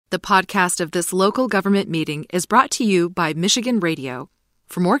The podcast of this local government meeting is brought to you by Michigan Radio.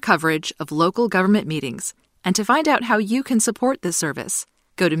 For more coverage of local government meetings and to find out how you can support this service,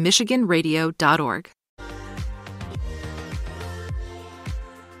 go to michiganradio.org.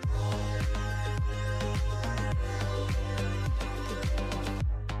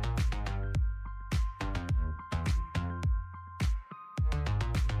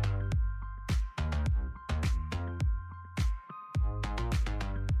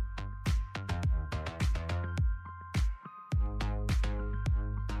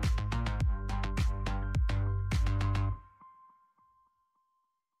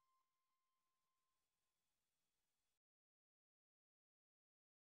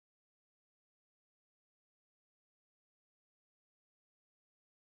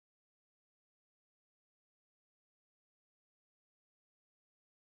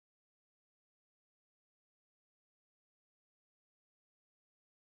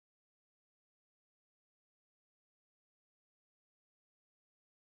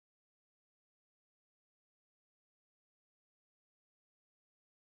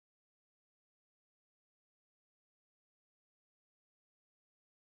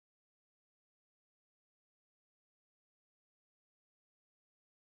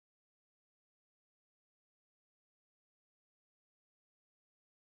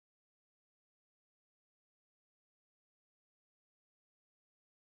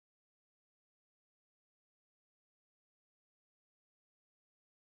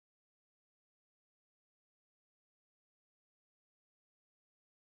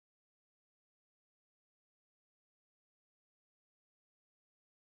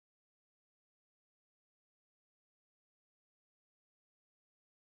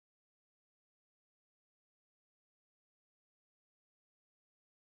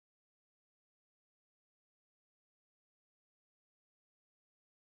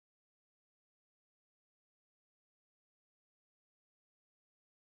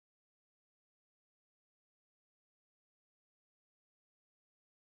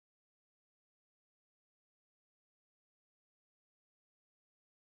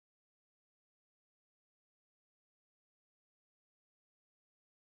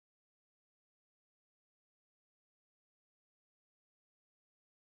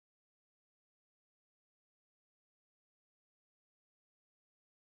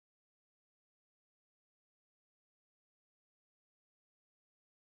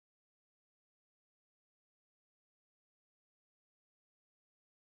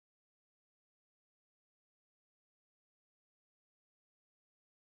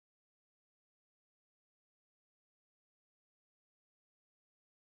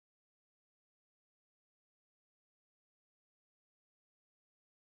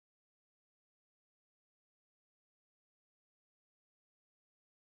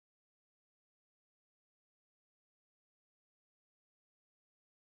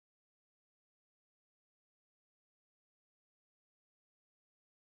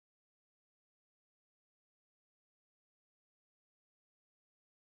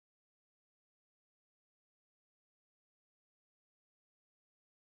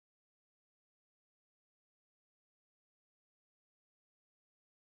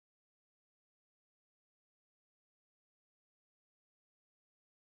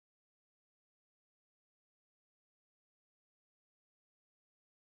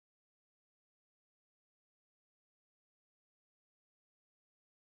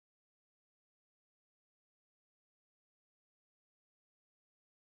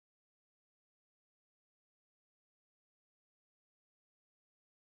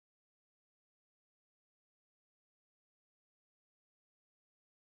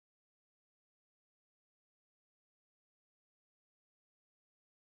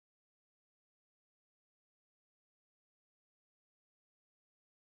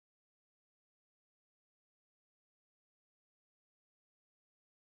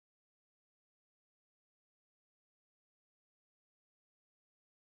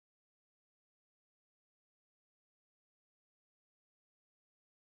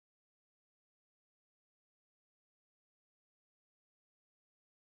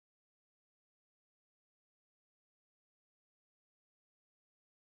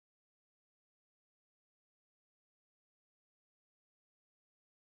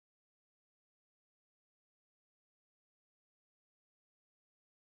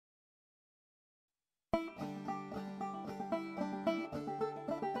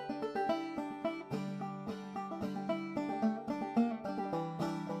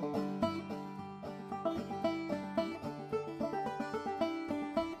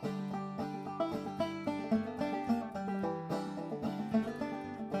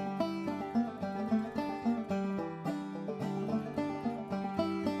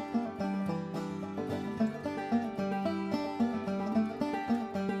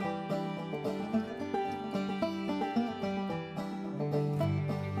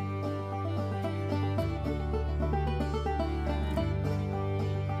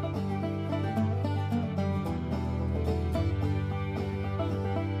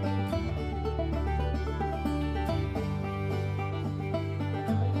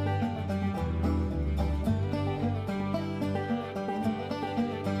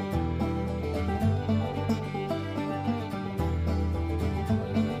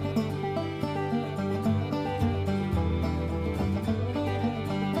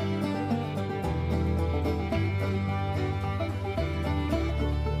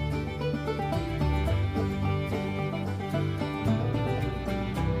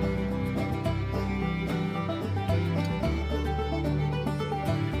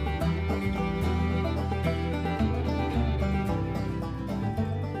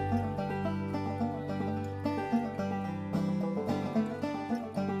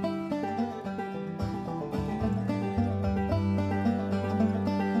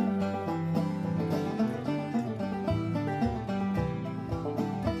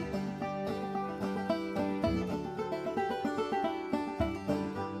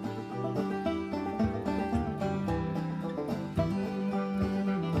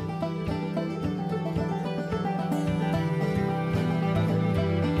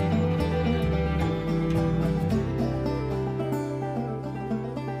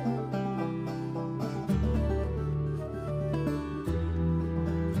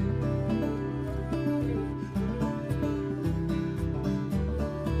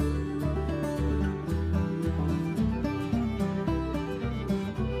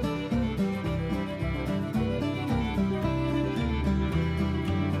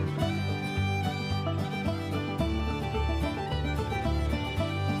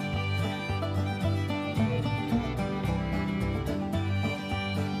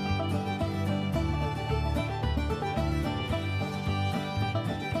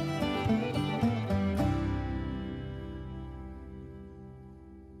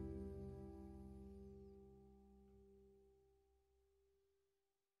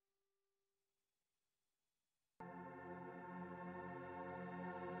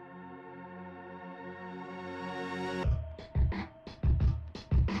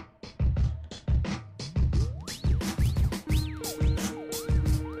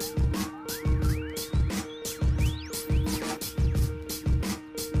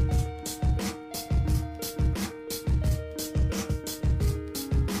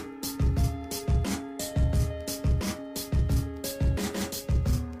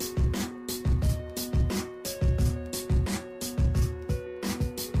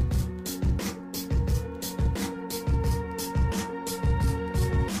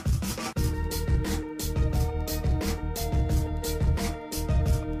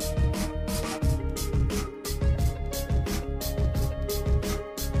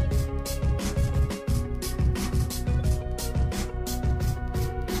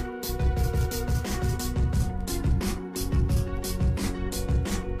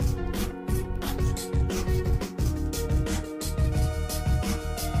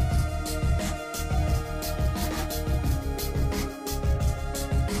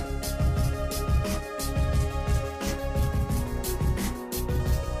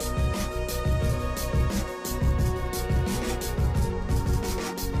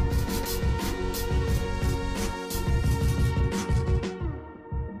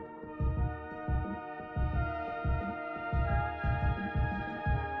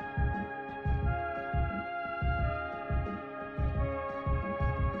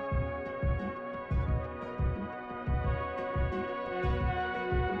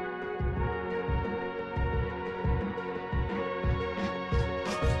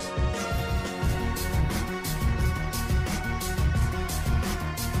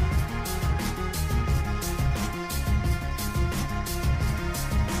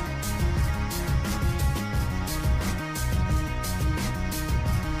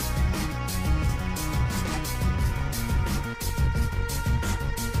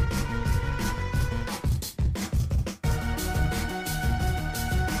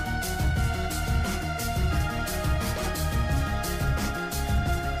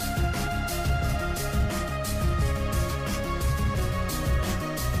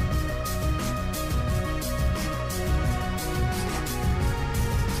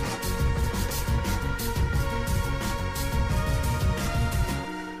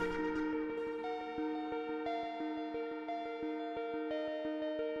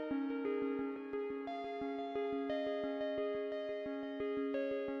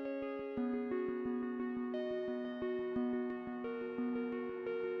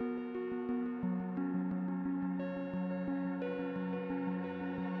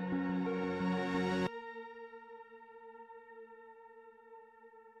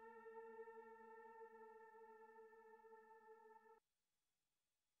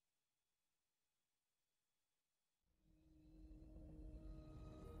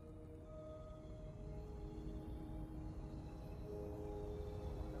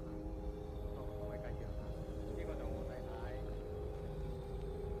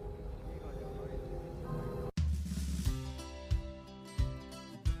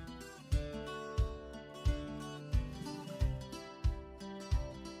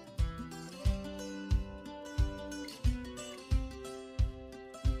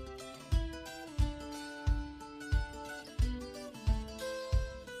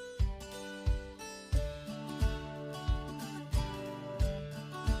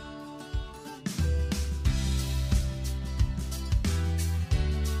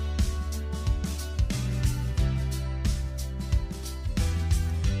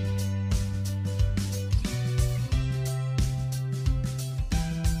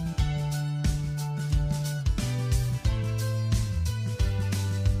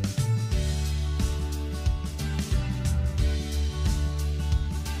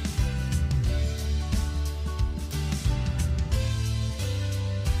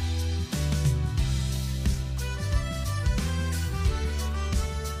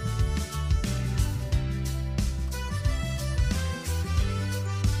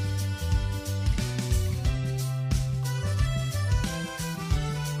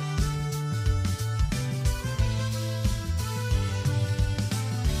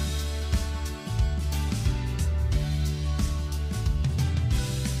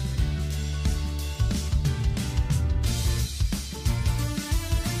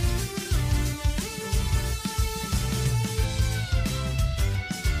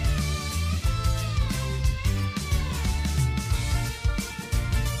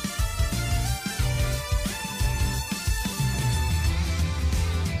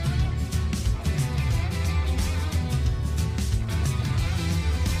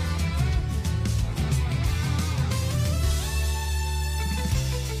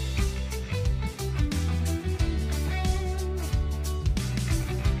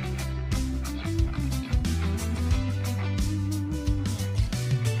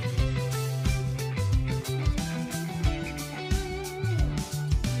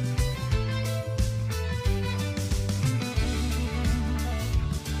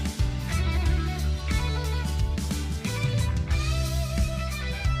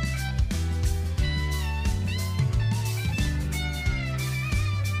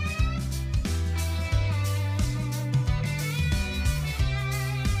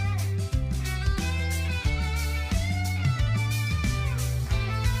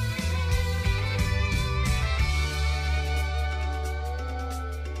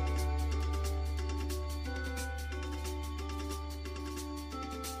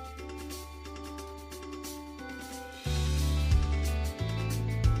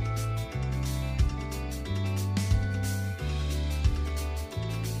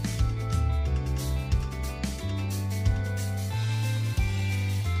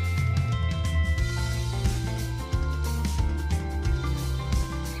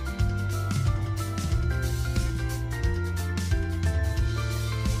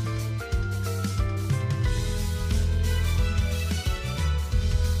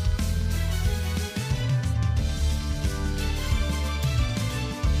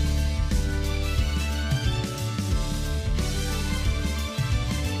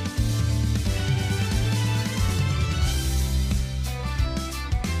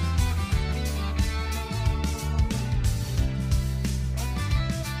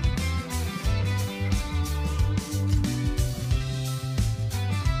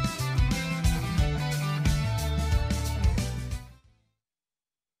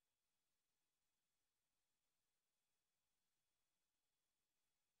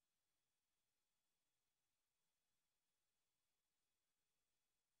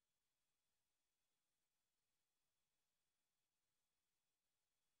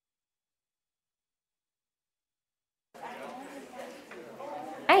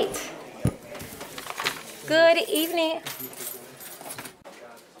 Right. Good evening.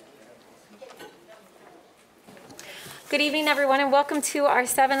 Good evening, everyone, and welcome to our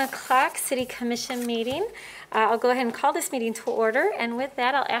 7 o'clock City Commission meeting. I'll go ahead and call this meeting to order, and with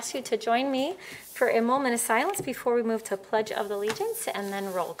that, I'll ask you to join me for a moment of silence before we move to Pledge of Allegiance and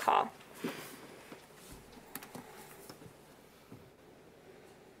then roll call.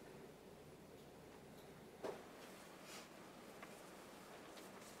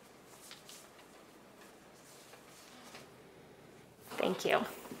 Thank you.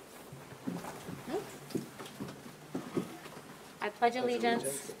 I pledge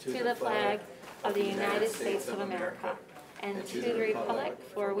allegiance to the flag of the United States of America and to the republic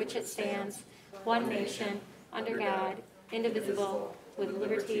for which it stands, one nation, under God, indivisible, with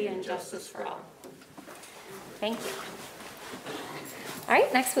liberty and justice for all. Thank you. All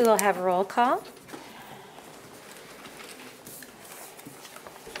right, next we will have a roll call.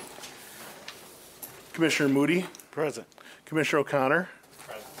 Commissioner Moody, Present. Commissioner O'Connor,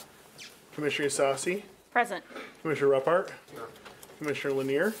 Commissioner Isasi, Present. Commissioner Ruppert, Commissioner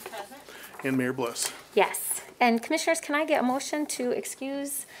Lanier, and Mayor Bliss. Yes. And commissioners, can I get a motion to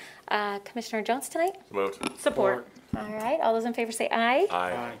excuse Commissioner Jones tonight? Moved. Support. All right. All those in favor say aye.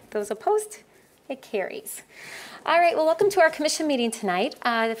 Aye. Those opposed? It carries. All right. Well, welcome to our commission meeting tonight.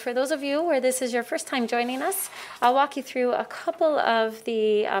 For those of you where this is your first time joining us, I'll walk you through a couple of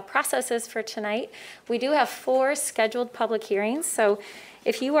the processes for tonight. We do have 4 scheduled public hearings. So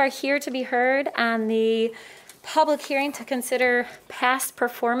if you are here to be heard on the public hearing to consider past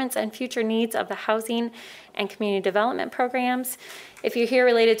performance and future needs of the housing and community development programs, if you're here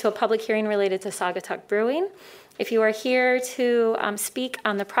related to a public hearing related to Saugatuck Brewing, if you are here to speak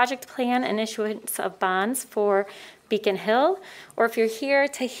on the project plan and issuance of bonds for Beacon Hill, or if you're here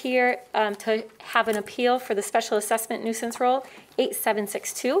to have an appeal for the special assessment nuisance roll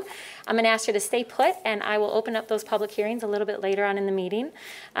 8762, I'm going to ask you to stay put, and I will open up those public hearings a little bit later on in the meeting.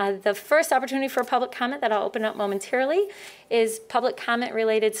 The first opportunity for public comment that I'll open up momentarily is public comment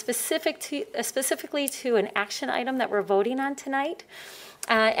related specifically to an action item that we're voting on tonight.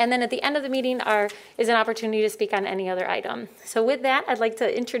 And then at the end of the meeting is an opportunity to speak on any other item. So with that, I'd like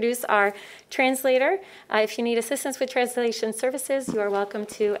to introduce our translator. If you need assistance with translation services, you are welcome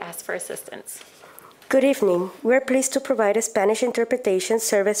to ask for assistance. Good evening. We are pleased to provide Spanish interpretation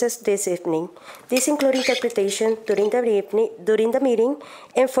services this evening. These include interpretation during the meeting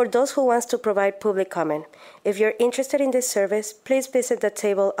and for those who want to provide public comment. If you're interested in this service, please visit the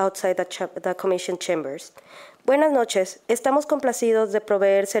table outside the commission chambers. Buenas noches. Estamos complacidos de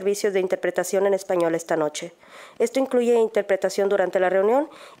proveer servicios de interpretación en español esta noche. Esto incluye interpretación durante la reunión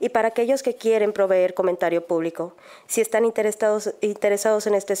y para aquellos que quieren proveer comentario público. Si están interesados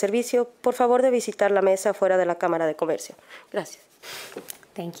en este servicio, por favor de visitar la mesa fuera de la Cámara de Comercio. Gracias.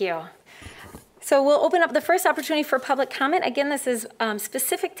 Thank you. So we'll open up the first opportunity for public comment. Again, this is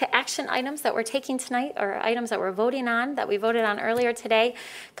specific to action items that we're taking tonight, or items that we're voting on, that we voted on earlier today.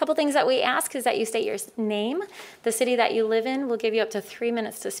 A couple things that we ask is that you state your name, the city that you live in. We'll give you up to 3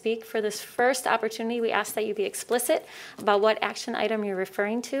 minutes to speak. For this first opportunity, we ask that you be explicit about what action item you're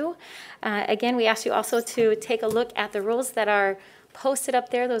referring to. Again, we ask you also to take a look at the rules that are posted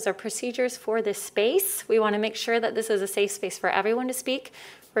up there. Those are procedures for this space. We want to make sure that this is a safe space for everyone to speak,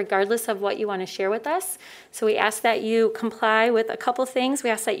 regardless of what you want to share with us. So we ask that you comply with a couple things. We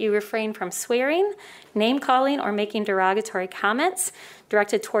ask that you refrain from swearing, name calling, or making derogatory comments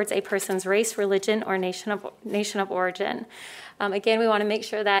directed towards a person's race, religion, or nation of origin. Again, we want to make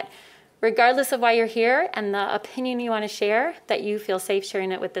sure that regardless of why you're here and the opinion you want to share, that you feel safe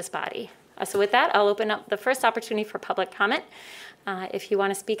sharing it with this body. So with that, I'll open up the first opportunity for public comment if you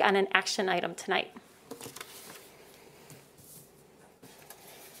want to speak on an action item tonight.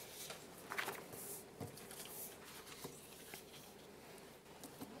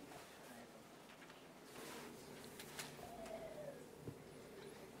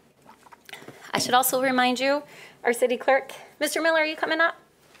 I should also remind you, our city clerk, Mr. Miller, are you coming up?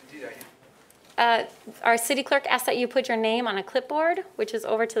 Indeed, I am. Our city clerk asked that you put your name on a clipboard, which is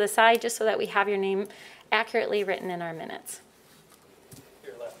over to the side, just so that we have your name accurately written in our minutes.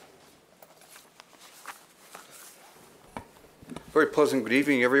 Your left. Very pleasant good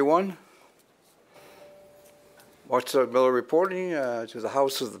evening, everyone. Marcel Miller reporting to the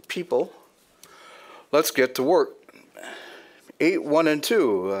House of the People. Let's get to work. 8, 1, and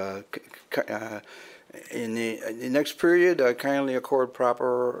 2. In the next period, kindly accord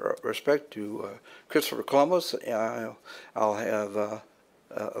proper respect to Christopher Columbus. I'll have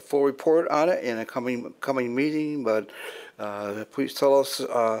a full report on it in a coming meeting, but please tell us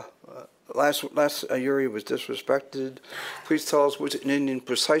last year he was disrespected. Please tell us which Indian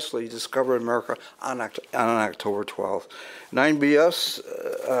precisely discovered America on October 12th.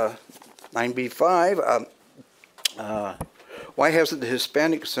 9B5. Why hasn't the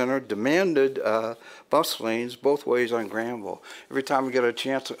Hispanic Center demanded bus lanes both ways on Granville? Every time we get a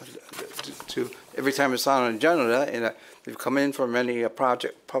chance every time it's on an agenda, and we've come in for many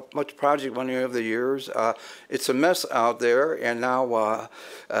much project money over the years. It's a mess out there, and now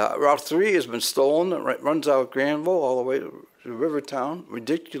Route 3 has been stolen. It runs out of Granville all the way to Rivertown.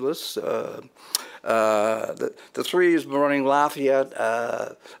 Ridiculous. The 3 has been running Lafayette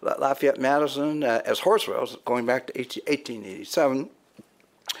Madison as horse rails going back to 1887.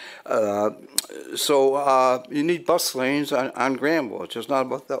 So you need bus lanes on Granville. It's just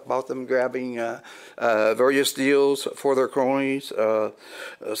not about them grabbing various deals for their cronies. So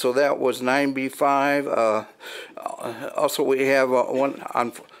that was 9B5. Also, we have one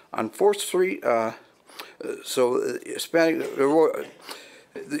on 4th Street. So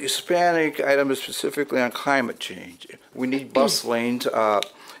the Hispanic item is specifically on climate change. We need bus lanes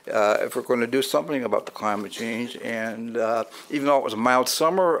if we're going to do something about the climate change. And even though it was a mild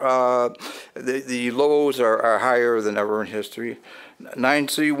summer, the lows are higher than ever in history.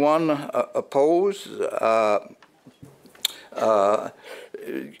 9C1 opposed.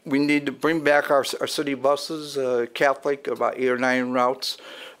 We need to bring back our city buses, Catholic, about 8 or 9 routes.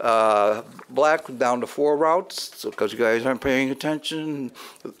 Black down to 4 routes, because you guys aren't paying attention.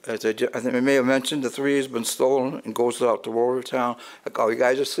 As I think I may have mentioned, the 3 has been stolen and goes out to Rivertown. Like, oh, you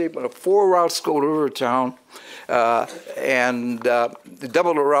guys are sleeping. 4 routes go to Rivertown, and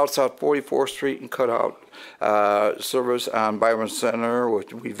double the routes out 44th Street and cut out service on Byron Center,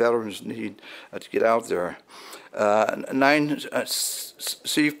 which we veterans need to get out there.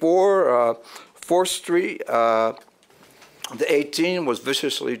 9C4, 4th Street. The 18 was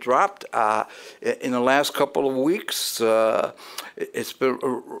viciously dropped in the last couple of weeks. It's been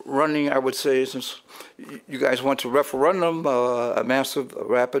running, I would say, since you guys went to referendum, a massive,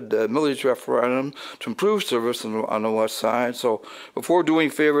 rapid millage referendum to improve service on the west side. So before doing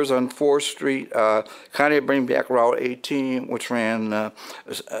favors on 4th Street, kind of bring back Route 18, which ran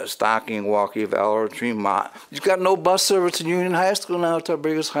Stocking, Walkie, Valor, Tremont. You've got no bus service in Union High School now. It's our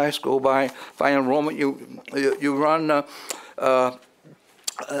biggest high school by enrollment. You run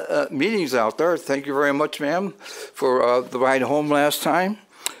meetings out there. Thank you very much, ma'am, for the ride home last time.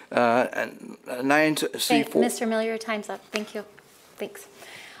 And 9C4. Mr. Miller, your time's up. Thank you. Thanks.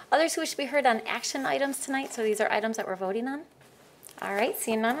 Others who wish to be heard on action items tonight. So these are items that we're voting on. All right,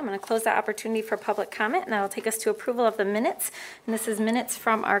 seeing none, I'm going to close that opportunity for public comment, and that will take us to approval of the minutes. And this is minutes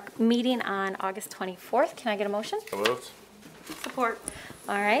from our meeting on August 24th. Can I get a motion? So moved. Support.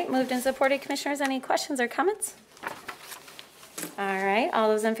 All right, moved and supported. Commissioners, any questions or comments? All right, all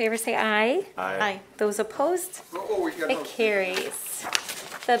those in favor say aye. Aye. Those opposed? It carries.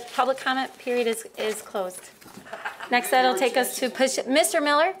 The public comment period is closed. Next, that'll take us to Mr.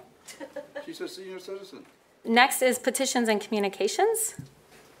 Miller. She's a senior citizen. Next is petitions and communications.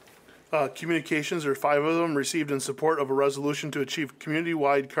 Communications, there are 5 of them, received in support of a resolution to achieve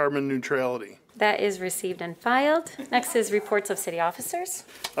community-wide carbon neutrality. That is received and filed. Next is reports of city officers.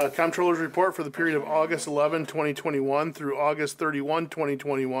 Comptroller's report for the period of August 11, 2021 through August 31,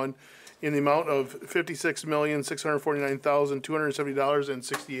 2021 in the amount of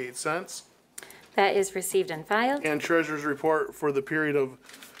 $56,649,270.68. That is received and filed. And Treasurer's report for the period of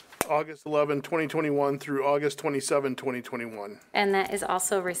August 11, 2021 through August 27, 2021. And that is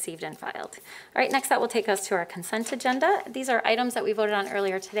also received and filed. All right, next that will take us to our consent agenda. These are items that we voted on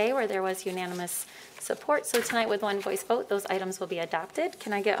earlier today where there was unanimous support. So tonight with one voice vote, those items will be adopted.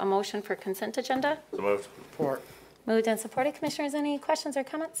 Can I get a motion for consent agenda? So moved. Support. Moved and supported. Commissioners, any questions or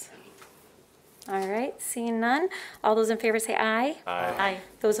comments? All right, seeing none. All those in favor say aye. Aye.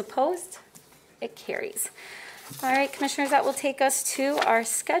 Those opposed? It carries. All right, Commissioners, that will take us to our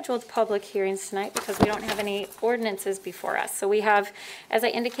scheduled public hearings tonight because we don't have any ordinances before us. So we have, as I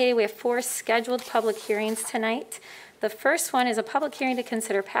indicated, we have 4 scheduled public hearings tonight. The first one is a public hearing to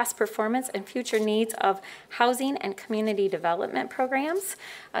consider past performance and future needs of housing and community development programs.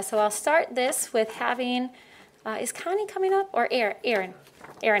 So I'll start this with having, is Connie coming up or Aaron?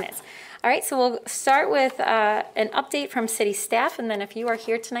 Aaron is. All right, so we'll start with an update from city staff, and then if you are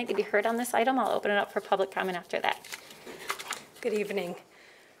here tonight to be heard on this item, I'll open it up for public comment after that. Good evening.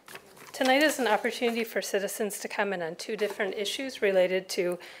 Tonight is an opportunity for citizens to comment on 2 different issues related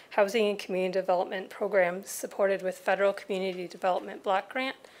to housing and community development programs supported with Federal Community Development Block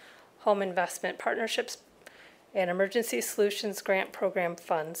Grant, Home Investment Partnerships, and Emergency Solutions Grant Program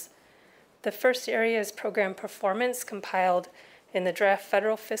funds. The first area is program performance compiled in the draft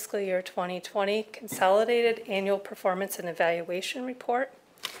federal fiscal year 2020 Consolidated Annual Performance and Evaluation Report.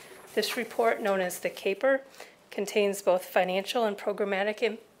 This report, known as the CAPER, contains both financial and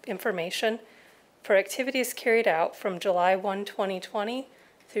programmatic information for activities carried out from July 1, 2020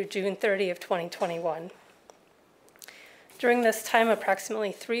 through June 30 of 2021. During this time,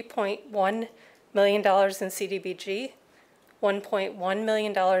 approximately $3.1 million in CDBG, $1.1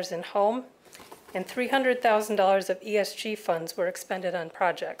 million in home, and $300,000 of ESG funds were expended on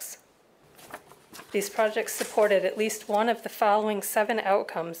projects. These projects supported at least one of the following 7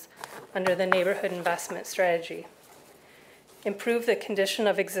 outcomes under the Neighborhood Investment Strategy: improve the condition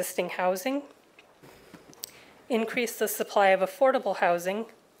of existing housing, increase the supply of affordable housing,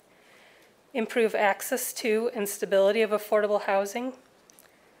 improve access to and stability of affordable housing,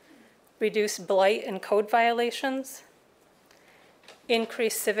 reduce blight and code violations,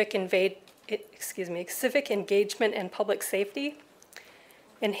 increase civic engagement and public safety,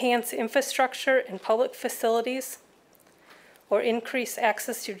 enhance infrastructure and public facilities, or increase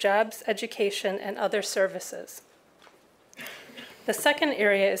access to jobs, education, and other services. The second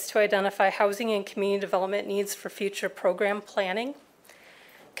area is to identify housing and community development needs for future program planning.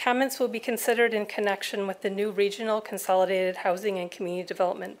 Comments will be considered in connection with the new Regional Consolidated Housing and Community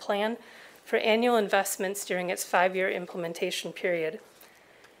Development Plan for annual investments during its 5-year implementation period.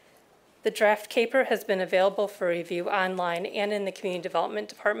 The draft CAPER has been available for review online and in the Community Development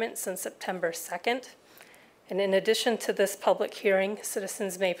Department since September 2nd. And in addition to this public hearing,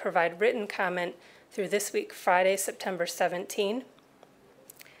 citizens may provide written comment through this week, Friday, September 17.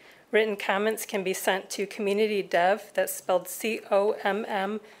 Written comments can be sent to CommunityDev, that's spelled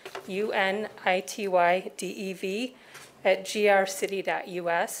COMMUNITYDEV, at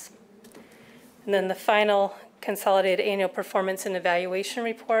grcity.us. And then the final Consolidated Annual Performance and Evaluation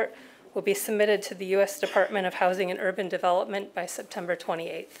Report will be submitted to the U.S. Department of Housing and Urban Development by September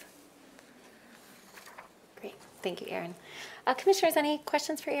 28th. Great. Thank you, Erin. Commissioners, any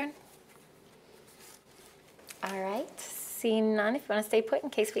questions for Erin? All right. Seeing none, if you want to stay put in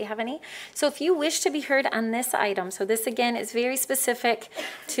case we have any. So if you wish to be heard on this item, so this again is very specific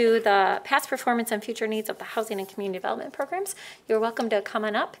to the past performance and future needs of the housing and community development programs, you're welcome to come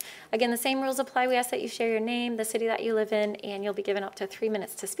on up. Again, the same rules apply. We ask that you share your name, the city that you live in, and you'll be given up to 3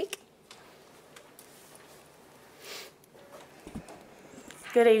 minutes to speak.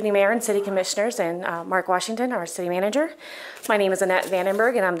 Good evening, Mayor and City Commissioners, and Mark Washington, our City Manager. My name is Annette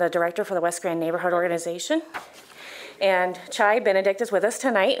Vandenberg, and I'm the Director for the West Grand Neighborhood Organization. And Chai Benedict is with us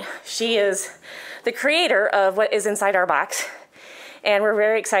tonight. She is the creator of what is inside our box. And we're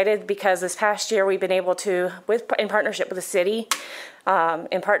very excited because this past year we've been able to, in partnership with the city,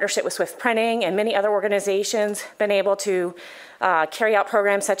 in partnership with Swift Printing and many other organizations, been able to carry out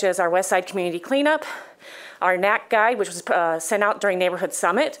programs such as our West Side Community Cleanup, our NAC Guide, which was sent out during Neighborhood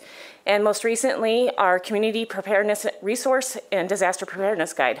Summit, and most recently, our Community Preparedness Resource and Disaster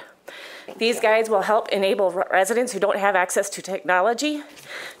Preparedness Guide. These guides will help enable residents who don't have access to technology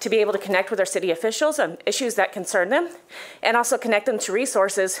to be able to connect with their city officials on issues that concern them, and also connect them to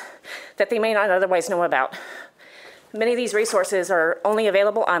resources that they may not otherwise know about. Many of these resources are only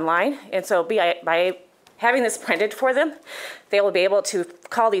available online, and so by having this printed for them, they will be able to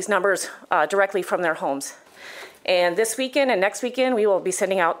call these numbers directly from their homes. And this weekend and next weekend, we will be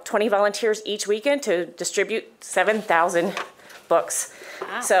sending out 20 volunteers each weekend to distribute 7,000 books.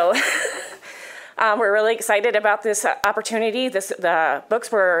 Wow. So we're really excited about this opportunity. The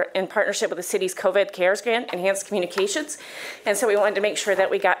books were in partnership with the city's COVID CARES grant, Enhanced Communications. And so we wanted to make sure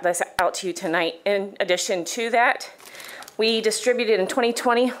that we got this out to you tonight. In addition to that, we distributed in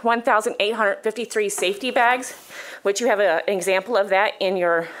 2020 1,853 safety bags, which you have an example of that in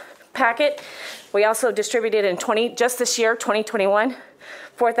your packet. We also distributed in just this year, 2021,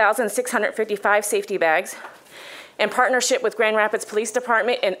 4,655 safety bags. In partnership with Grand Rapids Police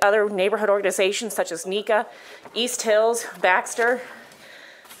Department and other neighborhood organizations such as NECA, East Hills, Baxter,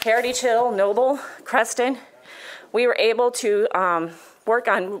 Heritage Hill, Noble, Creston, we were able to work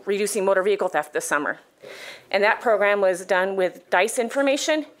on reducing motor vehicle theft this summer. And that program was done with DICE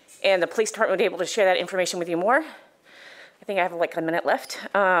information, and the police department was able to share that information with you more. I think I have like a minute left.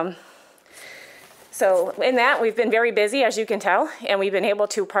 So in that, we've been very busy, as you can tell, and we've been able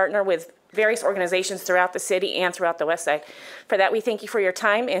to partner with various organizations throughout the city and throughout the West Side. For that, we thank you for your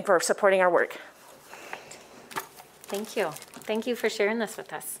time and for supporting our work. Thank you. Thank you for sharing this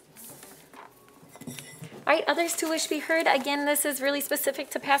with us. All right, others who wish to be heard. Again, this is really specific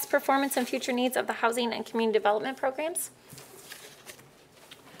to past performance and future needs of the housing and community development programs.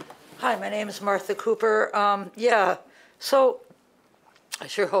 Hi, my name is Martha Cooper. So I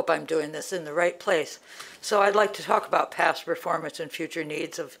sure hope I'm doing this in the right place. So I'd like to talk about past performance and future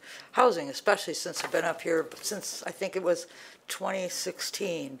needs of housing, especially since I've been up here since I think it was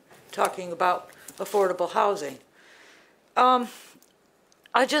 2016, talking about affordable housing.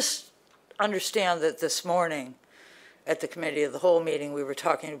 I just understand that this morning at the Committee of the Whole meeting, we were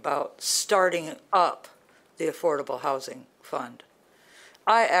talking about starting up the Affordable Housing Fund.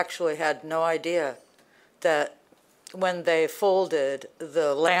 I actually had no idea that when they folded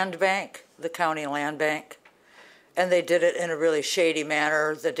the land bank, the county land bank, and they did it in a really shady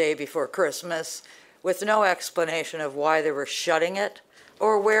manner the day before Christmas with no explanation of why they were shutting it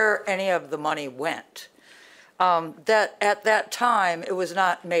or where any of the money went. That at that time, it was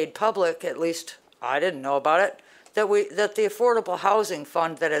not made public, at least I didn't know about it, that the Affordable Housing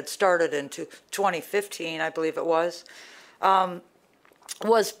Fund that had started in 2015, I believe it was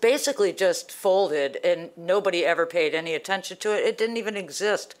basically just folded and nobody ever paid any attention to it. It didn't even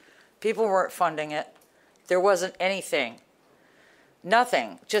exist. People weren't funding it. There wasn't anything.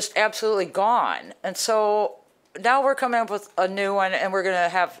 Nothing. Just absolutely gone. And so now we're coming up with a new one, and we're going to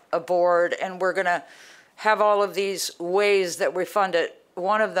have a board, and we're going to have all of these ways that we fund it.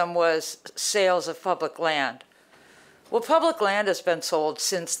 One of them was sales of public land. Well, public land has been sold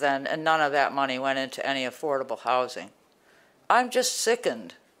since then, and none of that money went into any affordable housing. I'm just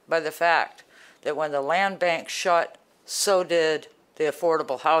sickened by the fact that when the land bank shut, so did the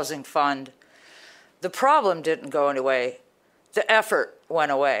Affordable Housing Fund. The problem didn't go away. The effort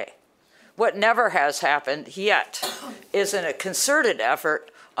went away. What never has happened yet is a concerted effort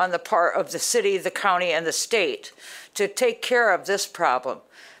on the part of the city, the county, and the state to take care of this problem.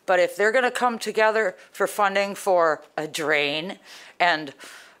 But if they're going to come together for funding for a drain and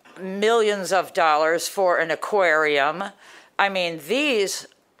millions of dollars for an aquarium, I mean, these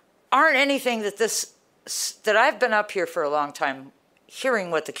aren't anything that I've been up here for a long time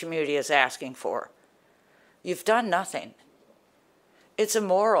hearing what the community is asking for. You've done nothing. It's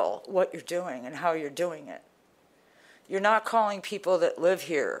immoral what you're doing and how you're doing it. You're not calling people that live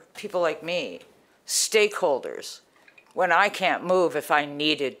here, people like me, stakeholders, when I can't move if I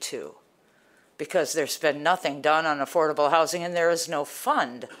needed to, because there's been nothing done on affordable housing and there is no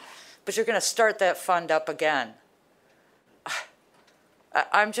fund. But you're going to start that fund up again.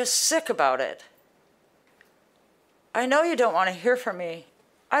 I'm just sick about it. I know you don't want to hear from me.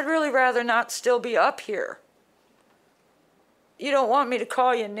 I'd really rather not still be up here. You don't want me to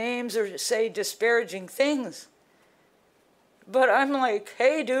call you names or say disparaging things. But I'm like,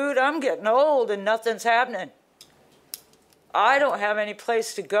 hey, dude, I'm getting old and nothing's happening. I don't have any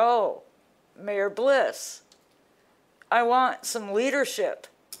place to go. Mayor Bliss, I want some leadership.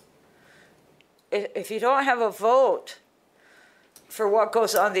 If you don't have a vote for what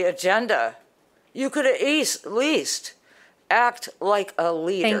goes on the agenda, you could at least act like a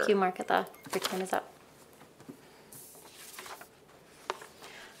leader. Thank you, Marketha. Your time is up.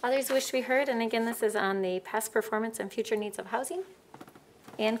 Others wish to be heard, and again, this is on the past performance and future needs of housing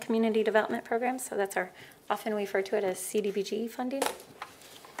and community development programs. So that's often we refer to it as CDBG funding.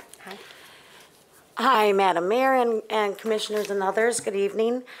 Hi. Hi, Madam Mayor and Commissioners and others. Good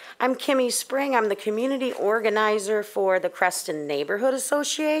evening. I'm Kimmy Spring. I'm the community organizer for the Creston Neighborhood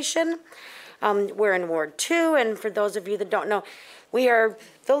Association. We're in Ward 2, and for those of you that don't know, we are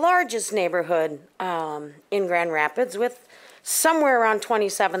the largest neighborhood in Grand Rapids with somewhere around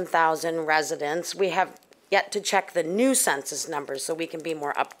 27,000 residents. We have yet to check the new census numbers so we can be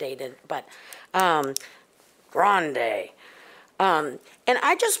more updated, but grande. And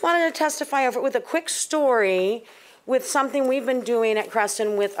I just wanted to testify with a quick story with something we've been doing at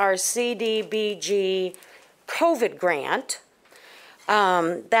Creston with our CDBG COVID grant.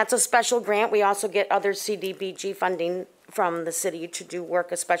 That's a special grant. We also get other CDBG funding from the city to do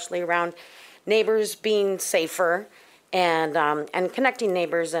work, especially around neighbors being safer and connecting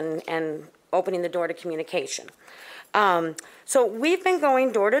neighbors and opening the door to communication. So we've been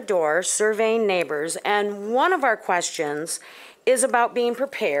going door to door, surveying neighbors, and one of our questions is about being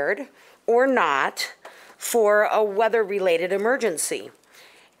prepared or not for a weather-related emergency.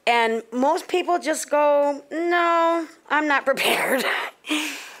 And most people just go, no, I'm not prepared.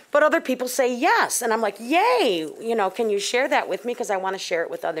 But other people say yes. And I'm like, yay, can you share that with me? Because I want to share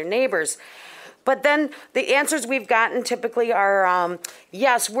it with other neighbors. But then the answers we've gotten typically are,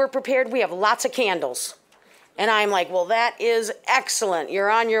 yes, we're prepared. We have lots of candles. And I'm like, well, that is excellent.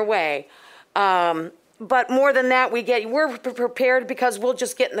 You're on your way. But more than that, we're prepared because we'll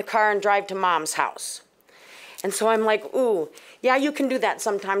just get in the car and drive to Mom's house. And so I'm like, ooh, yeah, you can do that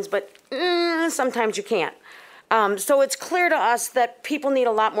sometimes, but sometimes you can't. So it's clear to us that people need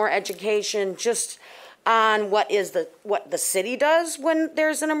a lot more education just on what the city does when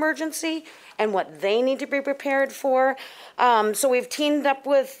there's an emergency and what they need to be prepared for. So we've teamed up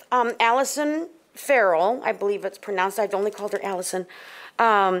with Allison Farrell, I believe it's pronounced. I've only called her Allison.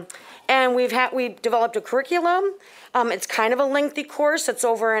 And we developed a curriculum. It's kind of a lengthy course. It's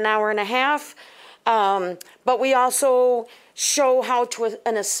over an hour and a half. But we also show how to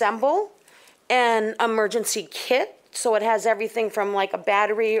assemble an emergency kit. So it has everything from like a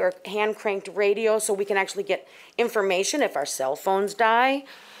battery or hand cranked radio, so we can actually get information if our cell phones die.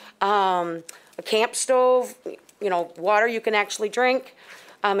 A camp stove, water you can actually drink.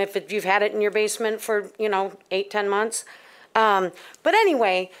 If you've had it in your basement for 8-10 months. But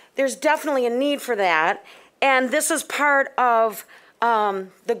anyway, there's definitely a need for that. And this is part of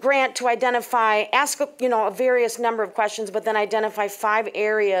the grant to ask a various number of questions, but then identify 5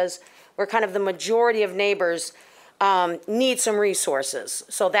 areas where kind of the majority of neighbors need some resources.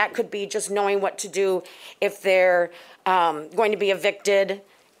 So that could be just knowing what to do if they're going to be evicted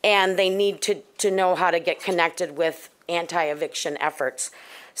and they need to know how to get connected with anti-eviction efforts.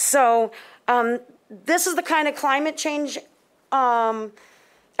 So this is the kind of climate change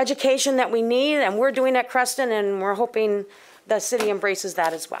education that we need, and we're doing at Creston, and we're hoping the city embraces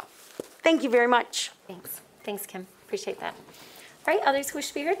that as well. Thank you very much. Thanks, Kim. Appreciate that. All right, others who wish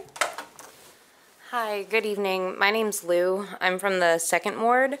to be heard? Hi, good evening. My name's Lou. I'm from the 2nd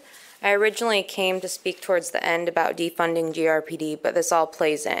Ward. I originally came to speak towards the end about defunding GRPD, but this all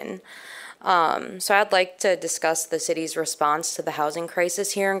plays in. So I'd like to discuss the city's response to the housing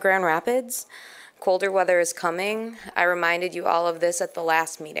crisis here in Grand Rapids. Colder weather is coming. I reminded you all of this at the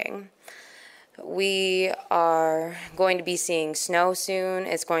last meeting. We are going to be seeing snow soon.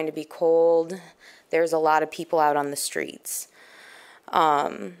 It's going to be cold. There's a lot of people out on the streets.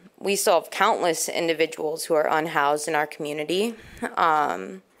 We still have countless individuals who are unhoused in our community.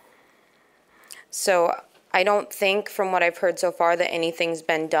 So I don't think, from what I've heard so far, that anything's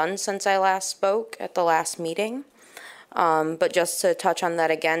been done since I last spoke at the last meeting. But just to touch on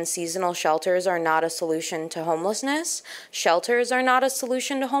that again, seasonal shelters are not a solution to homelessness. Shelters are not a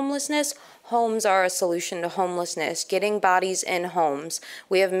solution to homelessness. Homes are a solution to homelessness. Getting bodies in homes.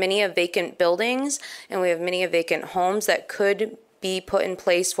 We have many of vacant buildings, and we have many of vacant homes that could be put in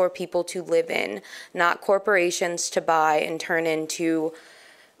place for people to live in, not corporations to buy and turn into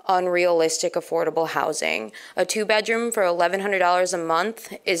unrealistic affordable housing. A 2-bedroom for $1,100 a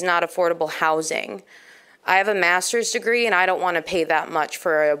month is not affordable housing. I have a master's degree and I don't want to pay that much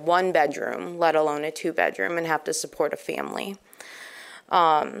for a 1-bedroom, let alone a 2-bedroom, and have to support a family.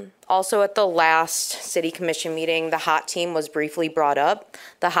 Also at the last city commission meeting, the HOT team was briefly brought up.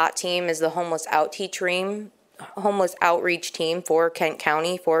 The HOT team is the homeless outreach team for Kent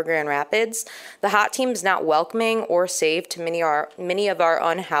County, for Grand Rapids. The HOT team is not welcoming or safe to many of our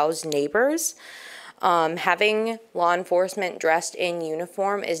unhoused neighbors. Having law enforcement dressed in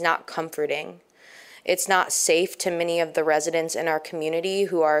uniform is not comforting. It's not safe to many of the residents in our community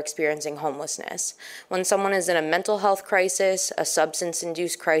who are experiencing homelessness. When someone is in a mental health crisis, a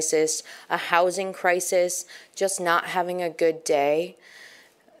substance-induced crisis, a housing crisis, just not having a good day,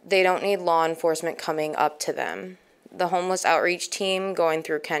 they don't need law enforcement coming up to them. The homeless outreach team going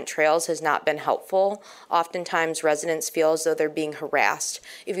through Kent Trails has not been helpful. Oftentimes residents feel as though they're being harassed.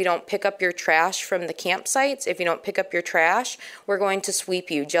 If you don't pick up your trash from the campsites, if you don't pick up your trash, we're going to sweep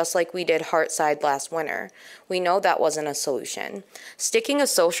you just like we did Hartside last winter. We know that wasn't a solution. Sticking a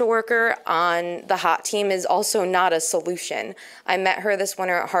social worker on the HOT team is also not a solution. I met her this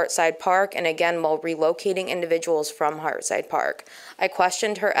winter at Hartside Park, and again while relocating individuals from Hartside Park. I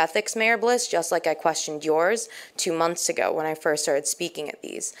questioned her ethics, Mayor Bliss, just like I questioned yours 2 months ago when I first started speaking at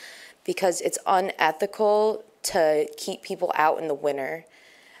these, because it's unethical to keep people out in the winter.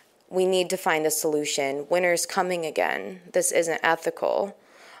 We need to find a solution. Winter's coming again. This isn't ethical.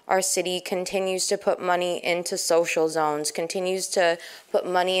 Our city continues to put money into social zones, continues to put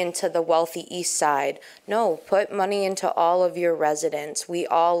money into the wealthy east side. No, put money into all of your residents. We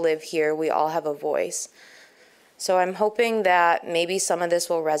all live here. We all have a voice. So I'm hoping that maybe some of this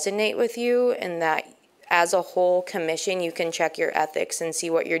will resonate with you, and that as a whole commission, you can check your ethics and see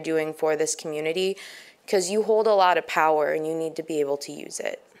what you're doing for this community, because you hold a lot of power and you need to be able to use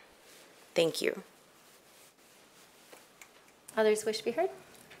it. Thank you. Others wish to be heard?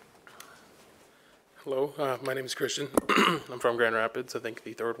 Hello, my name is Christian. I'm from Grand Rapids, I think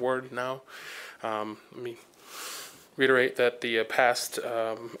the 3rd Ward now. Let me reiterate that the past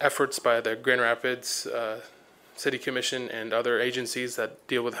efforts by the Grand Rapids City Commission and other agencies that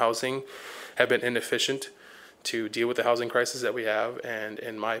deal with housing have been inefficient to deal with the housing crisis that we have. And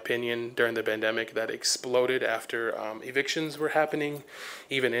in my opinion, during the pandemic, that exploded after evictions were happening,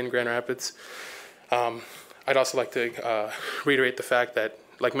 even in Grand Rapids. I'd also like to reiterate the fact that,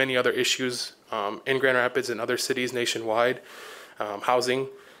 like many other issues in Grand Rapids and other cities nationwide, housing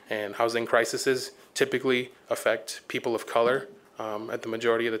and housing crises typically affect people of color at the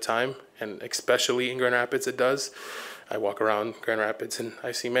majority of the time, and especially in Grand Rapids it does. I walk around Grand Rapids and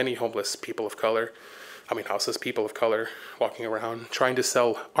I see many homeless people of color, houseless people of color walking around trying to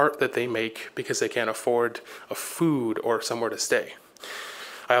sell art that they make because they can't afford a food or somewhere to stay.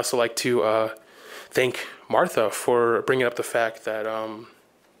 I also like to thank Martha for bringing up the fact that,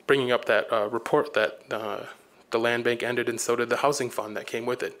 report that the land bank ended, and so did the housing fund that came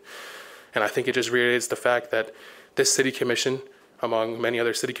with it. And I think it just reiterates the fact that this city commission, among many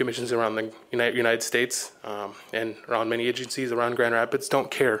other city commissions around the United States and around many agencies around Grand Rapids, don't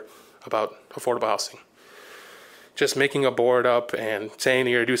care about affordable housing. Just making a board up and saying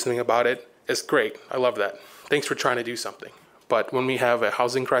you're going to do something about it is great. I love that. Thanks for trying to do something. But when we have a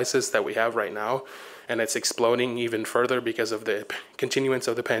housing crisis that we have right now, and it's exploding even further because of the continuance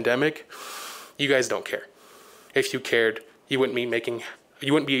of the pandemic, you guys don't care. If you cared, you wouldn't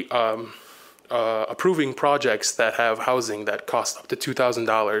be approving projects that have housing that cost up to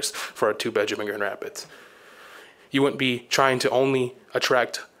 $2,000 for a 2-bedroom in Grand Rapids. You wouldn't be trying to only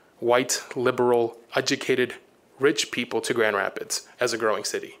attract white, liberal, educated, rich people to Grand Rapids as a growing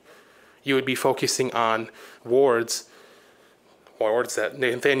city. You would be focusing on wards that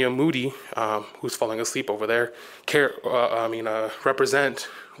Nathaniel Moody, who's falling asleep over there, represent,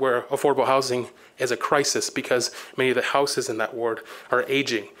 where affordable housing is a crisis because many of the houses in that ward are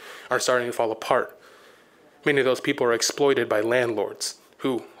aging, are starting to fall apart. Many of those people are exploited by landlords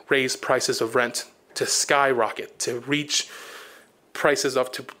who raise prices of rent to skyrocket, to reach prices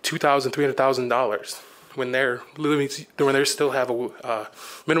up to $2,000, $300,000 when they still have a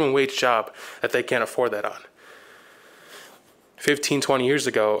minimum wage job that they can't afford that on. 15, 20 years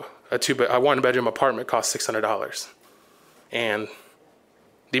ago, a 1-bedroom apartment cost $600, and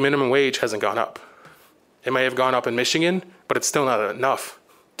the minimum wage hasn't gone up. It may have gone up in Michigan, but it's still not enough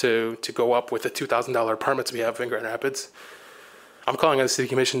to go up with the $2,000 apartments we have in Grand Rapids. I'm calling on the City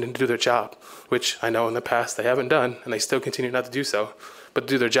Commission to do their job, which I know in the past they haven't done, and they still continue not to do so, but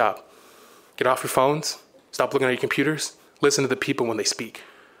do their job. Get off your phones, stop looking at your computers, listen to the people when they speak.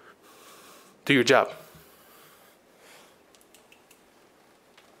 Do your job.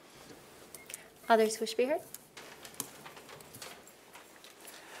 Others wish to be heard?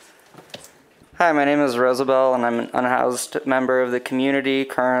 Hi, my name is Rosabelle, and I'm an unhoused member of the community,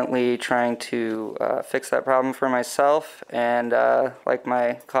 currently trying to fix that problem for myself. And like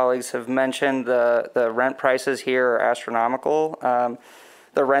my colleagues have mentioned, the rent prices here are astronomical.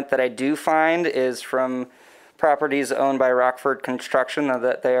 The rent that I do find is from properties owned by Rockford Construction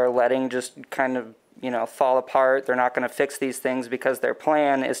that they are letting just kind of fall apart. They're not going to fix these things because their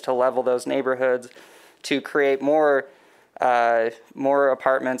plan is to level those neighborhoods to create more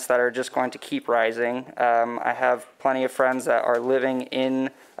apartments that are just going to keep rising. I have plenty of friends that are living in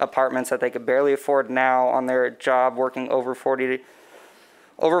apartments that they could barely afford now on their job, working over 40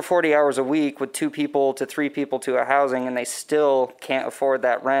 hours a week with 2 people to 3 people to a housing, and they still can't afford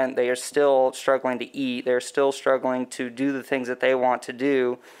that rent. They are still struggling to eat. They're still struggling to do the things that they want to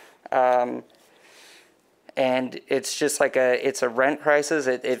do. And it's just like it's a rent crisis.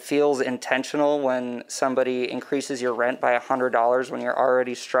 It feels intentional when somebody increases your rent by $100 when you're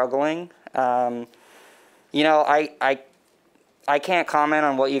already struggling. I can't comment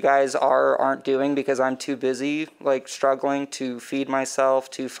on what you guys aren't doing because I'm too busy struggling to feed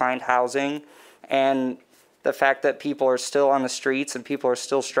myself, to find housing. And the fact that people are still on the streets and people are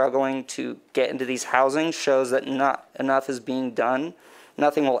still struggling to get into these housing shows that not enough is being done.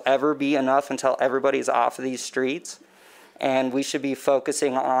 Nothing will ever be enough until everybody's off of these streets, and we should be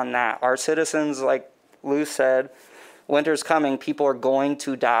focusing on that. Our citizens, like Lou said, winter's coming, people are going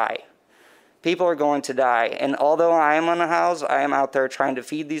to die. People are going to die, and although I am unhoused, I am out there trying to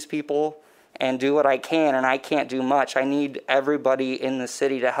feed these people and do what I can, and I can't do much. I need everybody in the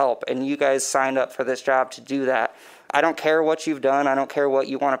city to help, and you guys signed up for this job to do that. I don't care what you've done. I don't care what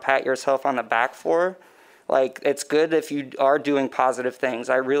you want to pat yourself on the back for. It's good if you are doing positive things.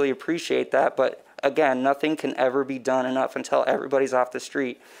 I really appreciate that. But again, nothing can ever be done enough until everybody's off the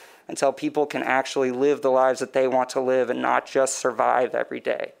street, until people can actually live the lives that they want to live and not just survive every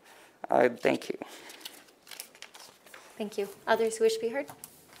day. Thank you. Thank you. Others who wish to be heard?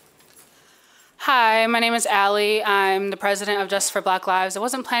 Hi, my name is Allie. I'm the president of Justice for Black Lives. I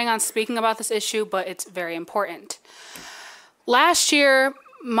wasn't planning on speaking about this issue, but it's very important. Last year,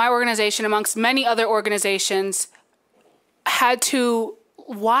 my organization, amongst many other organizations, had to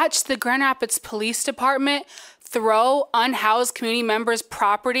watch the Grand Rapids Police Department throw unhoused community members'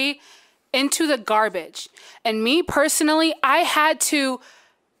 property into the garbage. And me personally, I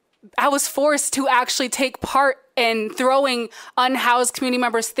was forced to actually take part in throwing unhoused community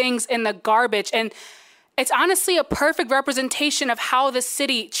members' things in the garbage. And it's honestly a perfect representation of how the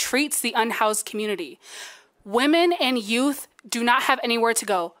city treats the unhoused community. Women and youth do not have anywhere to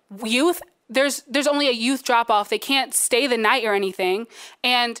go. Youth, there's only a youth drop-off. They can't stay the night or anything.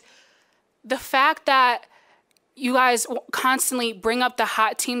 And the fact that you guys constantly bring up the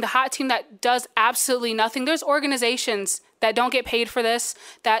hot team that does absolutely nothing. There's organizations that don't get paid for this,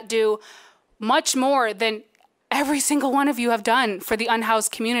 that do much more than every single one of you have done for the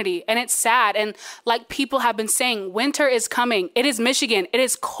unhoused community. And it's sad. And like people have been saying, winter is coming. It is Michigan. It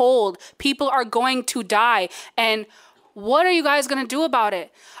is cold. People are going to die. And what are you guys going to do about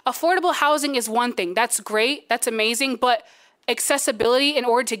it? Affordable housing is one thing. That's great. That's amazing. But accessibility in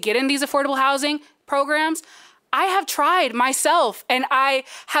order to get in these affordable housing programs, I have tried myself. And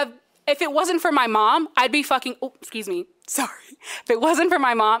if it wasn't for my mom, I'd be If it wasn't for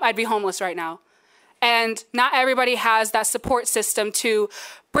my mom, I'd be homeless right now. And not everybody has that support system to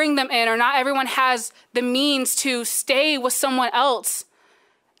bring them in, or not everyone has the means to stay with someone else.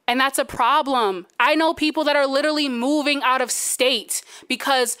 And that's a problem. I know people that are literally moving out of state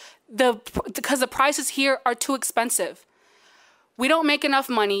because the prices here are too expensive. We don't make enough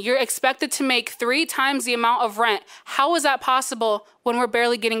money. You're expected to make 3 times the amount of rent. How is that possible when we're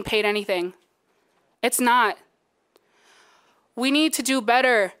barely getting paid anything? It's not. We need to do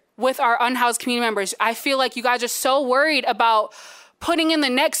better with our unhoused community members. I feel like you guys are so worried about putting in the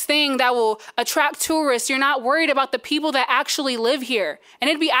next thing that will attract tourists. You're not worried about the people that actually live here. And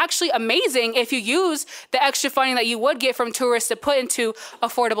it'd be actually amazing if you use the extra funding that you would get from tourists to put into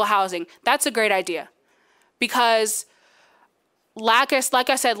affordable housing. That's a great idea. Because like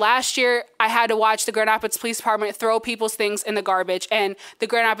I said, last year, I had to watch the Grand Rapids Police Department throw people's things in the garbage, and the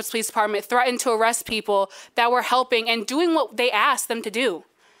Grand Rapids Police Department threatened to arrest people that were helping and doing what they asked them to do.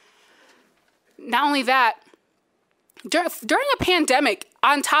 Not only that, during a pandemic,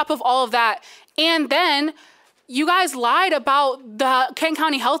 on top of all of that, and then you guys lied about the Kent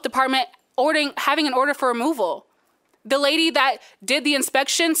County Health Department having an order for removal. The lady that did the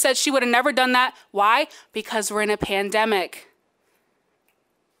inspection said she would have never done that. Why? Because we're in a pandemic.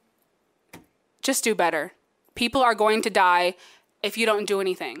 Just do better. People are going to die if you don't do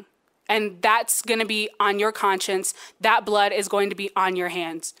anything. And that's going to be on your conscience. That blood is going to be on your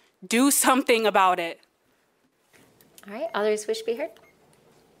hands. Do something about it. All right, others wish to be heard?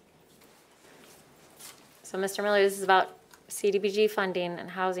 So, Mr. Miller, this is about CDBG funding and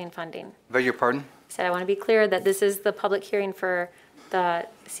housing funding. Beg your pardon? I said I want to be clear that this is the public hearing for the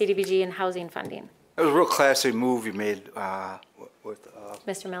CDBG and housing funding. It was a real classy move you made with...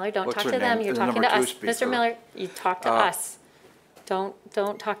 Mr. Miller, don't what's talk her to them. name? You're The talking number to two us. speaker. Mr. Miller, you talk to us. Don't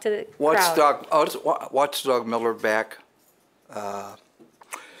talk to the crowd. Watchdog Miller back.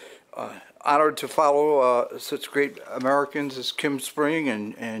 Honored to follow such great Americans as Kim Spring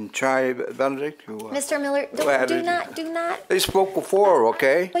and Chai Benedict. Who, Mr. Miller, do not. They spoke before,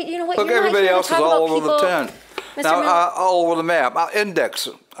 okay? But you know what? Look, you're everybody not else is talk all about over the people. tent. Mr. Now, Miller, all over the map. Index.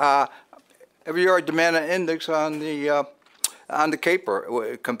 Every year I demand an index on the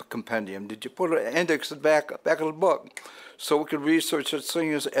caper compendium. Did you put an index at the back of the book so we could research such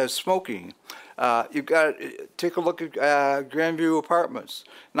things as smoking? You've got to take a look at Grandview Apartments.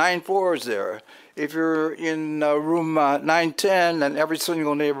 9 floors there. If you're in room 910, and every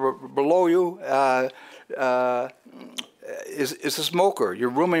single neighbor below you is a smoker. You're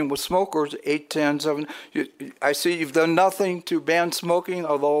rooming with smokers, 8, 10, 7. I see you've done nothing to ban smoking,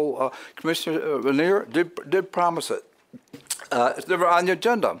 although Commissioner Lanier did promise it. It's never on the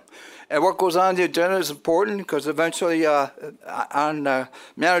agenda. And what goes on the agenda is important because eventually on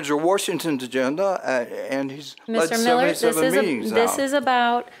Manager Washington's agenda, and he's led Mr. Miller, 77 meetings now. this is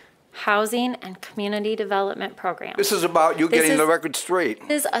about housing and community development programs. This is about you getting the record straight.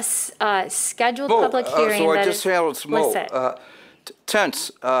 This is a scheduled public hearing. So I that just is, handled smoke. listen.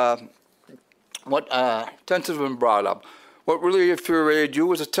 Tents. Tents have been brought up. What really infuriated you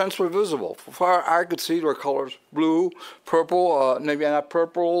was the tents were visible. From far I could see their colors: blue, purple, maybe not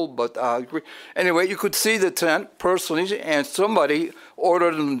purple, but green. Anyway, you could see the tent personally, and somebody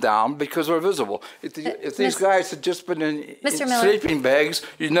ordered them down because they're visible. If these guys had just been in sleeping bags,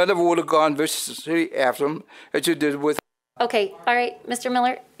 you never would have gone viciously after them as you did with. Okay, all right, Mr.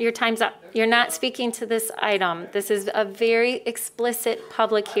 Miller, your time's up. You're not speaking to this item. This is a very explicit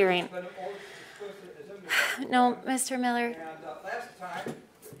public hearing. No, Mr. Miller. Last time,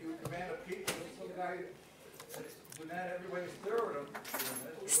 you demanded people, some guy demanded everybody stir them.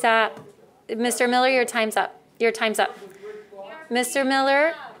 Stop. Mr. Miller, your time's up. Your time's up. Mr.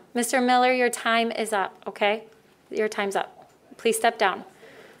 Miller, Mr. Miller, your time is up, okay? Your time's up. Please step down.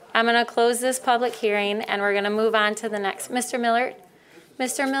 I'm going to close this public hearing, and we're going to move on to the next. Mr. Miller,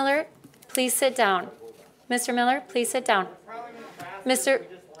 please sit down. Mr. Miller, please sit down.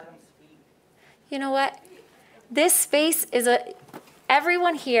 You know what? This space is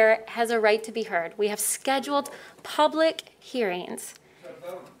everyone here has a right to be heard. We have scheduled public hearings.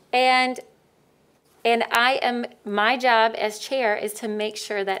 And my job as chair is to make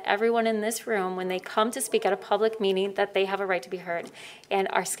sure that everyone in this room, when they come to speak at a public meeting, that they have a right to be heard. And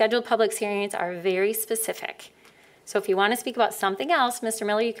our scheduled public hearings are very specific. So if you want to speak about something else, Mr.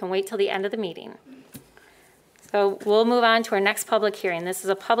 Miller, you can wait till the end of the meeting. So we'll move on to our next public hearing. This is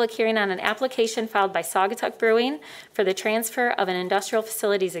a public hearing on an application filed by Saugatuck Brewing for the transfer of an industrial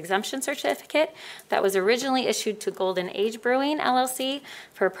facilities exemption certificate that was originally issued to Golden Age Brewing, LLC,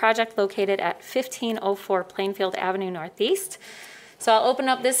 for a project located at 1504 Plainfield Avenue Northeast. So I'll open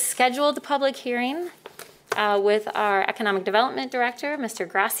up this scheduled public hearing with our Economic Development Director, Mr.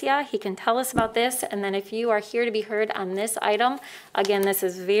 Gracia. He can tell us about this, and then if you are here to be heard on this item, again, this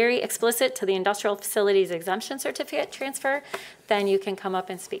is very explicit to the Industrial Facilities Exemption Certificate transfer, then you can come up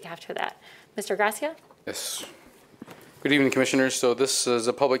and speak after that. Mr. Gracia? Yes. Good evening, Commissioners. So this is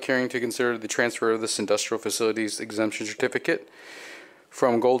a public hearing to consider the transfer of this Industrial Facilities Exemption Certificate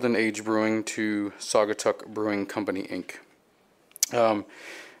from Golden Age Brewing to Saugatuck Brewing Company, Inc.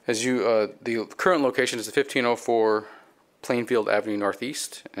 The current location is the 1504 Plainfield Avenue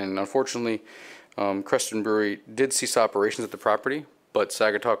Northeast, and unfortunately, Creston Brewery did cease operations at the property, but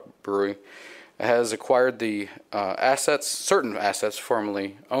Saugatuck Brewery has acquired the certain assets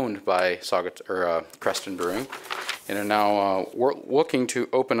formerly owned by Creston Brewing, and are now looking to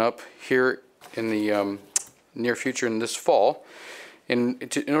open up here in the near future in this fall. In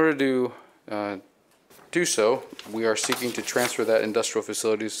order to do so, we are seeking to transfer that industrial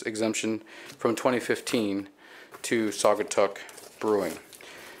facilities exemption from 2015 to Saugatuck Brewing.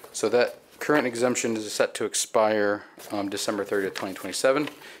 So that current exemption is set to expire December 30th, 2027,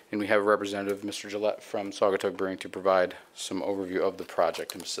 and we have a representative, Mr. Gillette from Saugatuck Brewing, to provide some overview of the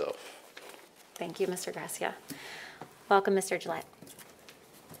project himself. Thank you, Mr. Gracia. Welcome, Mr. Gillette.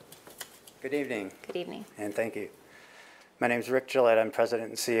 Good evening. Good evening. And thank you. My name is Rick Gillette. I'm President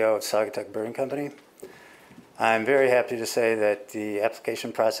and CEO of Saugatuck Brewing Company. I'm very happy to say that the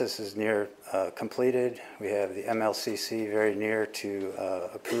application process is near completed. We have the MLCC very near to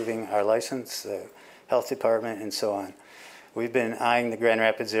approving our license, the health department, and so on. We've been eyeing the Grand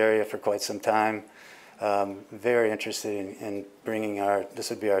Rapids area for quite some time. Very interested in bringing this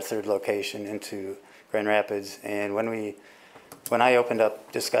would be our third location into Grand Rapids. And when I opened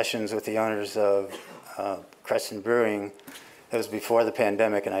up discussions with the owners of Creston Brewing, it was before the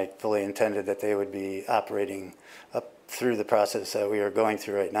pandemic, and I fully intended that they would be operating up through the process that we are going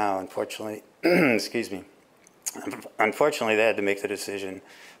through right now. Unfortunately, excuse me. Unfortunately, they had to make the decision,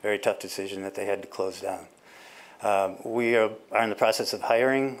 very tough decision, that they had to close down. We are in the process of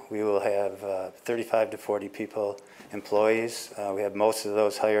hiring. We will have 35 to 40 people, employees. We have most of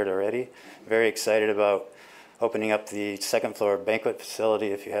those hired already. Very excited about opening up the second floor banquet facility.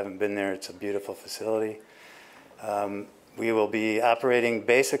 If you haven't been there, it's a beautiful facility. We will be operating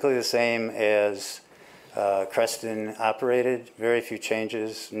basically the same as Creston operated. Very few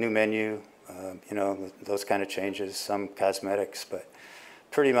changes, new menu, those kind of changes, some cosmetics, but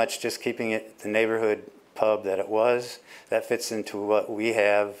pretty much just keeping it the neighborhood pub that it was. That fits into what we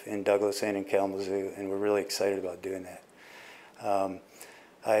have in Douglas and in Kalamazoo, and we're really excited about doing that.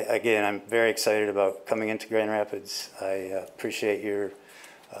 I'm very excited about coming into Grand Rapids. I appreciate your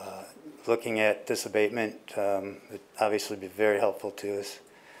looking at this abatement. It obviously be very helpful to us.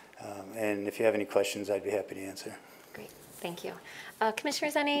 And if you have any questions, I'd be happy to answer. Great, thank you.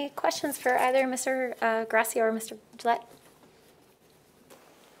 Commissioners, any questions for either Mr. Gracia or Mr. Gillette?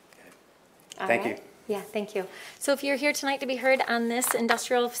 Thank you. Yeah, thank you. So if you're here tonight to be heard on this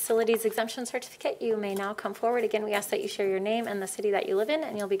Industrial Facilities Exemption Certificate, you may now come forward. Again, we ask that you share your name and the city that you live in,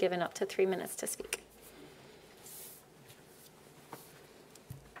 and you'll be given up to 3 minutes to speak.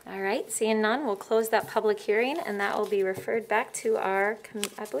 All right, seeing none, we'll close that public hearing, and that will be referred back to our,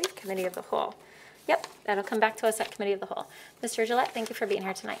 I believe, Committee of the Whole. Yep, that'll come back to us at Committee of the Whole. Mr. Gillette, thank you for being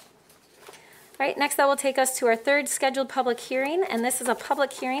here tonight. All right, next that will take us to our third scheduled public hearing, and this is a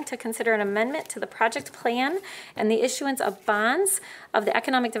public hearing to consider an amendment to the project plan and the issuance of bonds of the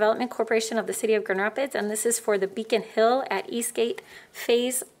Economic Development Corporation of the City of Grand Rapids, and this is for the Beacon Hill at Eastgate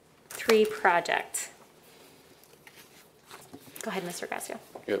Phase 3 project. Go ahead, Mr. Gracia.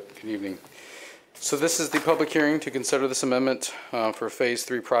 Yep, good evening. So this is the public hearing to consider this amendment for Phase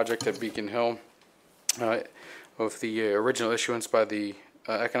 3 project at Beacon Hill of the original issuance by the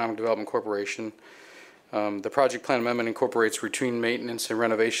Economic Development Corporation. The project plan amendment incorporates routine maintenance and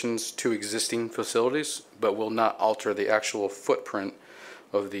renovations to existing facilities, but will not alter the actual footprint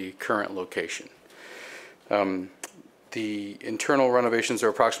of the current location. The internal renovations are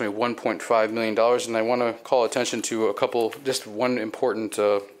approximately $1.5 million, and I want to call attention to just one important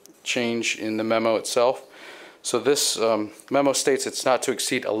change in the memo itself. So this memo states it's not to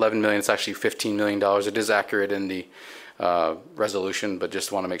exceed $11 million, it's actually $15 million. It is accurate in the resolution, but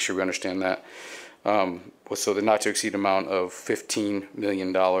just want to make sure we understand that. So the not to exceed amount of $15 million.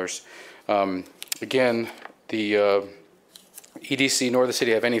 Again, the EDC nor the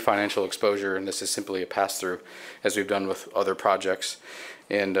city have any financial exposure, and this is simply a pass-through, as we've done with other projects.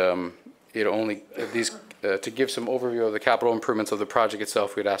 And to give some overview of the capital improvements of the project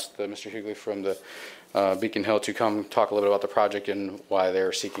itself, we'd ask Mr. Hughley from the Beacon Hill to come talk a little bit about the project and why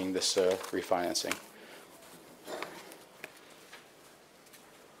they're seeking this refinancing.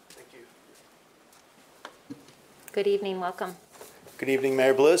 Good evening, welcome. Good evening,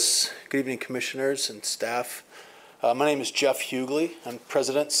 Mayor Bliss. Good evening, commissioners and staff. My name is Jeff Hughley. I'm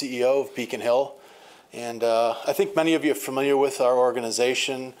President, CEO of Beacon Hill. And I think many of you are familiar with our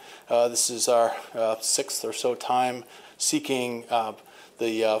organization. This is our sixth or so time seeking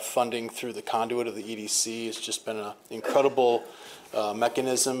the funding through the conduit of the EDC. It's just been an incredible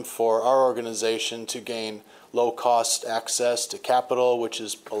mechanism for our organization to gain low-cost access to capital, which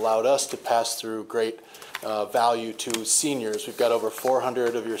has allowed us to pass through great value to seniors. We've got over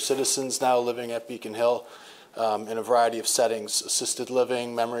 400 of your citizens now living at Beacon Hill in a variety of settings: assisted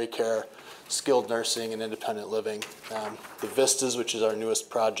living, memory care, skilled nursing, and independent living. The Vistas, which is our newest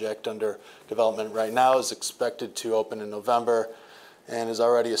project under development right now, is expected to open in November and has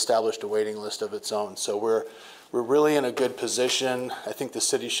already established a waiting list of its own. So we're really in a good position. I think the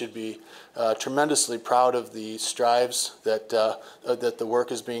city should be tremendously proud of the strides that the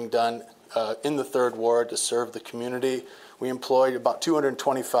work is being done in the Third Ward to serve the community. We employ about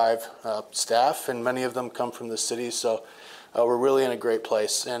 225 staff, and many of them come from the city, so we're really in a great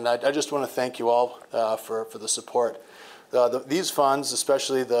place. And I just want to thank you all for the support. These funds,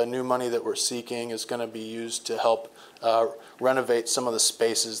 especially the new money that we're seeking, is going to be used to help renovate some of the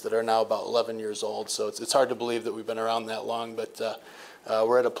spaces that are now about 11 years old. So it's hard to believe that we've been around that long, but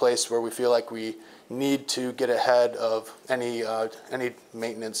we're at a place where we feel like we need to get ahead of any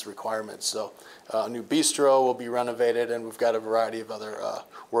maintenance requirements. So a new bistro will be renovated, and we've got a variety of other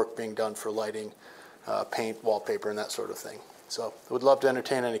work being done for lighting, paint, wallpaper, and that sort of thing. So I would love to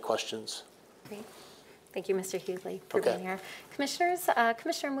entertain any questions. Great. Thank you, Mr. Hughley, for being here. Commissioners,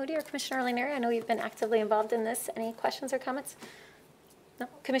 Commissioner Moody or Commissioner Lanieri, I know you've been actively involved in this. Any questions or comments? No?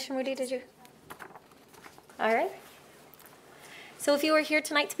 Commissioner Moody, did you? All right. So if you are here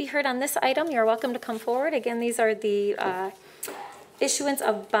tonight to be heard on this item, you're welcome to come forward. Again, these are the issuance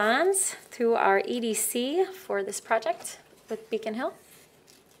of bonds through our EDC for this project with Beacon Hill.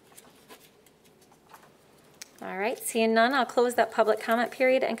 All right, seeing none, I'll close that public comment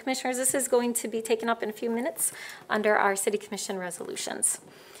period. And commissioners, this is going to be taken up in a few minutes under our City Commission resolutions.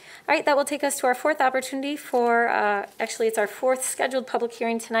 All right, that will take us to our fourth opportunity for, actually it's our fourth scheduled public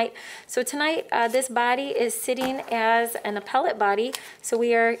hearing tonight. So tonight, this body is sitting as an appellate body. So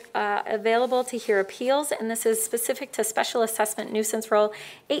we are available to hear appeals, and this is specific to Special Assessment Nuisance Rule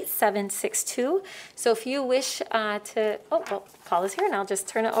 8762. So if you wish well, Paul is here, and I'll just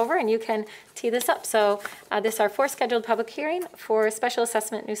turn it over and you can tee this up. So this is our fourth scheduled public hearing for Special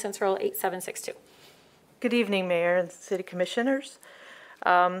Assessment Nuisance Rule 8762. Good evening, Mayor and City Commissioners.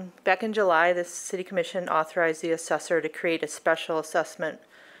 Back in July, the City Commission authorized the assessor to create a special assessment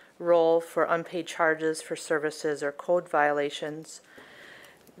role for unpaid charges for services or code violations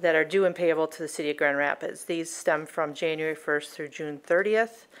that are due and payable to the City of Grand Rapids. These stem from January 1st through June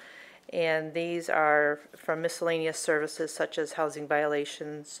 30th, and these are from miscellaneous services such as housing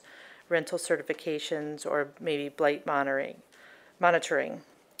violations, rental certifications, or maybe blight monitoring.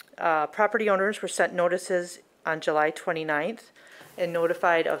 Property owners were sent notices on July 29th and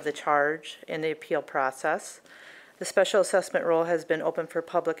notified of the charge in the appeal process. The special assessment roll has been open for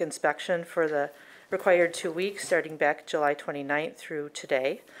public inspection for the required 2 weeks, starting back July 29th through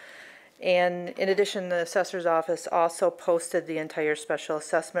today. And in addition, the assessor's office also posted the entire special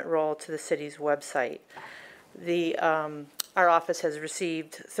assessment roll to the city's website. Our office has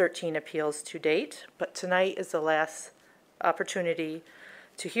received 13 appeals to date, but tonight is the last opportunity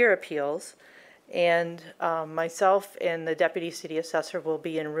to hear appeals. And myself and the Deputy City Assessor will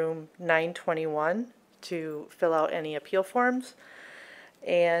be in room 921 to fill out any appeal forms.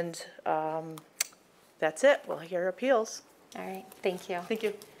 And that's it. We'll hear appeals. All right. Thank you. Thank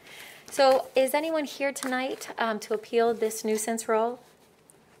you. So is anyone here tonight to appeal this nuisance rule?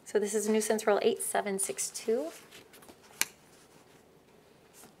 So this is nuisance rule 8762.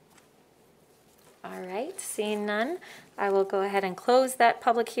 All right, seeing none, I will go ahead and close that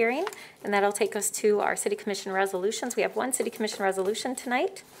public hearing, and that'll take us to our City Commission resolutions. We have one City Commission resolution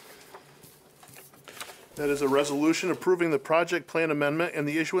tonight. That is a resolution approving the project plan amendment and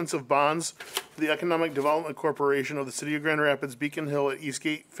the issuance of bonds for the Economic Development Corporation of the City of Grand Rapids Beacon Hill at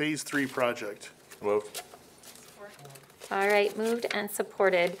Eastgate Phase 3 project. Moved. All right, moved and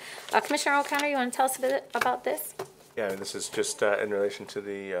supported. Commissioner O'Connor, you want to tell us a bit about this? Yeah, this is just in relation to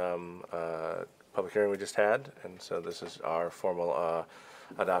the public hearing we just had, and so this is our formal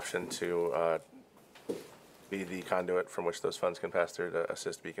adoption to be the conduit from which those funds can pass through to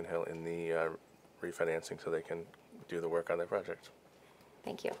assist Beacon Hill in the refinancing so they can do the work on their project.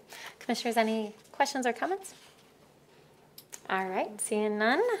 Thank you. Commissioners, any questions or comments? All right, seeing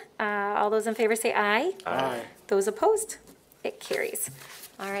none. All those in favor say aye. Aye. Those opposed? It carries.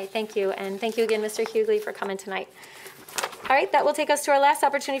 All right, thank you. And thank you again, Mr. Hughley, for coming tonight. All right, that will take us to our last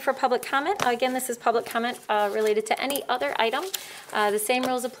opportunity for public comment. Again, this is public comment related to any other item. The same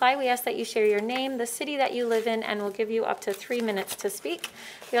rules apply. We ask that you share your name, the city that you live in, and we'll give you up to 3 minutes to speak.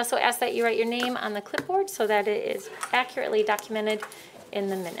 We also ask that you write your name on the clipboard so that it is accurately documented in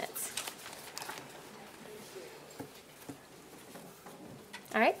the minutes.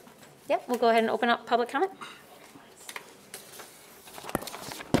 All right, yep, we'll go ahead and open up public comment.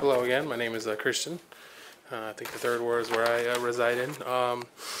 Hello again, my name is Christian. I think the third ward is where I reside in.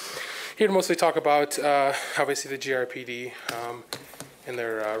 Here to mostly talk about obviously the GRPD and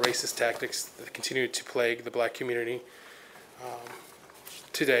their racist tactics that continue to plague the black community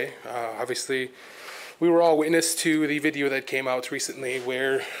today. Obviously, we were all witness to the video that came out recently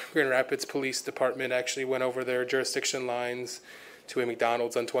where Grand Rapids Police Department actually went over their jurisdiction lines to a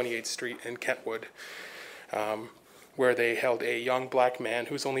McDonald's on 28th Street in Kentwood, where they held a young black man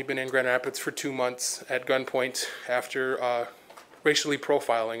who's only been in Grand Rapids for 2 months at gunpoint after racially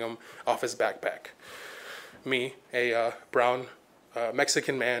profiling him off his backpack. Me, a brown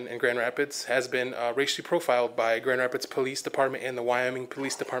Mexican man in Grand Rapids, has been racially profiled by Grand Rapids Police Department and the Wyoming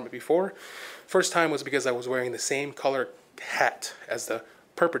Police Department before. First time was because I was wearing the same color hat as the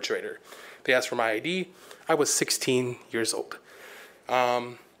perpetrator. They asked for my ID. I was 16 years old.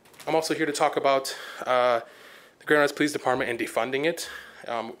 I'm also here to talk about the Grand Rapids Police Department and defunding it.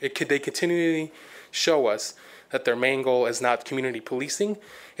 They continually show us that their main goal is not community policing.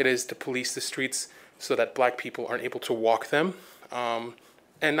 It is to police the streets so that black people aren't able to walk them. And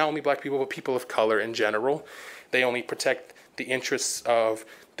not only black people, but people of color in general. They only protect the interests of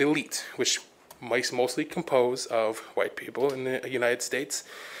the elite, which mostly compose of white people in the United States.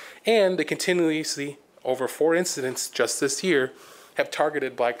 And they continually see, over 4 incidents just this year, have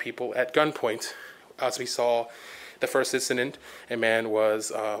targeted black people at gunpoint. As we saw the first incident, a man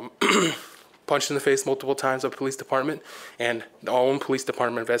was punched in the face multiple times by the police department, and the own police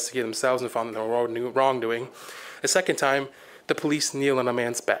department investigated themselves and found no wrongdoing. The second time, the police kneel on a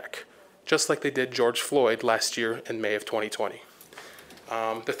man's back, just like they did George Floyd last year in May of 2020.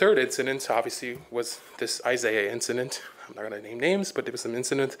 The third incident, obviously, was this Isaiah incident. I'm not going to name names, but it was an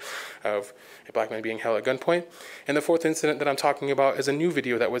incident of a black man being held at gunpoint. And the fourth incident that I'm talking about is a new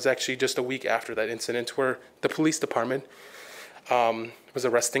video that was actually just a week after that incident, where the police department was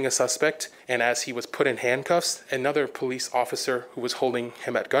arresting a suspect, and as he was put in handcuffs, another police officer who was holding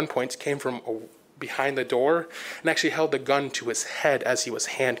him at gunpoint came from behind the door and actually held the gun to his head as he was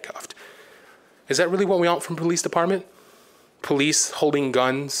handcuffed. Is that really what we want from police department? Police holding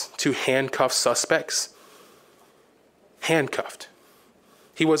guns to handcuff suspects? Handcuffed.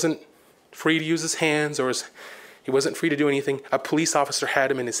 He wasn't free to use his hands, he wasn't free to do anything. A police officer had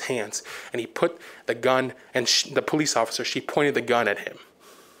him in his hands, and he put the gun, and the police officer, she pointed the gun at him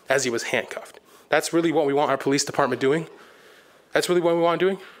as he was handcuffed. That's really what we want our police department doing? That's really what we want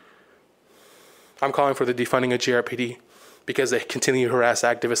doing? I'm calling for the defunding of GRPD because they continue to harass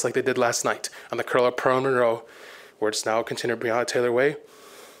activists like they did last night on the Curl Up Pearl Monroe, where it's now continued beyond Taylor Way.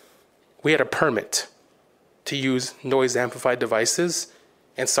 We had a permit to use noise amplified devices,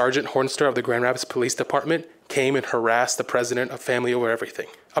 and Sergeant Hornster of the Grand Rapids Police Department came and harassed the president of Family Over Everything.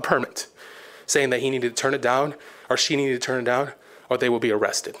 A permit, saying that he needed to turn it down, or she needed to turn it down, or they will be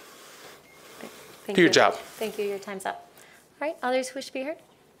arrested. Do your job. Thank you. Your time's up. All right, others who wish to be heard?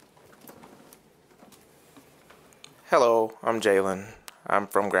 Hello, I'm Jalen. I'm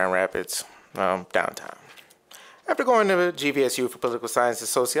from Grand Rapids, downtown. After going to GVSU for political science and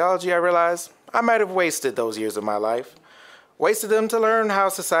sociology, I realized I might have wasted those years of my life. Wasted them to learn how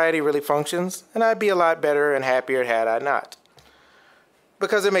society really functions, and I'd be a lot better and happier had I not.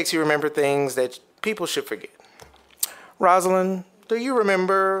 Because it makes you remember things that people should forget. Rosalind, do you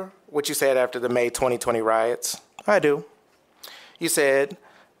remember what you said after the May 2020 riots? I do. You said,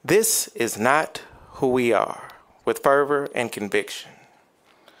 "This is not who we are," with fervor and conviction.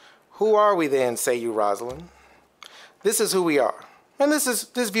 Who are we then, say you, Rosalind? This is who we are, and this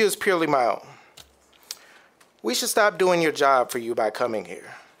view is purely my own. We should stop doing your job for you by coming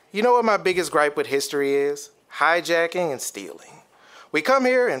here. You know what my biggest gripe with history is? Hijacking and stealing. We come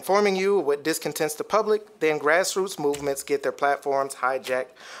here informing you of what discontents the public, then grassroots movements get their platforms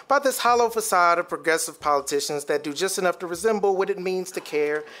hijacked by this hollow facade of progressive politicians that do just enough to resemble what it means to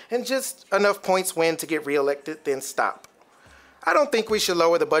care and just enough points win to get reelected, then stop. I don't think we should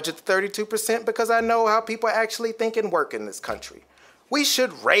lower the budget to 32% because I know how people actually think and work in this country. We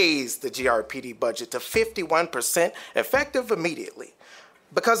should raise the GRPD budget to 51% effective immediately.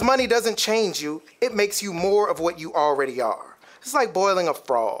 Because money doesn't change you, it makes you more of what you already are. It's like boiling a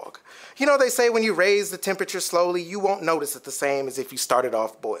frog. You know, they say when you raise the temperature slowly, you won't notice it the same as if you started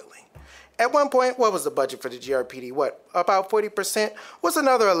off boiling. At one point, what was the budget for the GRPD? About 40%? Was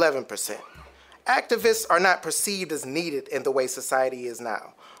another 11%. Activists are not perceived as needed in the way society is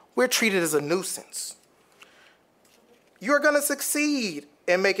now. We're treated as a nuisance. You're going to succeed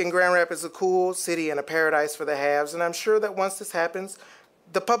in making Grand Rapids a cool city and a paradise for the haves, and I'm sure that once this happens,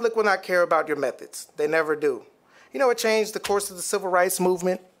 the public will not care about your methods. They never do. You know what changed the course of the civil rights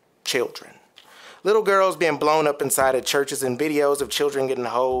movement? Children. Little girls being blown up inside of churches and videos of children getting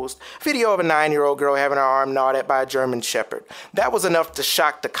hosed. Video of a 9-year-old girl having her arm gnawed at by a German shepherd. That was enough to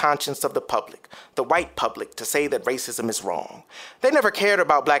shock the conscience of the public, the white public, to say that racism is wrong. They never cared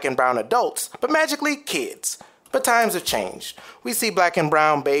about black and brown adults, but magically kids. But times have changed. We see black and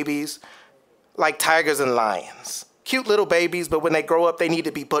brown babies like tigers and lions. Cute little babies, but when they grow up, they need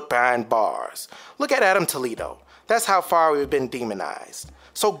to be put behind bars. Look at Adam Toledo. That's how far we've been demonized.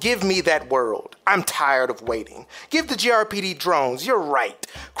 So give me that world. I'm tired of waiting. Give the GRPD drones. You're right.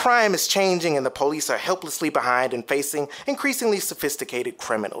 Crime is changing and the police are helplessly behind and facing increasingly sophisticated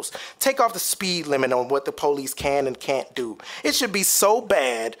criminals. Take off the speed limit on what the police can and can't do. It should be so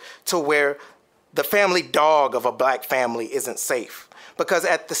bad to where the family dog of a black family isn't safe. Because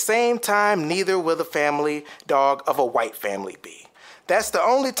at the same time, neither will the family dog of a white family be. That's the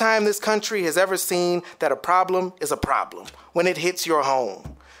only time this country has ever seen that a problem is a problem, when it hits your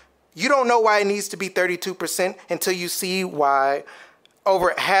home. You don't know why it needs to be 32% until you see why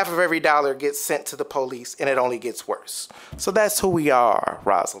over half of every dollar gets sent to the police and it only gets worse. So that's who we are,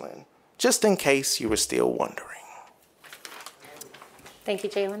 Rosalind, just in case you were still wondering. Thank you,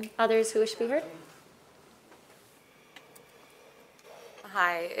 Jalen. Others who wish to be heard?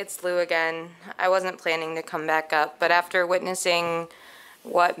 Hi, it's Lou again. I wasn't planning to come back up, but after witnessing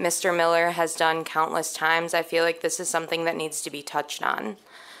what Mr. Miller has done countless times, I feel like this is something that needs to be touched on.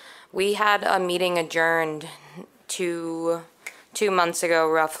 We had a meeting adjourned two months ago,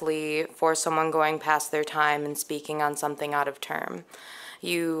 roughly, for someone going past their time and speaking on something out of term.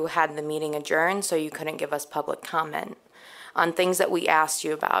 You had the meeting adjourned, so you couldn't give us public comment on things that we asked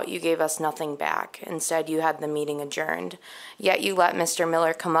you about. You gave us nothing back. Instead, you had the meeting adjourned. Yet you let Mr.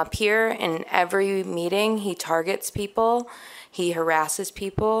 Miller come up here. In every meeting, he targets people. He harasses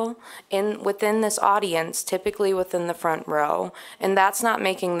people within this audience, typically within the front row. And that's not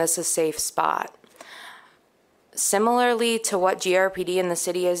making this a safe spot. Similarly to what GRPD in the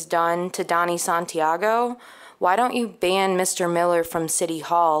city has done to Donnie Santiago, why don't you ban Mr. Miller from City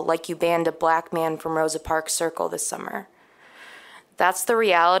Hall like you banned a black man from Rosa Parks Circle this summer? That's the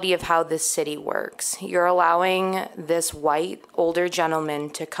reality of how this city works. You're allowing this white, older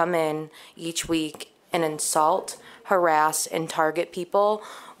gentleman to come in each week and insult, harass, and target people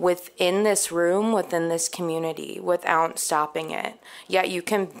within this room, within this community, without stopping it. Yet you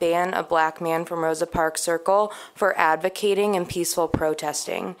can ban a black man from Rosa Parks Circle for advocating and peaceful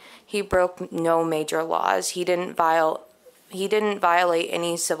protesting. He broke no major laws. He didn't violate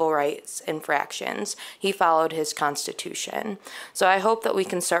any civil rights infractions. He followed his constitution. So I hope that we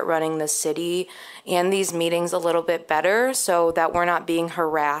can start running the city and these meetings a little bit better so that we're not being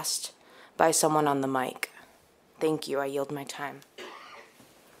harassed by someone on the mic. Thank you. I yield my time.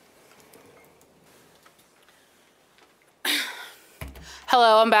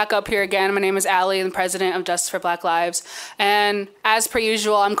 Hello, I'm back up here again. My name is Allie, I'm the president of Justice for Black Lives. And as per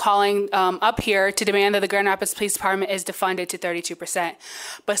usual, I'm calling up here to demand that the Grand Rapids Police Department is defunded to 32%.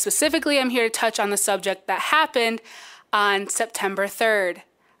 But specifically, I'm here to touch on the subject that happened on September 3rd.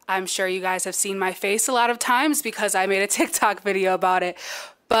 I'm sure you guys have seen my face a lot of times because I made a TikTok video about it.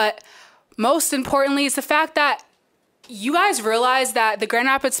 But most importantly is the fact that You guys realize that the Grand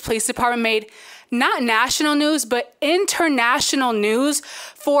Rapids Police Department made not national news, but international news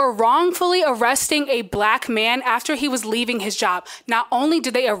for wrongfully arresting a black man after he was leaving his job. Not only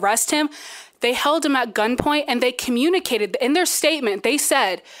did they arrest him, they held him at gunpoint, and they communicated in their statement, they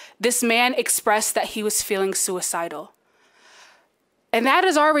said this man expressed that he was feeling suicidal. And that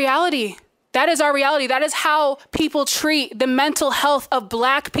is our reality. That is our reality. That is how people treat the mental health of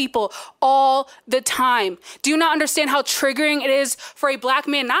black people all the time. Do you not understand how triggering it is for a black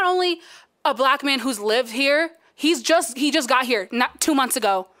man, not only a black man who's lived here, he just got here not 2 months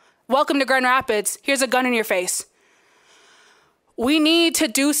ago. Welcome to Grand Rapids. Here's a gun in your face. We need to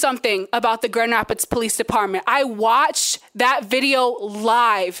do something about the Grand Rapids Police Department. I watched that video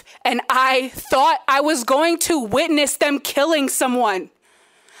live and I thought I was going to witness them killing someone.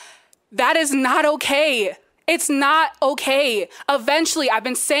 That is not okay. It's not okay. Eventually, I've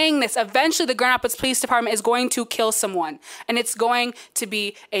been saying this, eventually the Grand Rapids Police Department is going to kill someone, and it's going to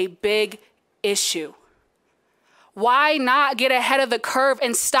be a big issue. Why not get ahead of the curve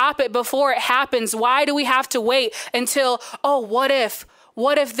and stop it before it happens? Why do we have to wait until, oh, what if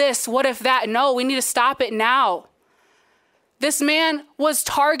this, what if that? No, we need to stop it now. This man was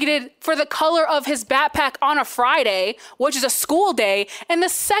targeted for the color of his backpack on a Friday, which is a school day, in the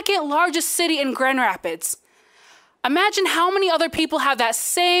second largest city in Grand Rapids. Imagine how many other people have that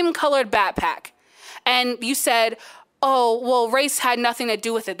same colored backpack. And you said, oh, well, race had nothing to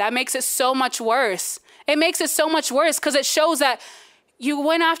do with it. That makes it so much worse. It makes it so much worse because it shows that you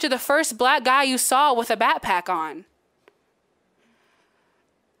went after the first black guy you saw with a backpack on.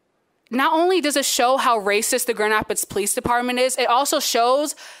 Not only does it show how racist the Grand Rapids Police Department is, it also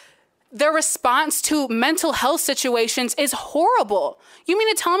shows their response to mental health situations is horrible. You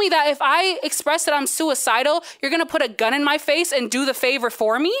mean to tell me that if I express that I'm suicidal, you're going to put a gun in my face and do the favor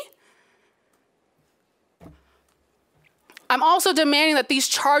for me? I'm also demanding that these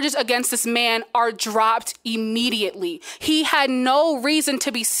charges against this man are dropped immediately. He had no reason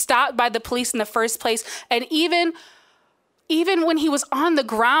to be stopped by the police in the first place. And even when he was on the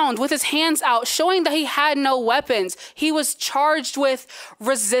ground with his hands out, showing that he had no weapons, he was charged with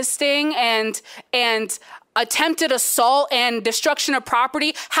resisting and attempted assault and destruction of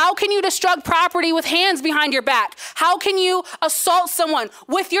property. How can you destruct property with hands behind your back? How can you assault someone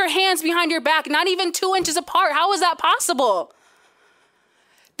with your hands behind your back, not even 2 inches apart? How is that possible?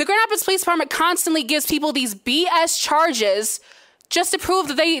 The Grand Rapids Police Department constantly gives people these BS charges just to prove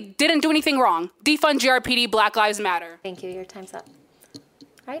that they didn't do anything wrong. Defund GRPD, Black Lives Matter. Thank you. Your time's up.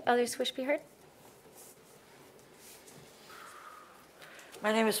 All right, others wish to be heard?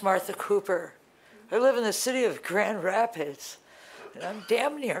 My name is Martha Cooper. I live in the city of Grand Rapids, and I'm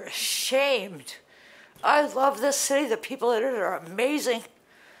damn near ashamed. I love this city. The people in it are amazing,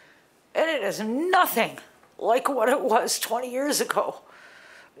 and it is nothing like what it was 20 years ago.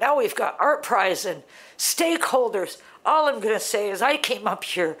 Now we've got Art Prize and stakeholders. All I'm going to say is I came up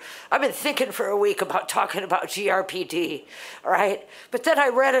here. I've been thinking for a week about talking about GRPD, all right? But then I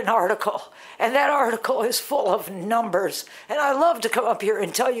read an article, and that article is full of numbers. And I love to come up here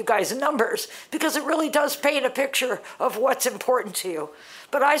and tell you guys numbers because it really does paint a picture of what's important to you.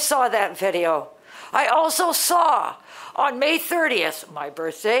 But I saw that video. I also saw on May 30th, my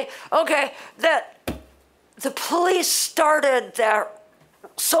birthday, that the police started that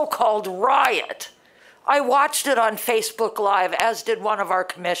so-called riot. I watched it on Facebook Live, as did one of our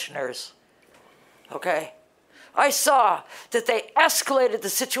commissioners, okay? I saw that they escalated the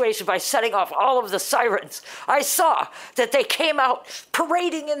situation by setting off all of the sirens. I saw that they came out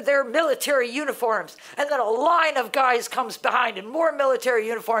parading in their military uniforms, and then a line of guys comes behind in more military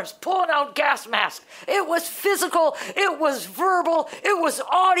uniforms, pulling out gas masks. It was physical, it was verbal, it was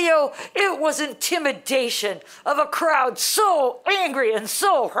audio, it was intimidation of a crowd so angry and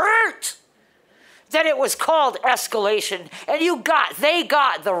so hurt that it was called escalation, and they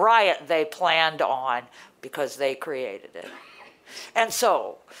got the riot they planned on because they created it. And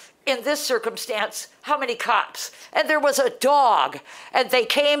so, in this circumstance, how many cops? And there was a dog, and they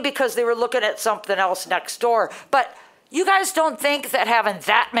came because they were looking at something else next door. But you guys don't think that having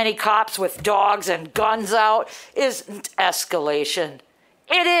that many cops with dogs and guns out isn't escalation?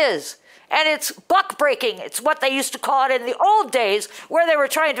 It is. And it's buck breaking. It's what they used to call it in the old days where they were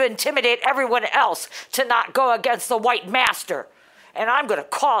trying to intimidate everyone else to not go against the white master. And I'm going to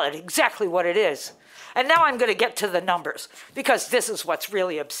call it exactly what it is. And now I'm going to get to the numbers because this is what's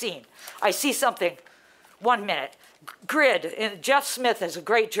really obscene. I see something, 1 minute. Grid, and Jeff Smith is a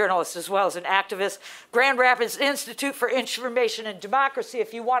great journalist as well as an activist. Grand Rapids Institute for Information and Democracy,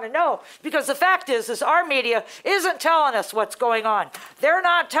 if you want to know. Because the fact is our media isn't telling us what's going on. They're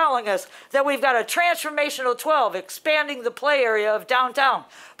not telling us that we've got a transformational 12 expanding the play area of downtown.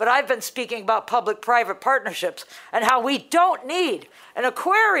 But I've been speaking about public-private partnerships and how we don't need an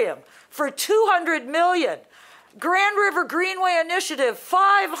aquarium for $200 million. Grand River Greenway Initiative,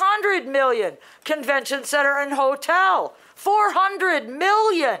 $500 million. Convention Center and Hotel, $400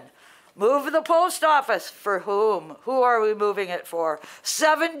 million. Move the post office, for whom? Who are we moving it for?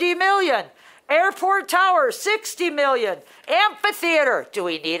 $70 million. Airport Tower, $60 million. Amphitheater. Do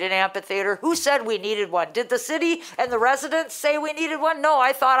we need an amphitheater? Who said we needed one? Did the city and the residents say we needed one? No,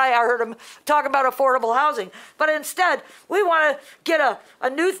 I thought I heard them talk about affordable housing. But instead, we want to get a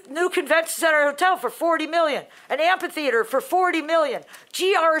new convention center hotel for $40 million. An amphitheater for $40 million.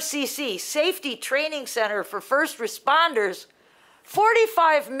 GRCC, Safety Training Center for First Responders,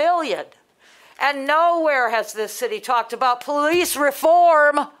 $45 million. And nowhere has this city talked about police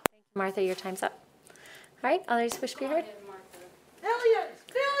reform. Martha, your time's up. All right, others who wish to be heard?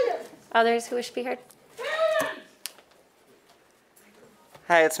 Billions. Others who wish to be heard?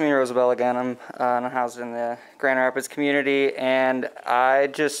 Hi, it's me, Rosabelle, again. I'm housed in the Grand Rapids community, and I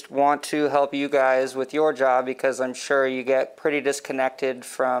just want to help you guys with your job because I'm sure you get pretty disconnected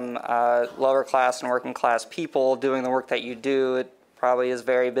from lower class and working class people doing the work that you do. It probably is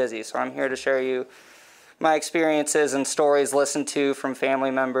very busy, so I'm here to share you my experiences and stories listened to from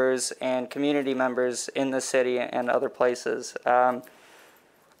family members and community members in the city and other places.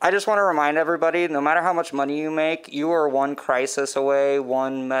 I just want to remind everybody, no matter how much money you make, you are one crisis away,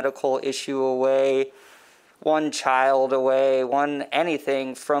 one medical issue away, one child away, one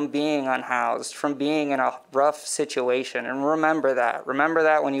anything from being unhoused, from being in a rough situation. And remember that. Remember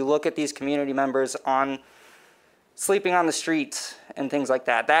that when you look at these community members sleeping on the streets and things like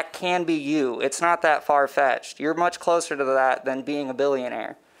that. That can be you. It's not that far-fetched. You're much closer to that than being a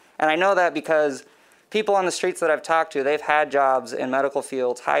billionaire. And I know that because people on the streets that I've talked to, they've had jobs in medical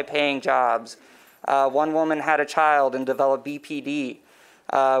fields, high-paying jobs. One woman had a child and developed BPD,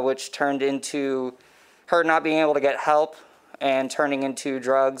 which turned into her not being able to get help and turning into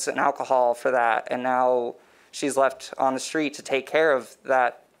drugs and alcohol for that. And now she's left on the street to take care of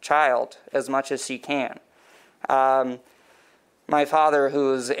that child as much as she can. My father,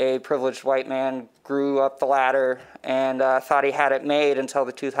 who is a privileged white man, grew up the ladder and thought he had it made until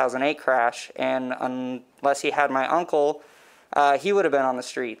the 2008 crash. And unless he had my uncle, he would have been on the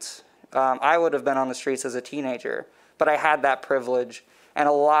streets. I would have been on the streets as a teenager. But I had that privilege. And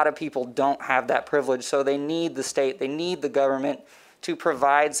a lot of people don't have that privilege. So they need the state, they need the government to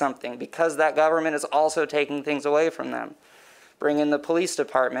provide something because that government is also taking things away from them. Bring in the police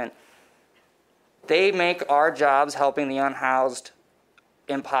department. They make our jobs helping the unhoused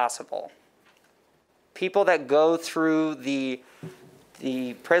impossible. People that go through the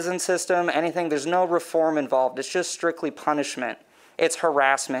prison system, anything, there's no reform involved. It's just strictly punishment. It's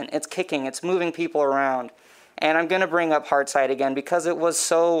harassment. It's kicking. It's moving people around. And I'm going to bring up Heartside again because it was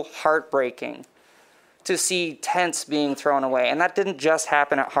so heartbreaking to see tents being thrown away. And that didn't just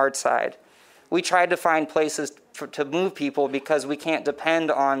happen at Heartside. We tried to find places to move people because we can't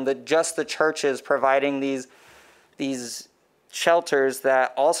depend on just the churches providing these shelters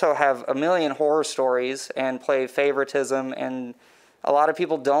that also have a million horror stories and play favoritism, and a lot of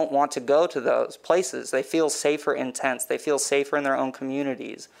people don't want to go to those places. They feel safer in tents. They feel safer in their own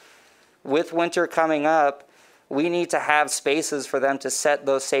communities. With winter coming up, we need to have spaces for them to set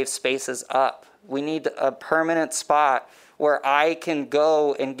those safe spaces up. We need a permanent spot where I can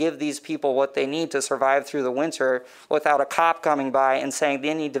go and give these people what they need to survive through the winter without a cop coming by and saying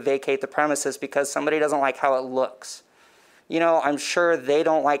they need to vacate the premises because somebody doesn't like how it looks. You know, I'm sure they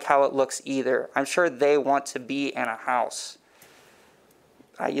don't like how it looks either. I'm sure they want to be in a house.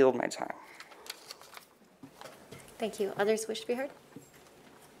 I yield my time. Thank you. Others wish to be heard?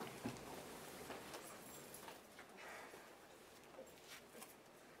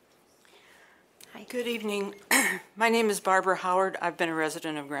 Good evening. My name is Barbara Howard. I've been a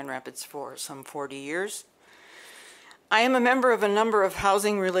resident of Grand Rapids for some 40 years. I am a member of a number of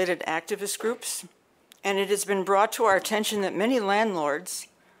housing-related activist groups, and it has been brought to our attention that many landlords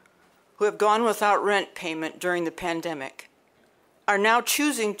who have gone without rent payment during the pandemic are now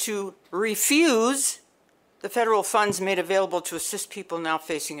choosing to refuse the federal funds made available to assist people now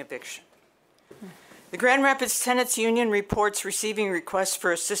facing eviction. The Grand Rapids Tenants Union reports receiving requests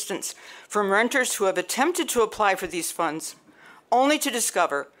for assistance from renters who have attempted to apply for these funds, only to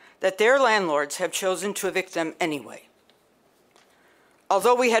discover that their landlords have chosen to evict them anyway.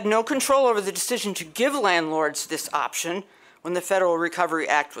 Although we had no control over the decision to give landlords this option when the Federal Recovery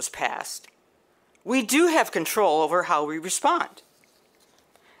Act was passed, we do have control over how we respond.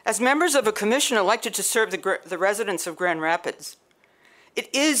 As members of a commission elected to serve the residents of Grand Rapids,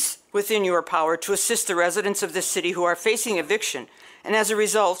 it is within your power to assist the residents of this city who are facing eviction and, as a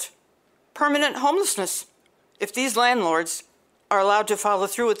result, permanent homelessness if these landlords are allowed to follow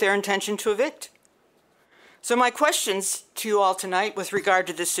through with their intention to evict. So my questions to you all tonight with regard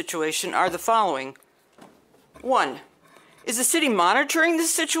to this situation are the following. 1, is the city monitoring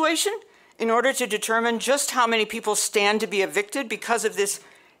this situation in order to determine just how many people stand to be evicted because of this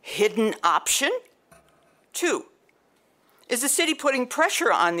hidden option? 2, is the city putting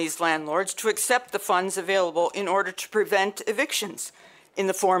pressure on these landlords to accept the funds available in order to prevent evictions in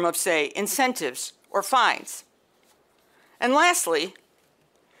the form of, say, incentives or fines? And lastly,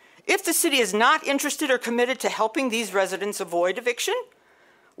 if the city is not interested or committed to helping these residents avoid eviction,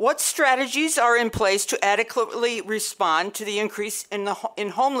 what strategies are in place to adequately respond to the increase in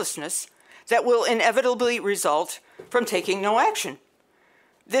homelessness that will inevitably result from taking no action?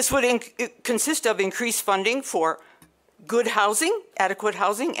 This would consist of increased funding for good housing, adequate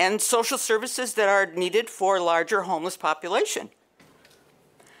housing, and social services that are needed for a larger homeless population.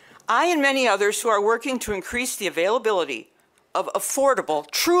 I and many others who are working to increase the availability of affordable,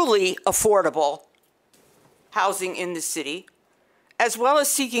 truly affordable housing in the city, as well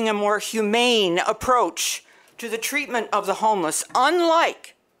as seeking a more humane approach to the treatment of the homeless,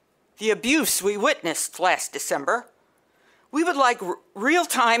 unlike the abuse we witnessed last December, we would like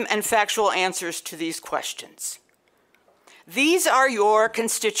real-time and factual answers to these questions. These are your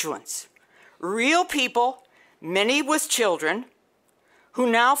constituents, real people, many with children,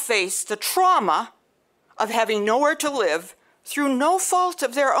 who now face the trauma of having nowhere to live through no fault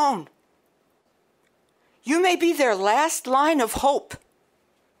of their own. You may be their last line of hope,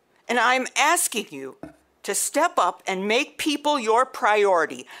 and I'm asking you to step up and make people your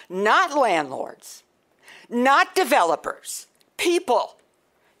priority, not landlords, not developers, people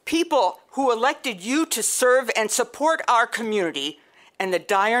who elected you to serve and support our community and the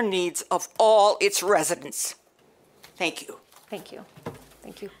dire needs of all its residents. Thank you. Thank you.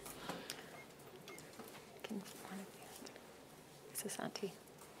 Thank you. Auntie.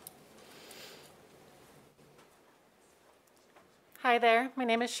 Hi there, my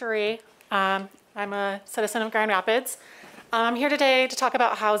name is Cherie. I'm a citizen of Grand Rapids. I'm here today to talk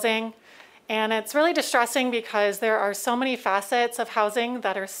about housing, and it's really distressing because there are so many facets of housing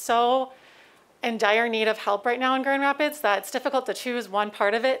that are so in dire need of help right now in Grand Rapids that it's difficult to choose one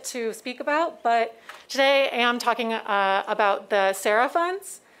part of it to speak about. But today I am talking about the SARA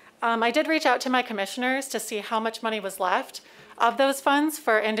funds. I did reach out to my commissioners to see how much money was left of those funds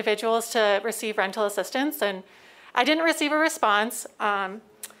for individuals to receive rental assistance, and I didn't receive a response. And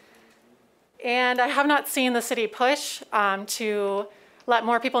I have not seen the city push to let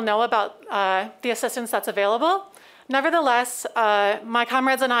more people know about the assistance that's available. Nevertheless, my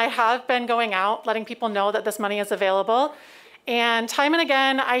comrades and I have been going out, letting people know that this money is available. And time and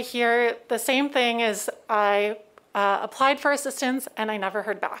again, I hear the same thing as I applied for assistance and I never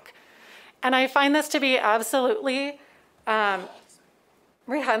heard back. And I find this to be absolutely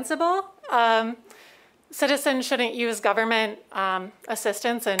reprehensible. Citizens shouldn't use government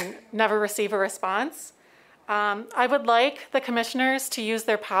assistance and never receive a response. I would like the commissioners to use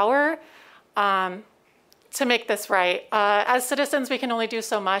their power to make this right. As citizens, we can only do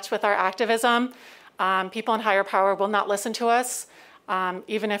so much with our activism. People in higher power will not listen to us,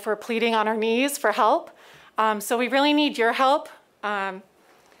 even if we're pleading on our knees for help. So we really need your help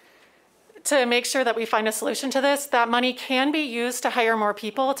to make sure that we find a solution to this. That money can be used to hire more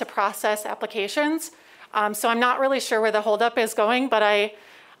people to process applications. So I'm not really sure where the holdup is going, but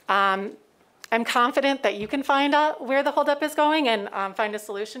I'm confident that you can find out where the holdup is going and find a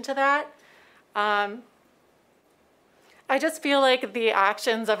solution to that. I just feel like the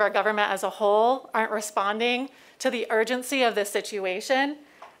actions of our government as a whole aren't responding to the urgency of this situation.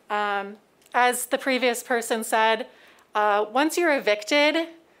 As the previous person said, once you're evicted,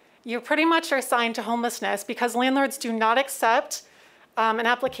 you pretty much are assigned to homelessness because landlords do not accept an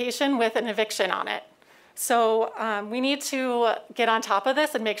application with an eviction on it. So we need to get on top of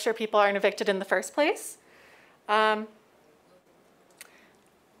this and make sure people aren't evicted in the first place. I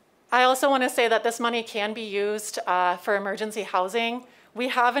also want to say that this money can be used for emergency housing. We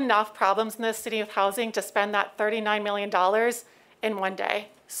have enough problems in this city with housing to spend that $39 million in one day.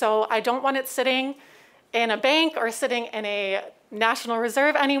 So I don't want it sitting in a bank or sitting in a national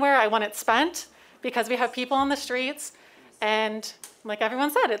reserve anywhere. I want it spent because we have people on the streets, and like everyone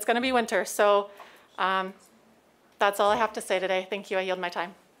said, it's going to be winter. So that's all I have to say today. Thank you. I yield my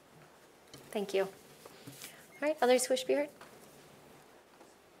time. Thank you. All right, others wish to be heard?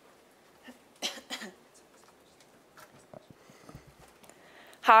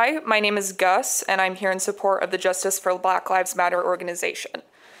 Hi, my name is Gus, and I'm here in support of the Justice for Black Lives Matter organization.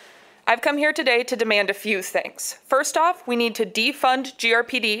 I've come here today to demand a few things. First off, we need to defund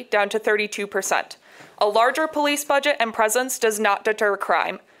GRPD down to 32%. A larger police budget and presence does not deter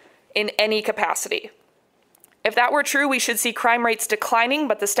crime in any capacity. If that were true, we should see crime rates declining,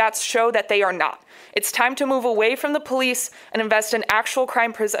 but the stats show that they are not. It's time to move away from the police and invest in actual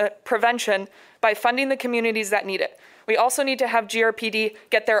crime prevention by funding the communities that need it. We also need to have GRPD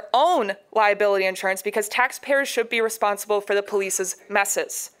get their own liability insurance because taxpayers should be responsible for the police's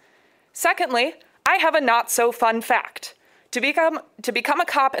messes. Secondly, I have a not so fun fact. To become a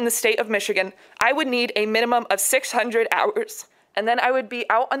cop in the state of Michigan, I would need a minimum of 600 hours, and then I would be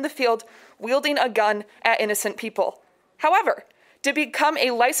out on the field wielding a gun at innocent people. However, to become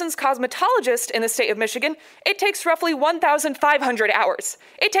a licensed cosmetologist in the state of Michigan, it takes roughly 1,500 hours.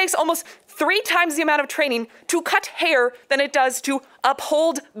 It takes almost 3 times the amount of training to cut hair than it does to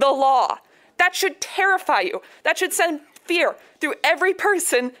uphold the law. That should terrify you. That should send fear through every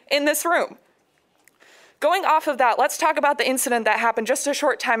person in this room. Going off of that, let's talk about the incident that happened just a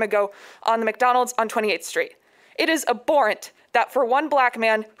short time ago on the McDonald's on 28th Street. It is abhorrent that for one black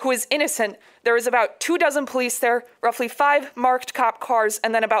man who is innocent, there was about 24 police there, roughly 5 marked cop cars,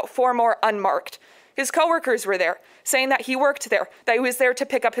 and then about 4 more unmarked. His coworkers were there, saying that he worked there, that he was there to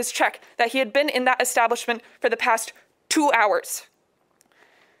pick up his check, that he had been in that establishment for the past 2 hours.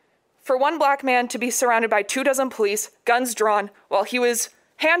 For one black man to be surrounded by 24 police, guns drawn, while he was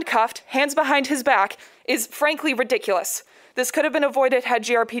handcuffed, hands behind his back, is frankly ridiculous. This could have been avoided had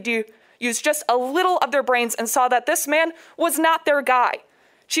GRPD used just a little of their brains and saw that this man was not their guy.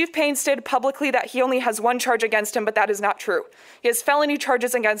 Chief Payne stated publicly that he only has 1 charge against him, but that is not true. He has felony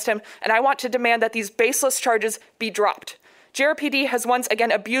charges against him, and I want to demand that these baseless charges be dropped. GRPD has once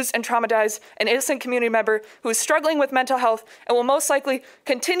again abused and traumatized an innocent community member who is struggling with mental health and will most likely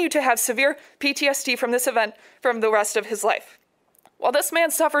continue to have severe PTSD from this event from the rest of his life. While this man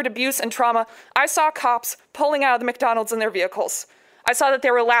suffered abuse and trauma, I saw cops pulling out of the McDonald's in their vehicles. I saw that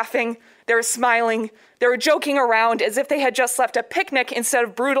they were laughing, they were smiling, they were joking around as if they had just left a picnic instead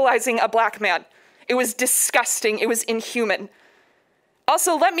of brutalizing a black man. It was disgusting, it was inhuman.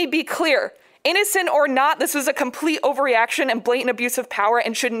 Also, let me be clear, innocent or not, this was a complete overreaction and blatant abuse of power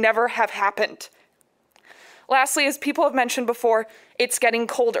and should never have happened. Lastly, as people have mentioned before, it's getting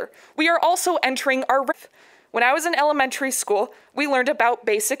colder. We are also entering our winter. When I was in elementary school, we learned about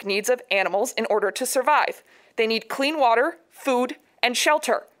basic needs of animals in order to survive. They need clean water, food, and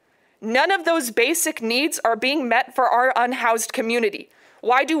shelter. None of those basic needs are being met for our unhoused community.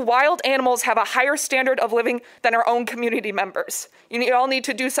 Why do wild animals have a higher standard of living than our own community members? You all need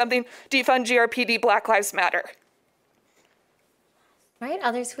to do something. Defund GRPD, Black Lives Matter. All right,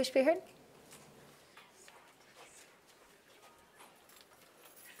 others wish to be heard?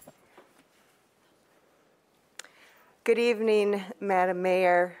 Good evening, Madam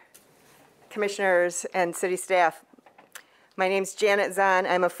Mayor, Commissioners, and City staff. My name's Janet Zahn.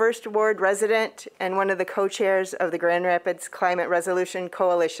 I'm a First Ward resident and one of the co-chairs of the Grand Rapids Climate Resolution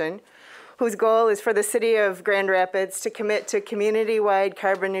Coalition, whose goal is for the City of Grand Rapids to commit to community-wide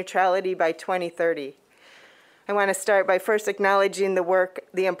carbon neutrality by 2030. I want to start by first acknowledging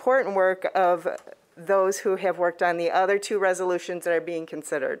the important work of those who have worked on the other 2 resolutions that are being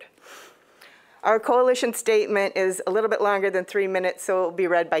considered. Our coalition statement is a little bit longer than 3 minutes, so it will be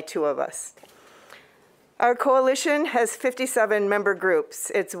read by 2 of us. Our coalition has 57 member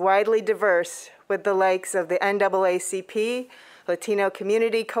groups. It's widely diverse with the likes of the NAACP, Latino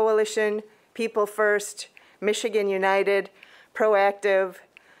Community Coalition, People First, Michigan United, Proactive,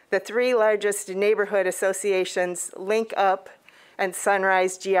 the 3 largest neighborhood associations, Link Up, and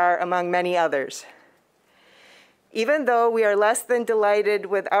Sunrise GR, among many others. Even though we are less than delighted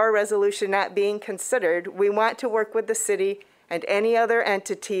with our resolution not being considered, we want to work with the city and any other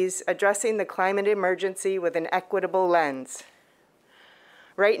entities addressing the climate emergency with an equitable lens.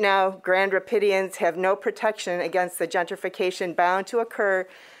 Right now, Grand Rapidians have no protection against the gentrification bound to occur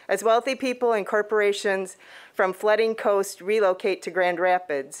as wealthy people and corporations from flooding coast relocate to Grand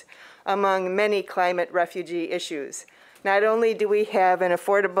Rapids, among many climate refugee issues. Not only do we have an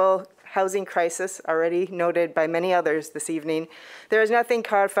affordable housing crisis, already noted by many others this evening, there is nothing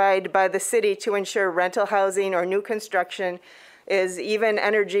codified by the city to ensure rental housing or new construction is even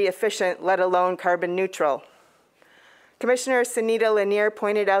energy efficient, let alone carbon neutral. Commissioner Sunita Lanier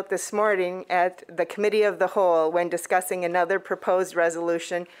pointed out this morning at the Committee of the Whole when discussing another proposed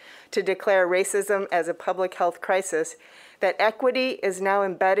resolution to declare racism as a public health crisis that equity is now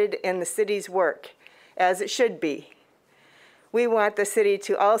embedded in the city's work, as it should be. We want the city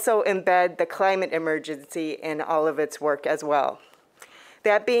to also embed the climate emergency in all of its work as well.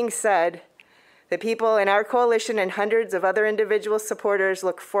 That being said, the people in our coalition and hundreds of other individual supporters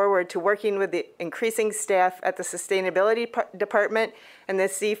look forward to working with the increasing staff at the Sustainability Department and the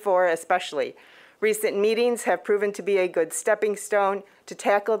C4 especially. Recent meetings have proven to be a good stepping stone to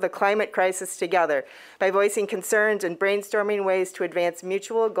tackle the climate crisis together by voicing concerns and brainstorming ways to advance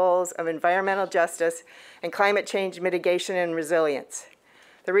mutual goals of environmental justice and climate change mitigation and resilience.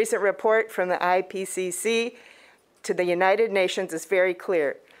 The recent report from the IPCC to the United Nations is very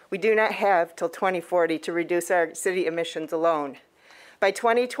clear. We do not have till 2040 to reduce our city emissions alone. By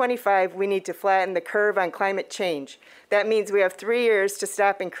 2025, we need to flatten the curve on climate change. That means we have 3 years to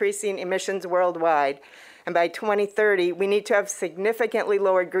stop increasing emissions worldwide. And by 2030, we need to have significantly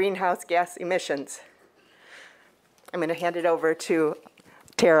lowered greenhouse gas emissions. I'm going to hand it over to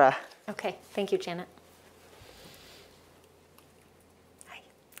Tara. Okay, thank you, Janet.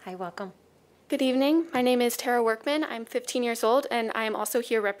 Hi, welcome. Good evening. My name is Tara Workman. I'm 15 years old, and I am also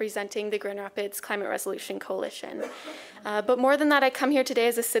here representing the Grand Rapids Climate Resolution Coalition. But more than that, I come here today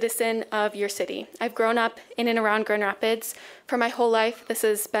as a citizen of your city. I've grown up in and around Grand Rapids. For my whole life, this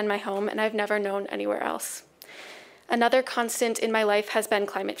has been my home, and I've never known anywhere else. Another constant in my life has been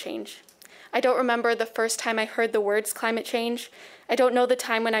climate change. I don't remember the first time I heard the words climate change. I don't know the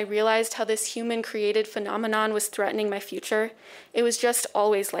time when I realized how this human-created phenomenon was threatening my future. It was just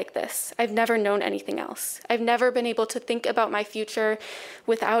always like this. I've never known anything else. I've never been able to think about my future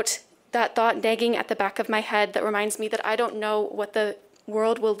without that thought nagging at the back of my head that reminds me that I don't know what the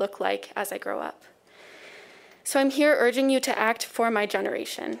world will look like as I grow up. So I'm here urging you to act for my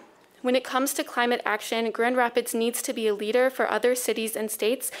generation. When it comes to climate action, Grand Rapids needs to be a leader for other cities and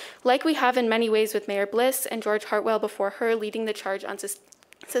states, like we have in many ways with Mayor Bliss and George Hartwell before her leading the charge on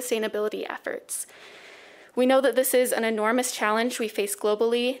sustainability efforts. We know that this is an enormous challenge we face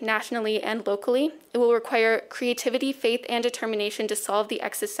globally, nationally, and locally. It will require creativity, faith, and determination to solve the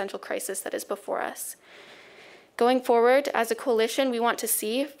existential crisis that is before us. Going forward, as a coalition, we want to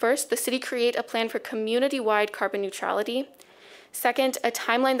see, first, the city create a plan for community-wide carbon neutrality. Second, a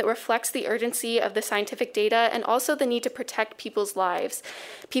timeline that reflects the urgency of the scientific data and also the need to protect people's lives,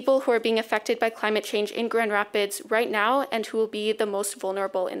 people who are being affected by climate change in Grand Rapids right now and who will be the most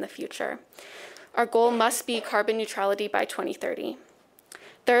vulnerable in the future. Our goal must be carbon neutrality by 2030.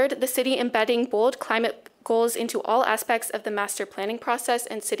 Third, the city embedding bold climate goals into all aspects of the master planning process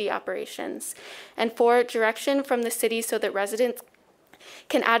and city operations. And four, direction from the city so that residents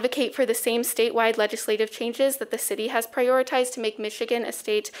can advocate for the same statewide legislative changes that the city has prioritized to make Michigan a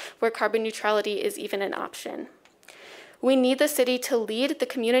state where carbon neutrality is even an option. We need the city to lead the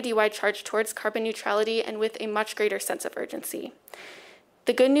community-wide charge towards carbon neutrality and with a much greater sense of urgency.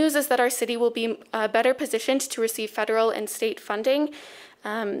 The good news is that our city will be better positioned to receive federal and state funding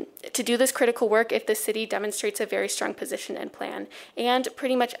to do this critical work if the city demonstrates a very strong position and plan. And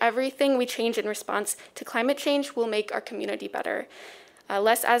pretty much everything we change in response to climate change will make our community better.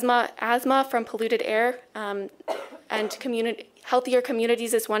 Less asthma from polluted air, and healthier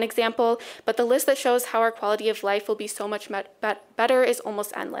communities is one example, but the list that shows how our quality of life will be so much better is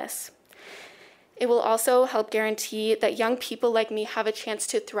almost endless. It will also help guarantee that young people like me have a chance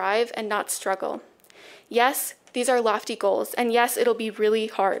to thrive and not struggle. Yes, these are lofty goals, and yes, it'll be really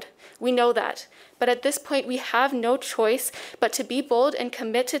hard. We know that. But at this point, we have no choice but to be bold and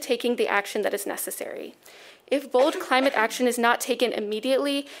commit to taking the action that is necessary. If bold climate action is not taken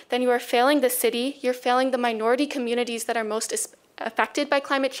immediately, then you are failing the city, you're failing the minority communities that are most affected by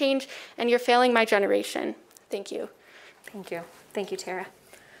climate change, and you're failing my generation. Thank you. Thank you. Thank you, Tara.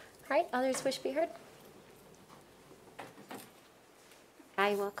 All right, others wish to be heard?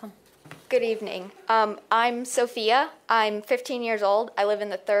 Hi, welcome. Good evening. I'm Sophia. I'm 15 years old. I live in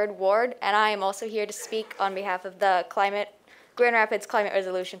the 3rd Ward, and I am also here to speak on behalf of the Grand Rapids Climate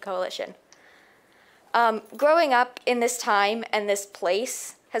Resolution Coalition. Growing up in this time and this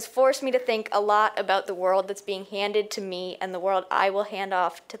place has forced me to think a lot about the world that's being handed to me and the world I will hand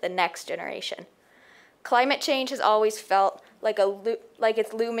off to the next generation. Climate change has always felt like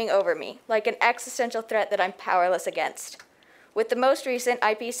it's looming over me, like an existential threat that I'm powerless against. With the most recent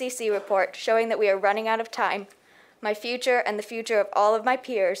IPCC report showing that we are running out of time, my future and the future of all of my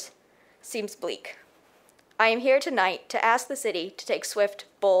peers seems bleak. I am here tonight to ask the city to take swift,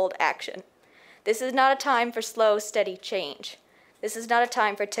 bold action. This is not a time for slow, steady change. This is not a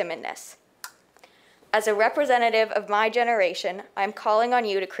time for timidness. As a representative of my generation, I'm calling on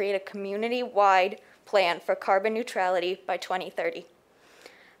you to create a community-wide plan for carbon neutrality by 2030.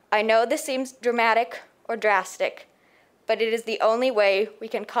 I know this seems dramatic or drastic, but it is the only way we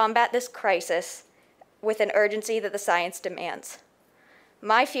can combat this crisis with an urgency that the science demands.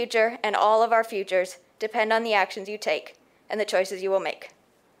 My future and all of our futures depend on the actions you take and the choices you will make.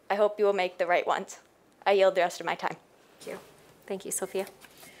 I hope you will make the right ones. I yield the rest of my time. Thank you. Thank you, Sophia.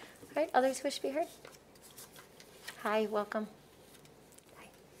 All right, others wish to be heard? Hi, welcome.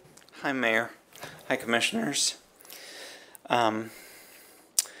 Hi, Mayor. Hi, Commissioners. I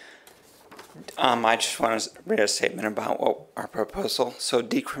just want to read a statement about our proposal. So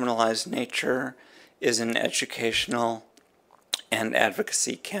Decriminalize Nature is an educational and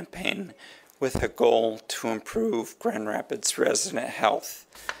advocacy campaign with a goal to improve Grand Rapids resident health,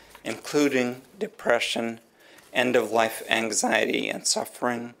 including depression, end-of-life anxiety and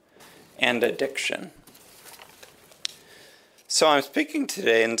suffering, and addiction. So I'm speaking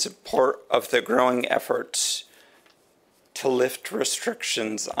today in support of the growing efforts to lift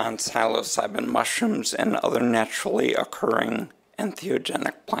restrictions on psilocybin mushrooms and other naturally occurring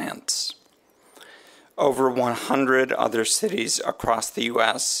entheogenic plants. Over 100 other cities across the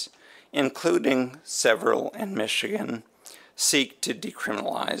U.S., including several in Michigan, seek to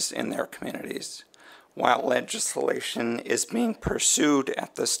decriminalize in their communities, while legislation is being pursued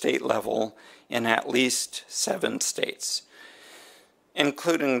at the state level in at least 7 states,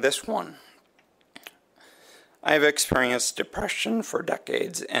 including this one. I've experienced depression for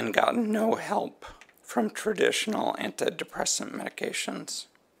decades and gotten no help from traditional antidepressant medications.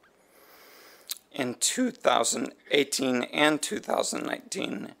 In 2018 and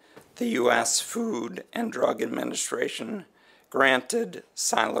 2019, the U.S. Food and Drug Administration granted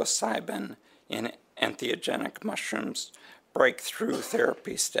psilocybin in entheogenic mushrooms breakthrough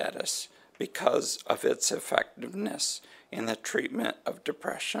therapy status because of its effectiveness in the treatment of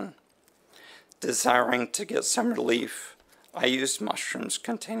depression. Desiring to get some relief, I used mushrooms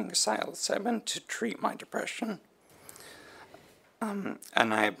containing psilocybin to treat my depression, and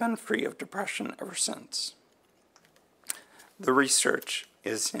I have been free of depression ever since. The research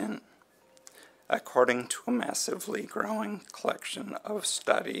is in. According to a massively growing collection of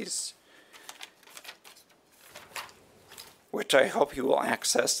studies, which I hope you will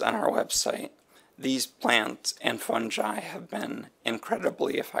access on our website, these plants and fungi have been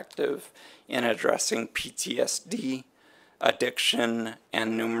incredibly effective in addressing PTSD, addiction,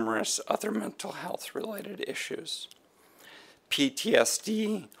 and numerous other mental health-related issues.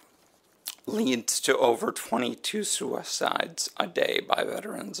 PTSD leads to over 22 suicides a day by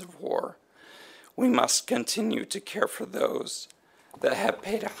veterans of war. We must continue to care for those that have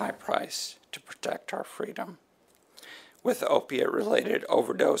paid a high price to protect our freedom. With opiate-related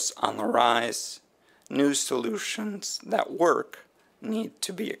overdose on the rise, new solutions that work need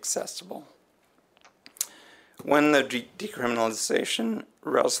to be accessible. When the decriminalization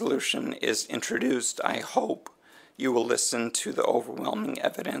resolution is introduced, I hope you will listen to the overwhelming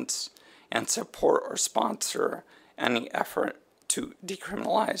evidence and support or sponsor any effort to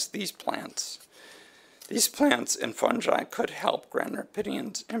decriminalize these plants. These plants and fungi could help Grand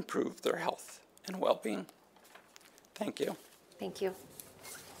Rapidians improve their health and well-being. Thank you. Thank you.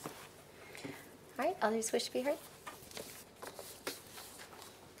 All right, others wish to be heard?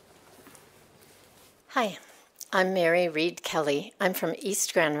 Hi, I'm Mary Reed Kelly. I'm from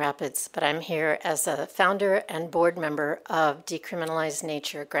East Grand Rapids, but I'm here as a founder and board member of Decriminalize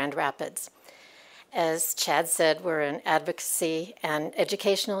Nature Grand Rapids. As Chad said, we're an advocacy and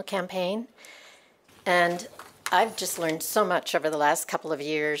educational campaign, and I've just learned so much over the last couple of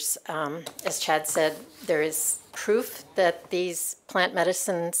years. As Chad said, there is proof that these plant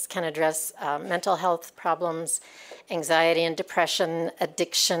medicines can address mental health problems, anxiety and depression,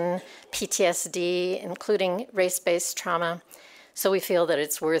 addiction, PTSD, including race-based trauma. So we feel that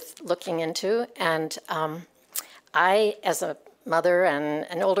it's worth looking into. And I, as a mother and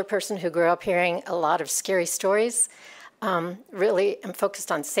an older person who grew up hearing a lot of scary stories, really am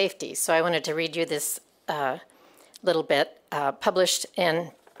focused on safety. So I wanted to read you this little bit, published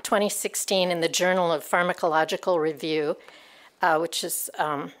in 2016 in the Journal of Pharmacological Review, which is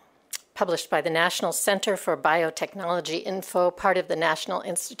published by the National Center for Biotechnology Info, part of the National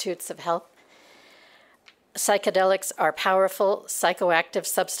Institutes of Health. Psychedelics are powerful psychoactive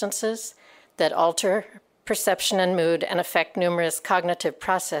substances that alter perception and mood and affect numerous cognitive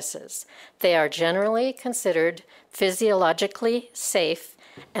processes. They are generally considered physiologically safe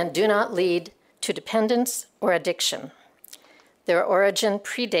and do not lead to dependence or addiction. Their origin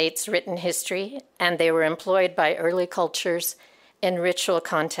predates written history, and they were employed by early cultures in ritual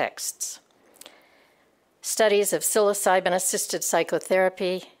contexts. Studies of psilocybin-assisted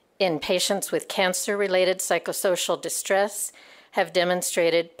psychotherapy in patients with cancer-related psychosocial distress have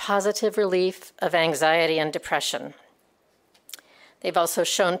demonstrated positive relief of anxiety and depression. They've also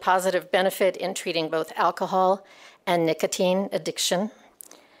shown positive benefit in treating both alcohol and nicotine addiction.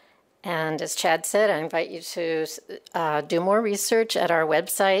 And as Chad said, I invite you to do more research at our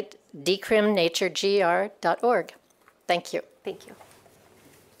website, decrimnaturegr.org. Thank you. Thank you.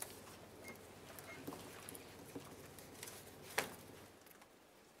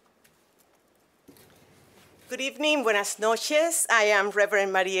 Good evening, buenas noches. I am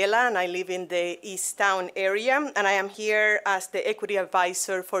Reverend Mariela, and I live in the East Town area, and I am here as the Equity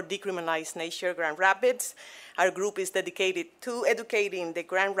Advisor for Decriminalized Nature Grand Rapids. Our group is dedicated to educating the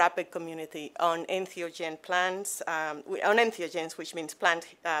Grand Rapids community on entheogen plants, on entheogens, which means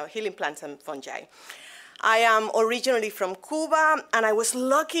healing plants and fungi. I am originally from Cuba, and I was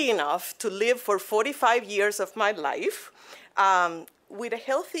lucky enough to live for 45 years of my life with a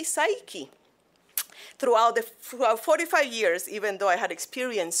healthy psyche. Throughout 45 years, even though I had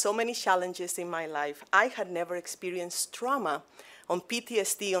experienced so many challenges in my life, I had never experienced trauma on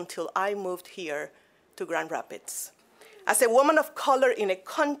PTSD until I moved here to Grand Rapids. As a woman of color in a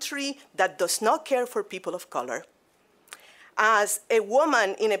country that does not care for people of color, as a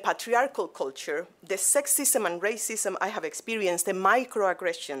woman in a patriarchal culture, the sexism and racism I have experienced, the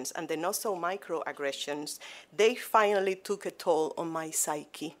microaggressions and the not so microaggressions, they finally took a toll on my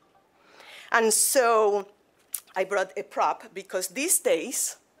psyche. And so I brought a prop because these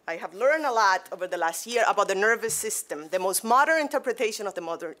days, I have learned a lot over the last year about the nervous system. The most modern interpretation of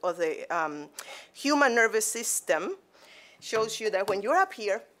the human nervous system shows you that when you're up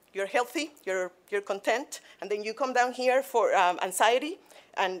here, you're healthy, you're content, and then you come down here for anxiety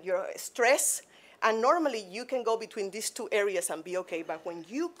and your stress, and normally you can go between these two areas and be okay, but when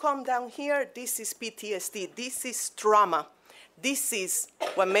you come down here, this is PTSD, this is trauma. This is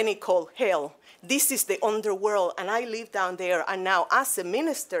what many call hell. This is the underworld, and I live down there. And now, as a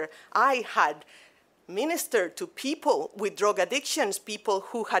minister, I had ministered to people with drug addictions, people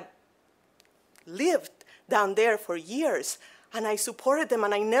who had lived down there for years. And I supported them,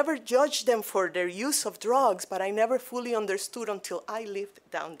 and I never judged them for their use of drugs, but I never fully understood until I lived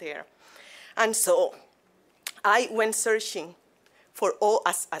down there. And so I went searching for all,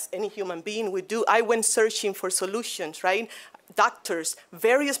 as any human being would do, I went searching for solutions, right? Doctors,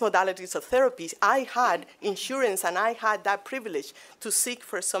 various modalities of therapies. I had insurance and I had that privilege to seek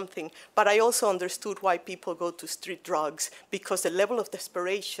for something, but I also understood why people go to street drugs, because the level of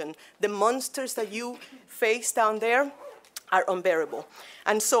desperation, the monsters that you face down there are unbearable.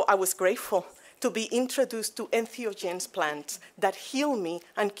 And so I was grateful to be introduced to entheogens plants that heal me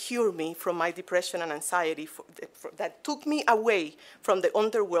and cure me from my depression and anxiety, that took me away from the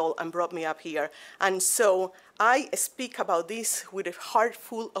underworld and brought me up here. And so I speak about this with a heart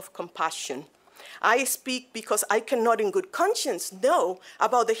full of compassion. I speak because I cannot in good conscience know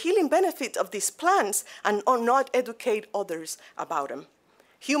about the healing benefit of these plants and not educate others about them.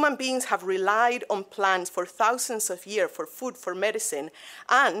 Human beings have relied on plants for thousands of years for food, for medicine,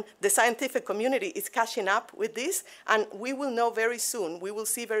 and the scientific community is catching up with this, and we will know very soon, we will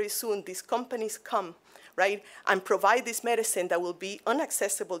see very soon these companies come, right, and provide this medicine that will be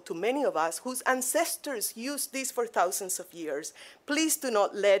inaccessible to many of us whose ancestors used this for thousands of years. Please do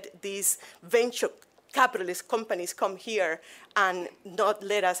not let these venture capitalist companies come here and not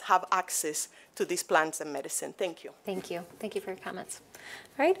let us have access to these plants and medicine. Thank you. Thank you. Thank you for your comments.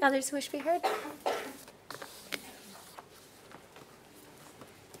 All right, others who wish to be heard?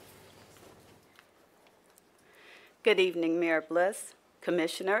 Good evening, Mayor Bliss,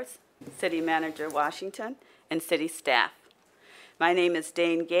 commissioners, City Manager Washington, and city staff. My name is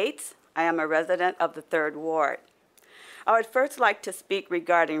Dane Gates. I am a resident of the 3rd Ward. I would first like to speak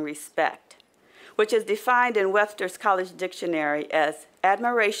regarding respect, which is defined in Webster's College Dictionary as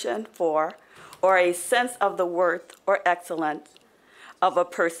admiration for or a sense of the worth or excellence of a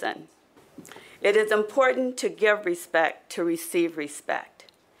person. It is important to give respect to receive respect.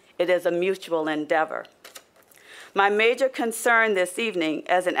 It is a mutual endeavor. My major concern this evening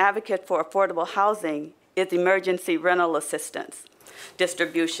as an advocate for affordable housing is emergency rental assistance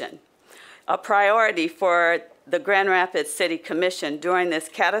distribution, a priority for the Grand Rapids City Commission during this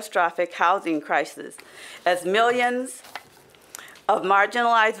catastrophic housing crisis, as millions of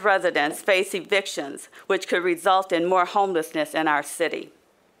marginalized residents face evictions, which could result in more homelessness in our city.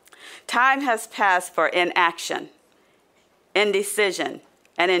 Time has passed for inaction, indecision,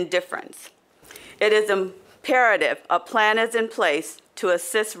 and indifference. It is imperative a plan is in place to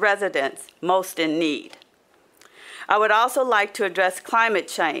assist residents most in need. I would also like to address climate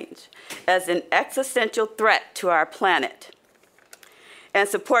change as an existential threat to our planet and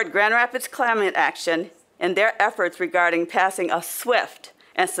support Grand Rapids Climate Action in their efforts regarding passing a swift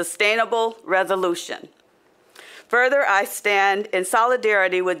and sustainable resolution. Further, I stand in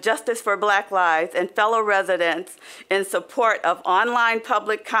solidarity with Justice for Black Lives and fellow residents in support of online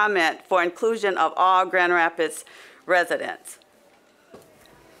public comment for inclusion of all Grand Rapids residents.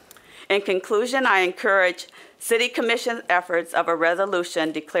 In conclusion, I encourage City Commission's efforts of a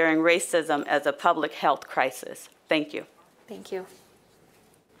resolution declaring racism as a public health crisis. Thank you. Thank you.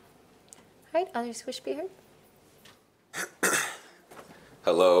 All right, others wish to be heard?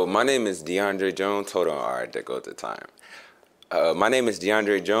 Hello, my name is DeAndre Jones. Hold on, all right, there goes the time. My name is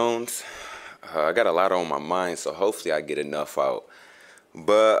DeAndre Jones. I got a lot on my mind, so hopefully I get enough out.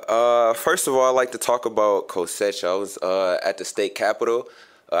 But first of all, I'd like to talk about Cosech. I was at the state capitol.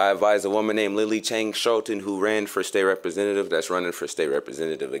 I advised a woman named Lily Chang Shelton who ran for state representative, that's running for state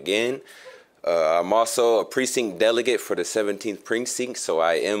representative again. I'm also a precinct delegate for the 17th precinct, so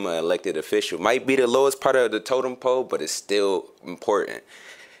I am an elected official. Might be the lowest part of the totem pole, but it's still important.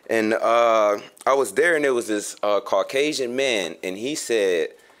 And I was there, and there was this Caucasian man, and he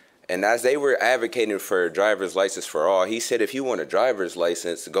said, and as they were advocating for a driver's license for all, he said, if you want a driver's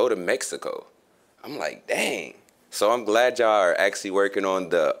license, go to Mexico. I'm like, dang. So I'm glad y'all are actually working on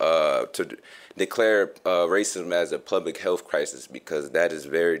the to declare racism as a public health crisis, because that is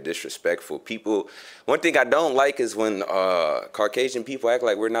very disrespectful. People, one thing I don't like is when Caucasian people act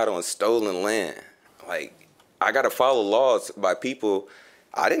like we're not on stolen land. Like, I gotta follow laws by people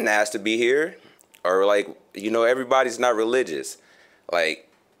I didn't ask to be here, or like, you know, everybody's not religious. Like,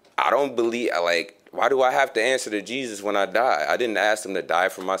 I don't believe, like, why do I have to answer to Jesus when I die? I didn't ask him to die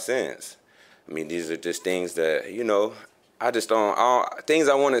for my sins. I mean, these are just things that, you know, I just don't things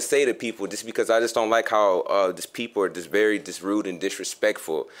I want to say to people just because I just don't like how these people are just very rude and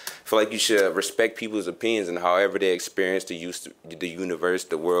disrespectful. I feel like you should respect people's opinions and however they experience the universe,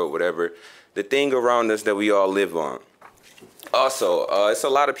 the world, whatever, the thing around us that we all live on. Also, it's a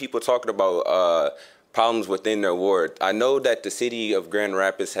lot of people talking about problems within their ward. I know that the city of Grand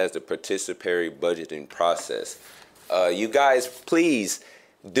Rapids has the participatory budgeting process. You guys, please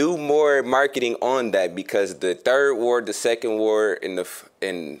do more marketing on that, because the third ward, the second ward, and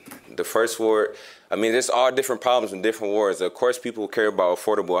the first ward, I mean, there's all different problems in different wards. Of course, people care about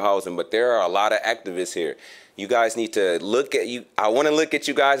affordable housing, but there are a lot of activists here. You guys need to look at you. I want to look at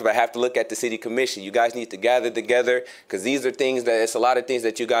you guys, but I have to look at the city commission. You guys need to gather together, because these are things that, it's a lot of things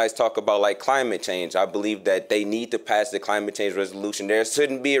that you guys talk about, like climate change. I believe that they need to pass the climate change resolution. There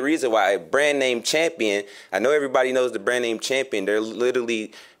shouldn't be a reason why a brand name Champion, I know everybody knows the brand name Champion, they're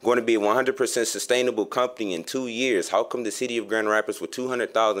literally going to be a 100% sustainable company in 2 years. How come the city of Grand Rapids with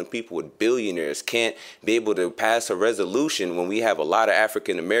 200,000 people with billionaires can't be able to pass a resolution when we have a lot of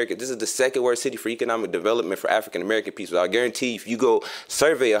African Americans? This is the second worst city for economic development for African American people. I guarantee if you go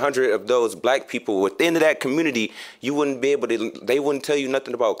survey 100 of those black people within that community, you wouldn't be able to, they wouldn't tell you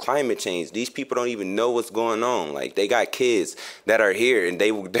nothing about climate change. These people don't even know what's going on. Like, they got kids that are here, and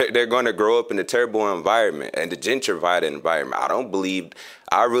they're going to grow up in a terrible environment and the gentrified environment.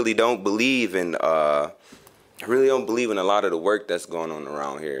 I really don't believe in a lot of the work that's going on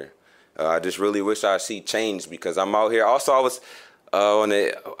around here. I just really wish I see change, because I'm out here. Also, I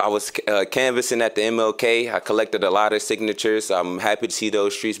was canvassing at the MLK. I collected a lot of signatures. I'm happy to see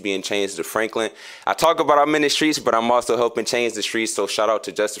those streets being changed to Franklin. I talk about I'm in the streets, but I'm also helping change the streets. So shout out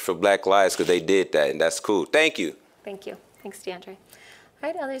to Justice for Black Lives, because they did that, and that's cool. Thank you. Thank you. Thanks, DeAndre. All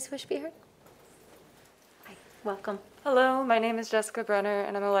right, others wish to be heard? Hi, welcome. Hello, my name is Jessica Brenner,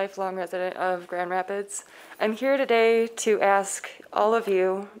 and I'm a lifelong resident of Grand Rapids. I'm here today to ask all of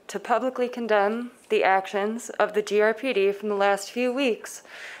you to publicly condemn the actions of the GRPD from the last few weeks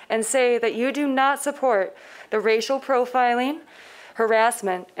and say that you do not support the racial profiling,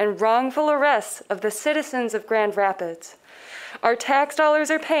 harassment, and wrongful arrests of the citizens of Grand Rapids. Our tax dollars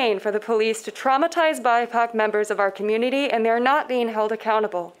are paying for the police to traumatize BIPOC members of our community, and they're not being held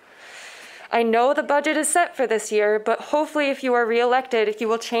accountable. I know the budget is set for this year, but hopefully if you are reelected, you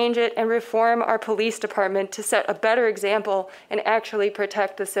will change it and reform our police department to set a better example and actually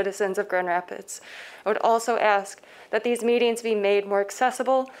protect the citizens of Grand Rapids. I would also ask that these meetings be made more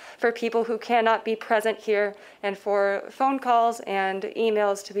accessible for people who cannot be present here, and for phone calls and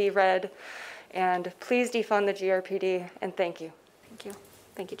emails to be read. And please defund the GRPD, and thank you. Thank you.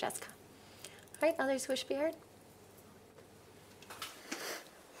 Thank you, Jessica. All right, others wish to be heard?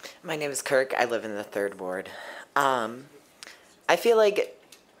 My name is Kirk. I live in the 3rd Ward. I feel like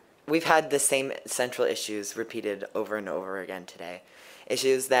we've had the same central issues repeated over and over again today.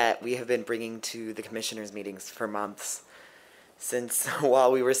 Issues that we have been bringing to the commissioners' meetings for months, since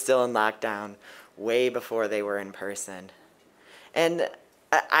while we were still in lockdown, way before they were in person. And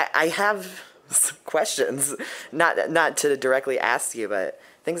I have questions, not to directly ask you, but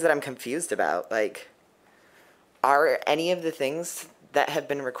things that I'm confused about. Like, are any of the things that have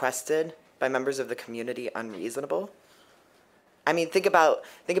been requested by members of the community unreasonable? I mean, think about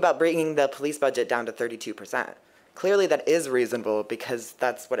bringing the police budget down to 32%. Clearly that is reasonable because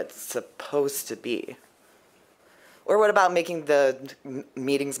that's what it's supposed to be. Or what about making the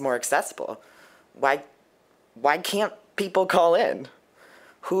meetings more accessible? Why can't people call in?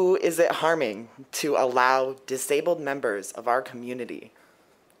 Who is it harming to allow disabled members of our community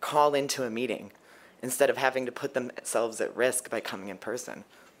call into a meeting instead of having to put themselves at risk by coming in person?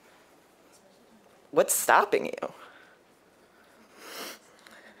 What's stopping you?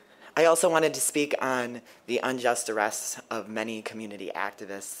 I also wanted to speak on the unjust arrests of many community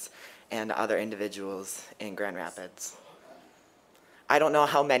activists and other individuals in Grand Rapids. I don't know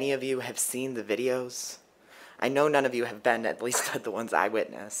how many of you have seen the videos. I know none of you have been, at least at the ones I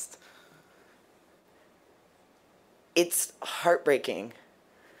witnessed. It's heartbreaking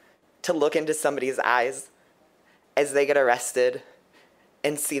to look into somebody's eyes as they get arrested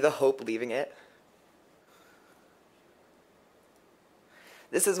and see the hope leaving it.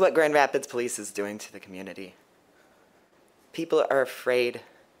 This is what Grand Rapids Police is doing to the community. People are afraid.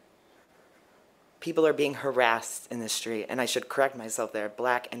 People are being harassed in the street, and I should correct myself there.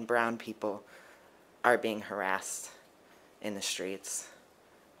 Black and brown people are being harassed in the streets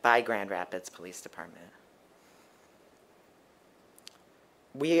by Grand Rapids Police Department.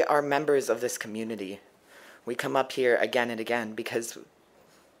 We are members of this community. We come up here again and again because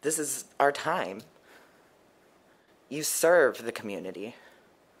this is our time. You serve the community.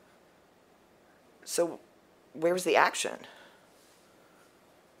 So where's the action?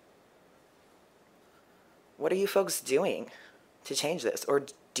 What are you folks doing to change this? Or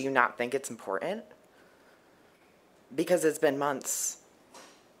do you not think it's important? Because it's been months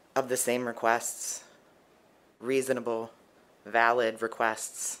of the same requests, reasonable, valid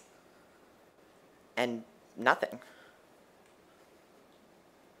requests, and nothing.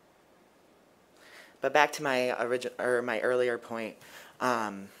 But back to my earlier point,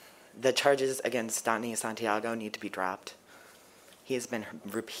 the charges against Donnie Santiago need to be dropped. He has been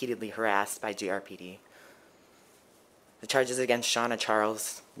repeatedly harassed by GRPD. The charges against Shauna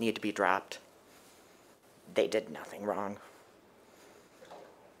Charles need to be dropped. They did nothing wrong.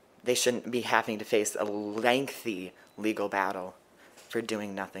 They shouldn't be having to face a lengthy legal battle for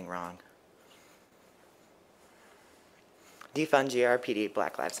doing nothing wrong. Defund GRPD,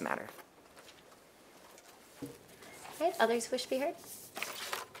 Black Lives Matter. All right, others wish to be heard?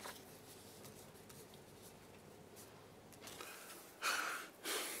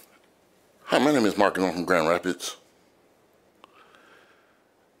 Hi, my name is Mark and I'm from Grand Rapids.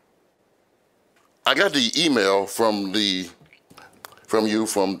 I got the email from you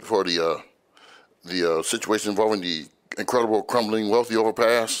for the situation involving the incredible crumbling wealthy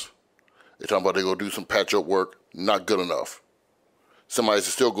overpass. They're talking about they're gonna do some patch-up work. Not good enough. Somebody's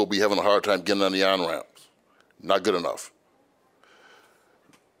still gonna be having a hard time getting on the on-ramps. Not good enough.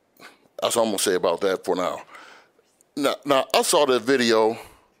 That's all I'm gonna say about that for now. Now I saw that video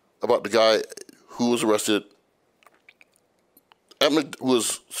about the guy who was arrested who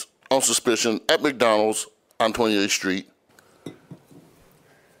was on suspicion at McDonald's on 28th Street. And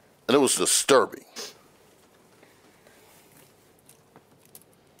it was disturbing.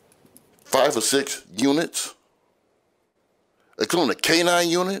 5 or 6 units, including a K-9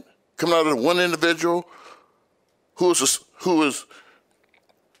 unit, coming out of one individual who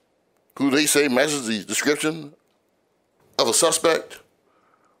they say matches the description of a suspect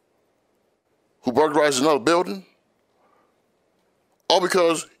who burglarized another building, all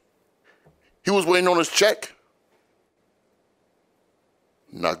because he was waiting on his check.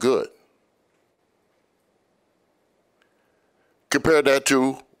 Not good. Compare that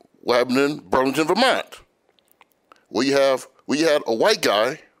to what happened in Burlington, Vermont, where you had a white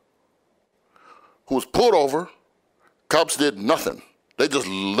guy who was pulled over. Cops did nothing. They just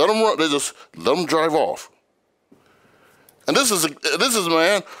let him run. They just let him drive off. And this is a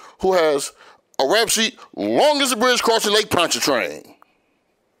man who has a rap sheet long as the bridge crossing Lake Pontchartrain,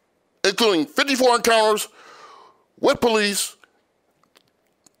 including 54 encounters with police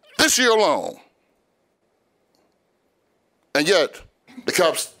this year alone. And yet, the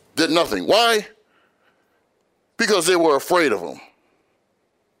cops did nothing. Why? Because they were afraid of him.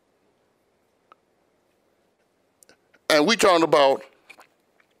 And we talking about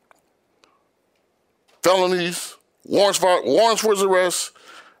felonies, warrants for his arrest,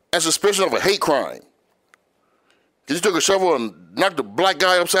 and suspicion of a hate crime. He took a shovel and knocked a black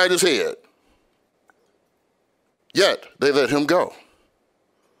guy upside his head. Yet, they let him go.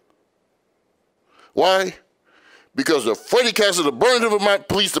 Why? Because the Frady cats of the Burlington, Vermont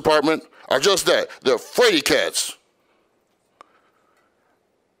Police Department are just that. They're Frady cats.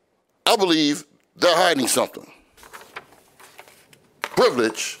 I believe they're hiding something.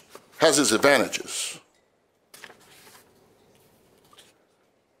 Privilege has its advantages.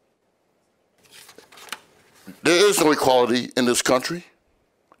 There is no equality in this country.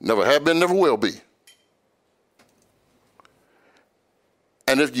 Never have been, never will be.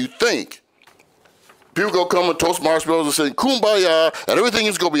 And if you think people gonna come and toast marshmallows and say kumbaya and everything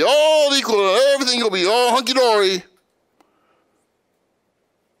is gonna be all equal and everything gonna be all hunky-dory,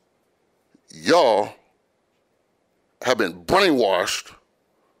 y'all have been brainwashed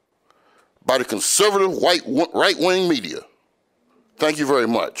by the conservative right-wing media. Thank you very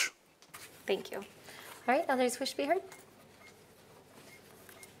much. Thank you. All right, others wish to be heard?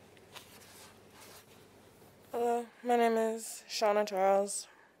 Hello, my name is Shauna Charles.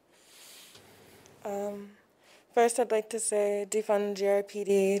 First, I'd like to say defund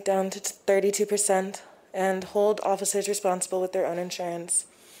GRPD down to 32% and hold officers responsible with their own insurance.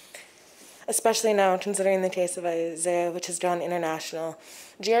 Especially now, considering the case of Isaiah, which has gone international.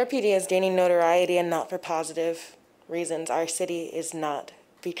 GRPD is gaining notoriety and not for positive reasons. Our city is not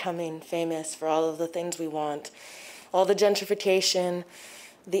becoming famous for all of the things we want. All the gentrification,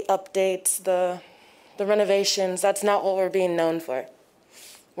 the updates, the renovations, that's not what we're being known for.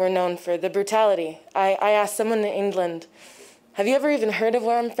 We're known for the brutality. I asked someone in England, have you ever even heard of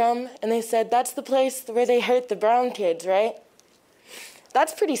where I'm from? And they said, that's the place where they hurt the brown kids, right?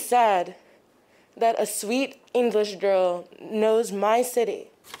 That's pretty sad that a sweet English girl knows my city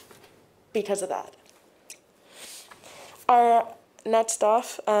because of that. Next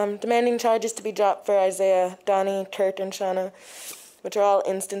off, demanding charges to be dropped for Isaiah, Donnie, Kurt, and Shauna, which are all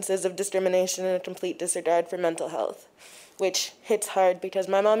instances of discrimination and a complete disregard for mental health, which hits hard because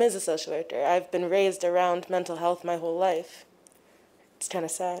my mom is a social worker. I've been raised around mental health my whole life. It's kind of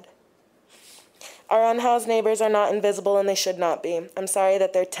sad. Our unhoused neighbors are not invisible and they should not be. I'm sorry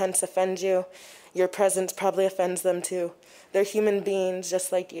that their tents offend you. Your presence probably offends them too. They're human beings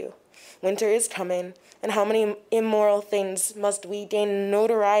just like you. Winter is coming, and how many immoral things must we gain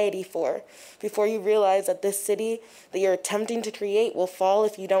notoriety for before you realize that this city that you're attempting to create will fall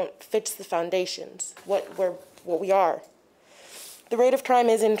if you don't fix the foundations, what we are. The rate of crime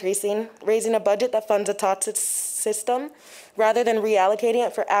is increasing. Raising a budget that funds a toxic system rather than reallocating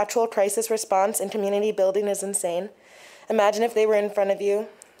it for actual crisis response and community building is insane. Imagine if they were in front of you.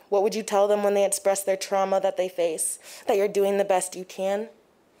 What would you tell them when they express their trauma that they face? That you're doing the best you can?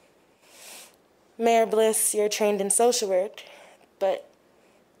 Mayor Bliss, you're trained in social work, but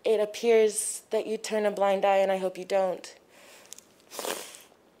it appears that you turn a blind eye, and I hope you don't.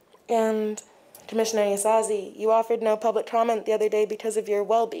 And Commissioner Yasazi, you offered no public comment the other day because of your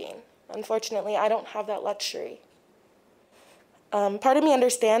well-being. Unfortunately, I don't have that luxury. Part of me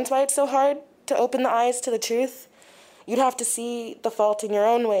understands why it's so hard to open the eyes to the truth. You'd have to see the fault in your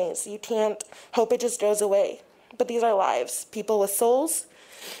own ways. You can't hope it just goes away. But these are lives, people with souls,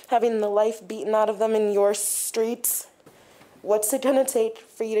 having the life beaten out of them in your streets. What's it gonna take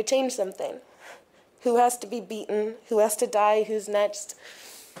for you to change something? Who has to be beaten? Who has to die? Who's next?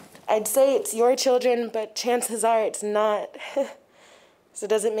 I'd say it's your children, but chances are it's not. So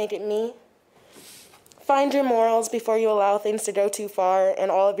does it make it me? Find your morals before you allow things to go too far,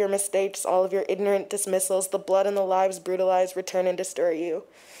 and all of your mistakes, all of your ignorant dismissals, the blood and the lives brutalized return and destroy you.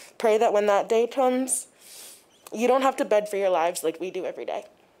 Pray that when that day comes, you don't have to beg for your lives like we do every day.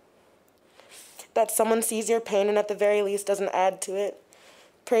 That someone sees your pain and at the very least doesn't add to it.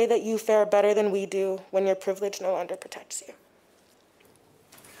 Pray that you fare better than we do when your privilege no longer protects you.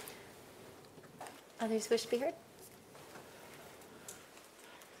 Others wish to be heard?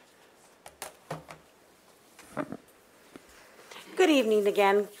 Good evening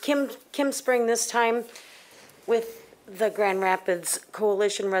again. Kim Spring this time with the Grand Rapids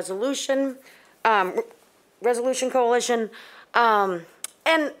Coalition Resolution Coalition.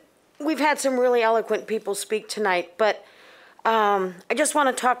 And we've had some really eloquent people speak tonight, but I just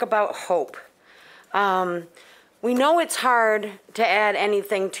want to talk about hope. We know it's hard to add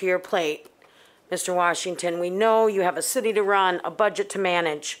anything to your plate, Mr. Washington. We know you have a city to run, a budget to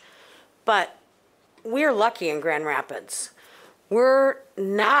manage, but we're lucky in Grand Rapids. We're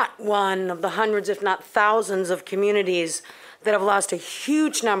not one of the hundreds, if not thousands, of communities that have lost a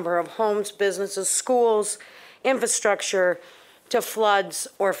huge number of homes, businesses, schools, infrastructure to floods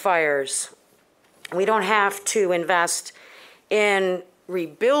or fires. We don't have to invest in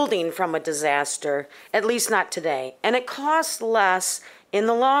rebuilding from a disaster, at least not today. And it costs less in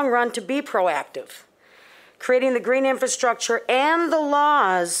the long run to be proactive, creating the green infrastructure and the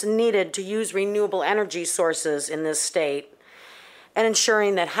laws needed to use renewable energy sources in this state, and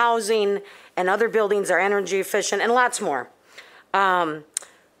ensuring that housing and other buildings are energy efficient, and lots more. But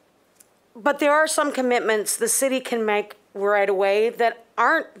there are some commitments the city can make right away that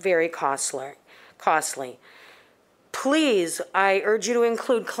aren't very costly. Please, I urge you to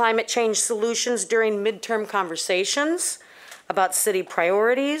include climate change solutions during midterm conversations about city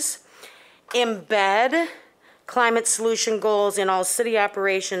priorities. Embed climate solution goals in all city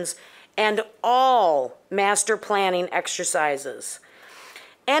operations and all master planning exercises.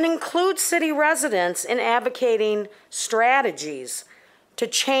 And include city residents in advocating strategies to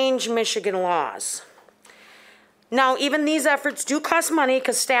change Michigan laws. Now, even these efforts do cost money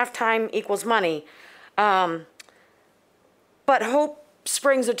because staff time equals money. But hope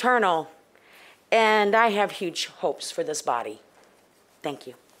springs eternal, and I have huge hopes for this body. Thank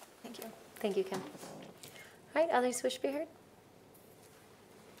you. Thank you. Thank you, Kim. All right, others wish to be heard?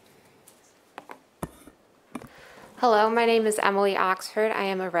 Hello, my name is Emily Oxford. I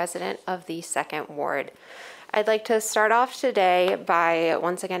am a resident of the 2nd Ward. I'd like to start off today by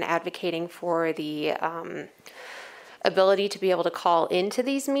once again advocating for the ability to be able to call into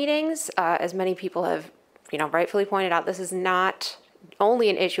these meetings. As many people have rightfully pointed out, this is not only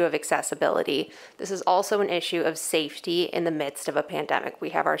an issue of accessibility. This is also an issue of safety in the midst of a pandemic. We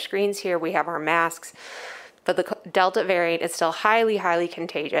have our screens here, we have our masks, but the Delta variant is still highly, highly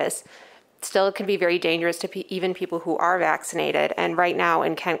contagious. Still, it can be very dangerous to even people who are vaccinated. And right now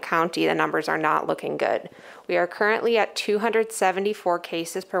in Kent County, the numbers are not looking good. We are currently at 274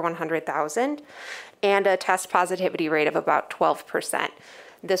 cases per 100,000 and a test positivity rate of about 12%.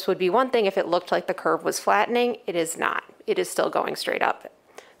 This would be one thing if it looked like the curve was flattening. It is not. It is still going straight up.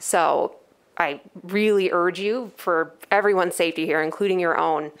 So I really urge you, for everyone's safety here, including your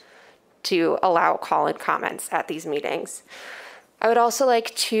own, to allow call-in comments at these meetings. I would also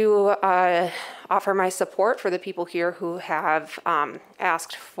like to offer my support for the people here who have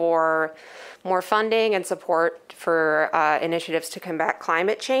asked for more funding and support for initiatives to combat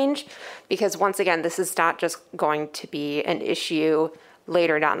climate change, because once again, this is not just going to be an issue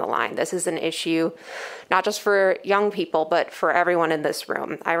later down the line. This is an issue not just for young people, but for everyone in this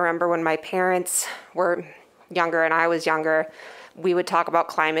room. I remember when my parents were younger and I was younger, we would talk about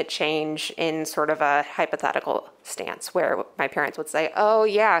climate change in sort of a hypothetical stance where my parents would say, oh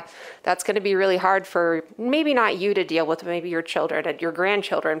yeah, that's going to be really hard for maybe not you to deal with, but maybe your children and your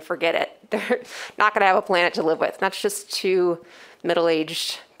grandchildren, forget it. They're not going to have a planet to live with. That's just too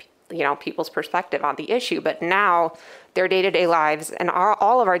middle-aged, people's perspective on the issue. But now their day-to-day lives and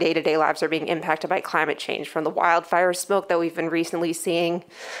all of our day-to-day lives are being impacted by climate change, from the wildfire smoke that we've been recently seeing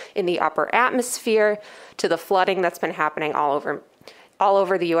in the upper atmosphere to the flooding that's been happening all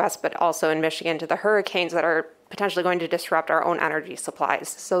over the U.S., but also in Michigan, to the hurricanes that are potentially going to disrupt our own energy supplies.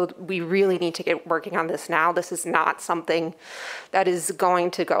 So we really need to get working on this now. This is not something that is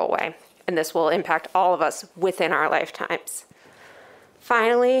going to go away, and this will impact all of us within our lifetimes.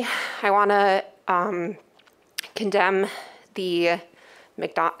 Finally, I want to condemn the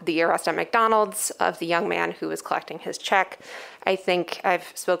arrest at McDonald's of the young man who was collecting his check. I think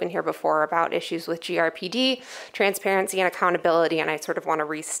I've spoken here before about issues with GRPD, transparency and accountability, and I sort of want to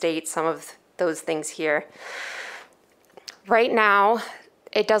restate some of those things here. Right now,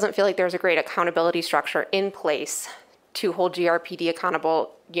 it doesn't feel like there's a great accountability structure in place to hold GRPD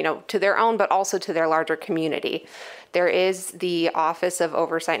accountable, to their own, but also to their larger community. There is the Office of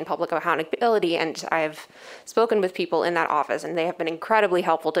Oversight and Public Accountability, and I've spoken with people in that office, and they have been incredibly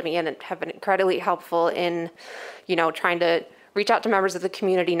helpful to me and have been incredibly helpful in, trying to reach out to members of the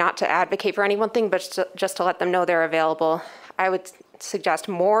community, not to advocate for any one thing, but just to let them know they're available. I would suggest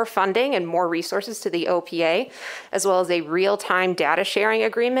more funding and more resources to the OPA, as well as a real-time data sharing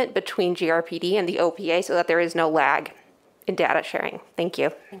agreement between GRPD and the OPA so that there is no lag in data sharing. Thank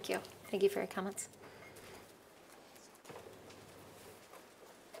you. Thank you. Thank you for your comments.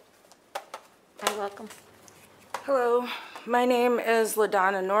 Hi, welcome. Hello, my name is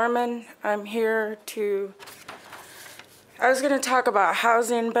LaDonna Norman. I'm here I was going to talk about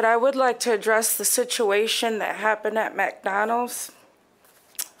housing, but I would like to address the situation that happened at McDonald's.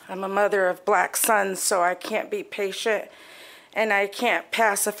 I'm a mother of black sons, so I can't be patient, and I can't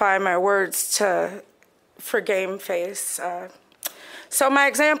pacify my words for game face. So my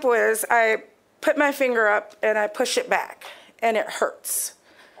example is I put my finger up and I push it back, and it hurts.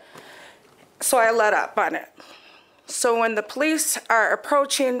 So I let up on it. So when the police are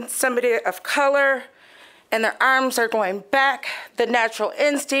approaching somebody of color and their arms are going back, the natural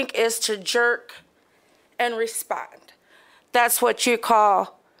instinct is to jerk and respond. That's what you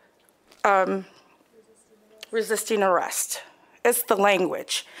call resisting arrest. It's the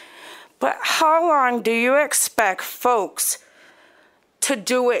language. But how long do you expect folks to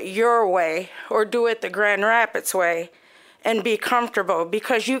do it your way or do it the Grand Rapids way and be comfortable?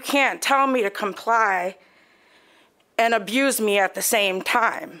 Because you can't tell me to comply and abuse me at the same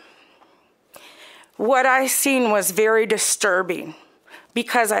time. What I seen was very disturbing.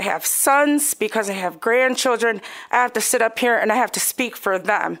 Because I have sons, because I have grandchildren, I have to sit up here and I have to speak for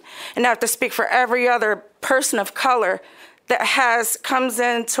them. And I have to speak for every other person of color that comes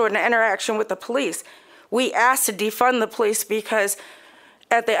into an interaction with the police. We asked to defund the police because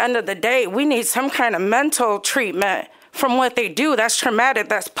at the end of the day, we need some kind of mental treatment from what they do. That's traumatic.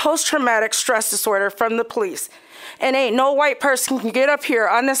 That's post-traumatic stress disorder from the police. And ain't no white person can get up here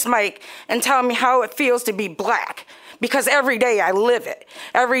on this mic and tell me how it feels to be black. Because every day I live it.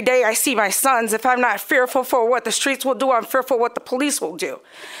 Every day I see my sons. If I'm not fearful for what the streets will do, I'm fearful what the police will do.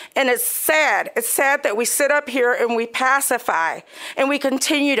 And it's sad. It's sad that we sit up here and we pacify and we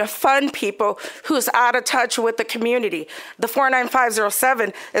continue to fund people who's out of touch with the community. The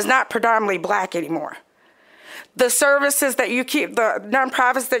 49507 is not predominantly black anymore. The services that you keep, the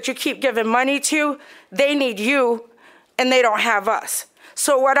nonprofits that you keep giving money to, they need you and they don't have us.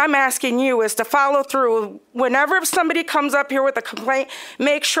 So what I'm asking you is to follow through. Whenever somebody comes up here with a complaint,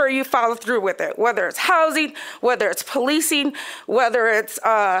 make sure you follow through with it, whether it's housing, whether it's policing, whether it's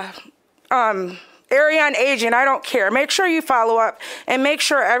area on aging, I don't care. Make sure you follow up and make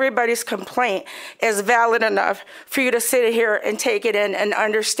sure everybody's complaint is valid enough for you to sit here and take it in and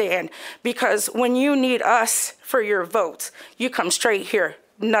understand. Because when you need us for your votes, you come straight here.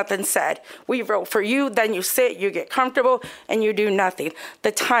 Nothing said. We vote for you, then you sit, you get comfortable, and you do nothing.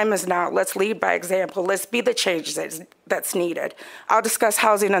 The time is now. Let's lead by example. Let's be the change that's needed. I'll discuss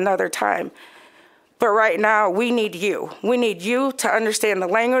housing another time. But right now, we need you. We need you to understand the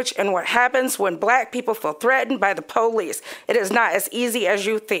language and what happens when black people feel threatened by the police. It is not as easy as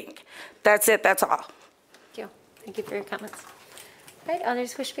you think. That's it. That's all. Thank you. Thank you for your comments. All right,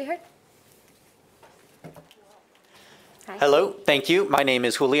 others wish to be heard? Hi. Hello, thank you. My name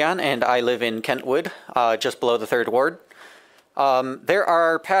is Julian, and I live in Kentwood, just below the 3rd Ward. There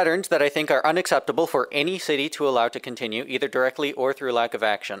are patterns that I think are unacceptable for any city to allow to continue, either directly or through lack of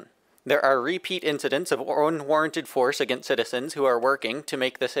action. There are repeat incidents of unwarranted force against citizens who are working to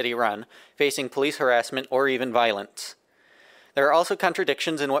make the city run, facing police harassment or even violence. There are also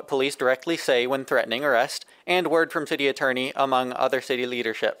contradictions in what police directly say when threatening arrest, and word from city attorney, among other city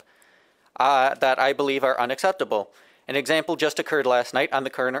leadership, that I believe are unacceptable. An example just occurred last night on the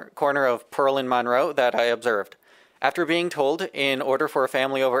corner of Pearl and Monroe that I observed. After being told, in order for a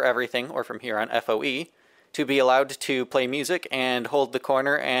family over everything, or from here on FOE, to be allowed to play music and hold the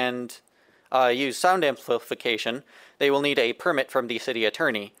corner and use sound amplification, they will need a permit from the city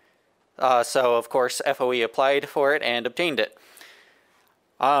attorney. So, of course, FOE applied for it and obtained it.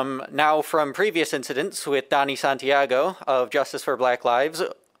 Now, from previous incidents with Donnie Santiago of Justice for Black Lives,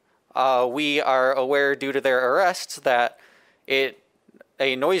 we are aware, due to their arrests, that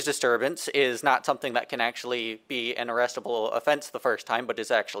a noise disturbance is not something that can actually be an arrestable offense the first time, but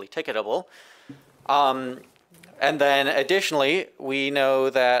is actually ticketable. And then additionally, we know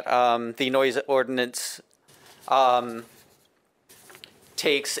that the noise ordinance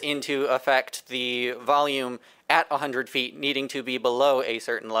takes into effect the volume at 100 feet needing to be below a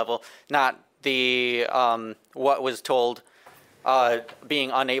certain level, not the what was told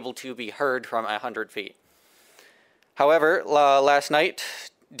being unable to be heard from 100 feet. However, last night,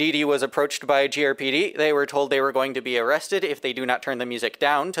 Didi was approached by GRPD. They were told they were going to be arrested if they do not turn the music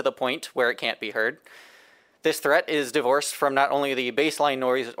down to the point where it can't be heard. This threat is divorced from not only the baseline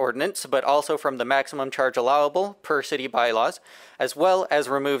noise ordinance, but also from the maximum charge allowable per city bylaws, as well as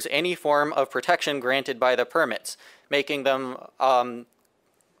removes any form of protection granted by the permits, making them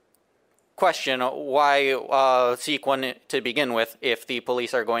question why seek one to begin with if the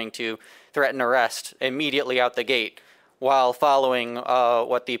police are going to threaten arrest immediately out the gate while following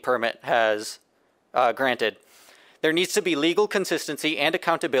what the permit has granted. There needs to be legal consistency and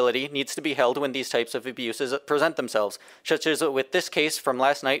accountability needs to be held when these types of abuses present themselves, such as with this case from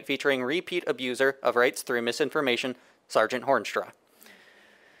last night featuring repeat abuser of rights through misinformation, Sergeant Hornstra.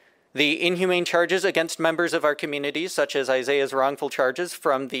 The inhumane charges against members of our communities, such as Isaiah's wrongful charges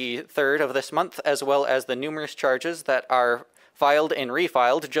from the 3rd of this month, as well as the numerous charges that are filed and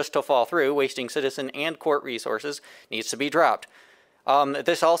refiled just to fall through, wasting citizen and court resources, needs to be dropped.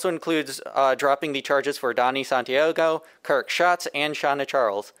 This also includes dropping the charges for Donnie Santiago, Kirk Schatz, and Shauna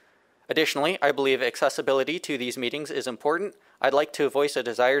Charles. Additionally, I believe accessibility to these meetings is important. I'd like to voice a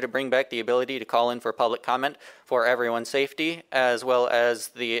desire to bring back the ability to call in for public comment for everyone's safety, as well as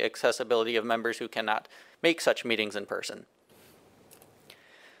the accessibility of members who cannot make such meetings in person.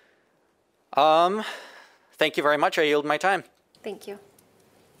 Thank you very much. I yield my time. Thank you.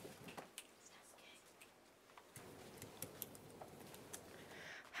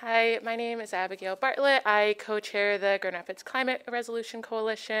 Hi, my name is Abigail Bartlett. I co-chair the Grand Rapids Climate Resolution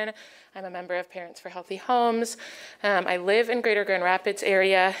Coalition. I'm a member of Parents for Healthy Homes. I live in Greater Grand Rapids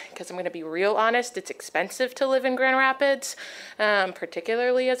area because I'm going to be real honest, it's expensive to live in Grand Rapids,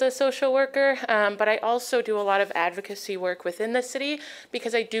 particularly as a social worker. But I also do a lot of advocacy work within the city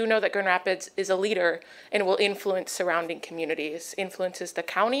because I do know that Grand Rapids is a leader and will influence surrounding communities, influences the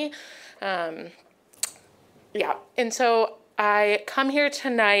county. And so I come here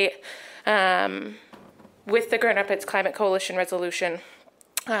tonight with the Grand Rapids Climate Coalition resolution.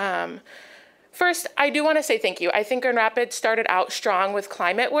 First, I do want to say thank you. I think Grand Rapids started out strong with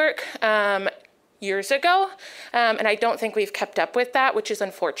climate work years ago, and I don't think we've kept up with that, which is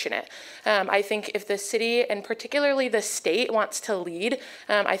unfortunate. I think if the city, and particularly the state, wants to lead,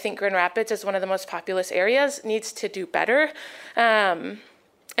 I think Grand Rapids, as one of the most populous areas, needs to do better.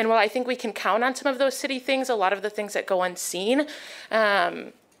 And while I think we can count on some of those city things, a lot of the things that go unseen,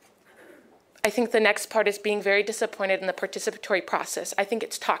 I think the next part is being very disappointed in the participatory process. I think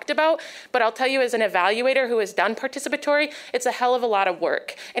it's talked about, but I'll tell you as an evaluator who has done participatory, it's a hell of a lot of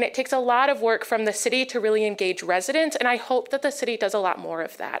work. And it takes a lot of work from the city to really engage residents, and I hope that the city does a lot more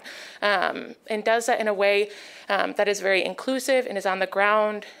of that. And does that in a way that is very inclusive and is on the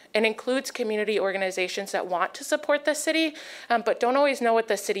ground and includes community organizations that want to support the city, but don't always know what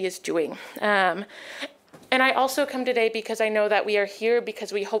the city is doing. And I also come today because I know that we are here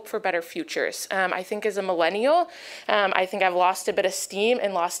because we hope for better futures. I think as a millennial, I think I've lost a bit of steam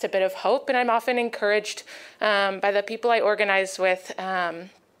and lost a bit of hope, and I'm often encouraged by the people I organize with,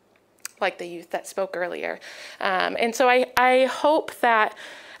 like the youth that spoke earlier. And so I hope that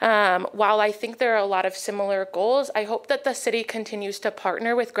while I think there are a lot of similar goals, I hope that the city continues to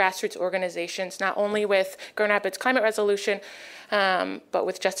partner with grassroots organizations, not only with Grand Rapids Climate Resolution, but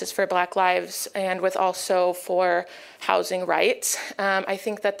with Justice for Black Lives and with also for housing rights. I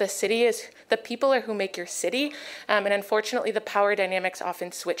think that the city is, the people are who make your city, and unfortunately the power dynamics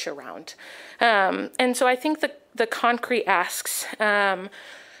often switch around. And so I think the concrete asks, the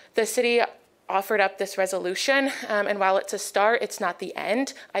city offered up this resolution, and while it's a start, it's not the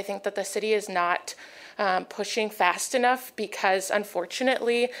end. I think that the city is not pushing fast enough because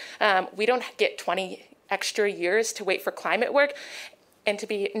unfortunately we don't get 20 extra years to wait for climate work. And to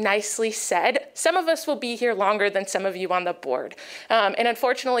be nicely said, some of us will be here longer than some of you on the board. And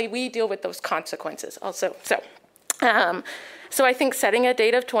unfortunately, we deal with those consequences also. So I think setting a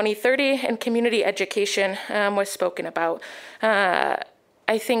date of 2030 and community education was spoken about.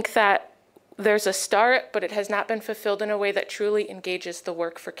 I think that there's a start, but it has not been fulfilled in a way that truly engages the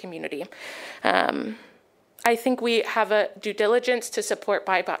work for community. I think we have a due diligence to support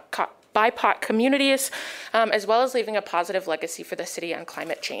BIPOC communities, as well as leaving a positive legacy for the city on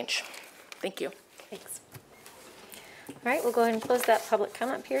climate change. Thank you. Thanks. All right, we'll go ahead and close that public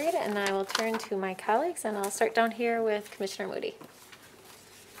comment period, and I will turn to my colleagues, and I'll start down here with Commissioner Moody.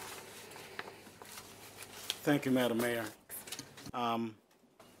 Thank you, Madam Mayor.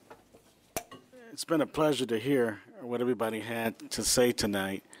 It's been a pleasure to hear what everybody had to say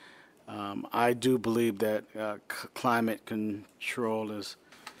tonight. I do believe that climate control is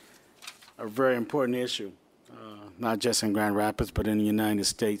a very important issue, not just in Grand Rapids, but in the United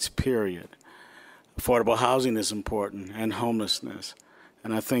States, period. Affordable housing is important, and homelessness.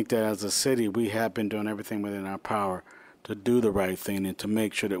 And I think that as a city, we have been doing everything within our power to do the right thing and to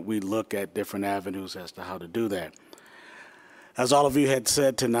make sure that we look at different avenues as to how to do that. As all of you had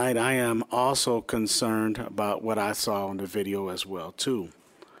said tonight, I am also concerned about what I saw on the video as well, too.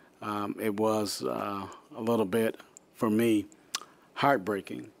 It was a little bit, for me,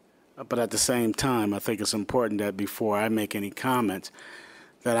 heartbreaking. But at the same time, I think it's important that before I make any comments,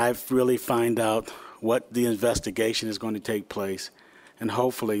 that I really find out what the investigation is going to take place, and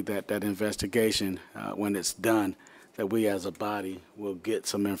hopefully that investigation, when it's done, that we as a body will get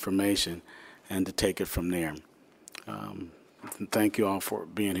some information and to take it from there. And thank you all for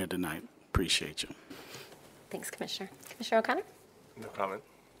being here tonight. Appreciate you. Thanks, Commissioner. Commissioner O'Connor? No comment.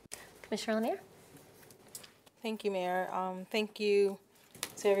 Commissioner Lanier? Thank you, Mayor. Thank you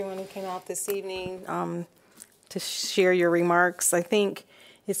to everyone who came out this evening to share your remarks. I think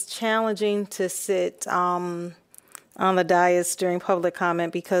it's challenging to sit on the dais during public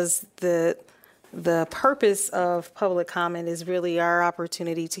comment because the purpose of public comment is really our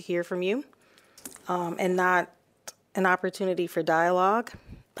opportunity to hear from you and not an opportunity for dialogue.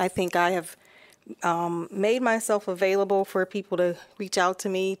 I think I have made myself available for people to reach out to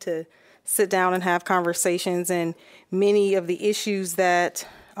me, to sit down and have conversations, and many of the issues that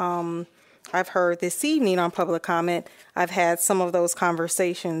I've heard this evening on public comment, I've had some of those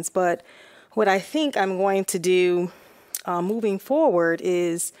conversations. But what I think I'm going to do moving forward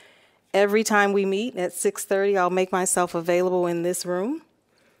is every time we meet at 6:30, I'll make myself available in this room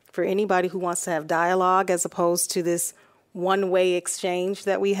for anybody who wants to have dialogue as opposed to this one-way exchange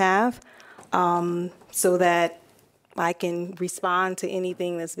that we have, so that I can respond to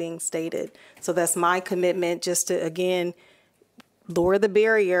anything that's being stated. So that's my commitment, just to, again, lower the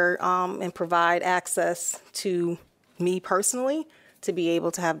barrier and provide access to me personally to be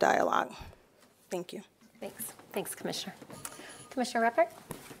able to have dialogue. Thank you. Thanks. Thanks, Commissioner. Commissioner Ruppert?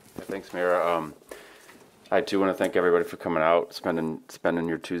 Yeah, thanks, Mayor. I too want to thank everybody for coming out, spending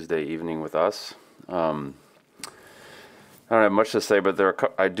your Tuesday evening with us. I don't have much to say, but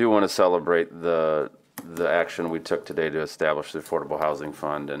I do want to celebrate the action we took today to establish the Affordable Housing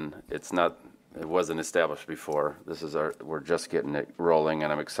Fund, and it wasn't established before. We're just getting it rolling,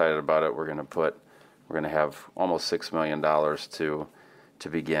 and I'm excited about it. We're going to have almost $6 million to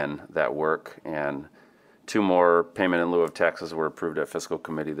begin that work, and 2 more payment in lieu of taxes were approved at Fiscal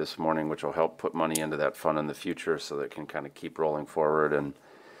Committee this morning, which will help put money into that fund in the future so that it can kind of keep rolling forward. And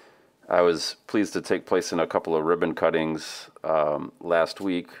I was pleased to take place in a couple of ribbon cuttings last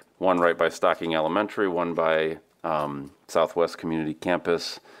week, one right by Stocking Elementary, one by Southwest Community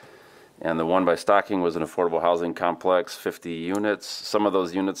Campus. And the one by Stocking was an affordable housing complex, 50 units. Some of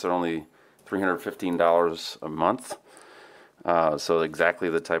those units are only $315 a month. So exactly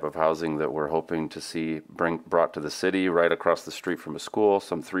the type of housing that we're hoping to see brought to the city, right across the street from a school,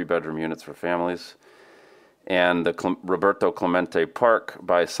 some 3-bedroom units for families. And the Roberto Clemente Park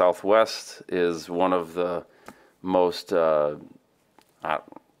by Southwest is one of the most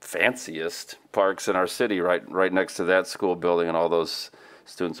fanciest parks in our city, right next to that school building, and all those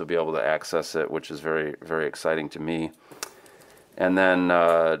students will be able to access it, which is very, very exciting to me. And then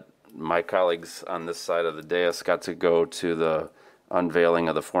my colleagues on this side of the dais got to go to the unveiling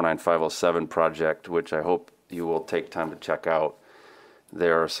of the 49507 project, which I hope you will take time to check out.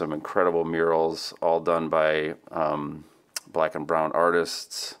 There are some incredible murals, all done by Black and brown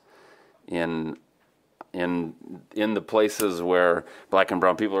artists in the places where Black and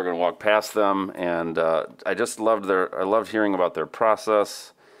brown people are going to walk past them. And I loved hearing about their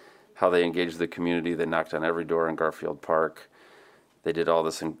process, how they engaged the community. They knocked on every door in Garfield Park. They did all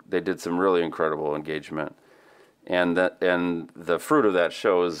this, and they did some really incredible engagement. And the fruit of that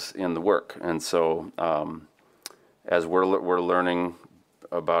shows in the work. And so as we're learning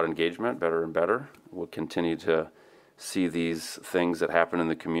about engagement better and better, we'll continue to see these things that happen in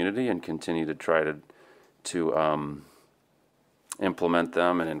the community and continue to try to implement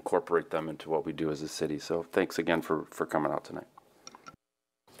them and incorporate them into what we do as a city. So thanks again for coming out tonight.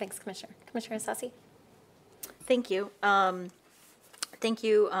 Thanks, Commissioner. Commissioner Sassi? Thank you. Thank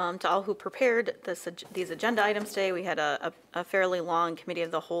you to all who prepared these agenda items today. We had a fairly long committee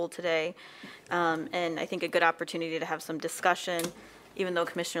of the whole today, and I think a good opportunity to have some discussion, even though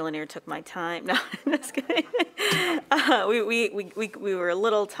Commissioner Lanier took my time. No, I'm just kidding. We were a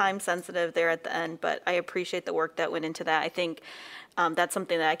little time sensitive there at the end, but I appreciate the work that went into that. I think that's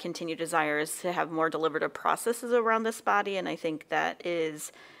something that I continue to desire, is to have more deliberative processes around this body, and I think that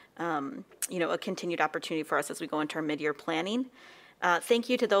is a continued opportunity for us as we go into our mid-year planning. Thank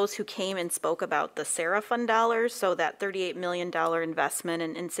you to those who came and spoke about the SARA Fund dollars, so that $38 million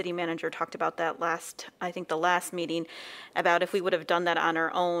investment, and City Manager talked about that the last meeting, about if we would have done that on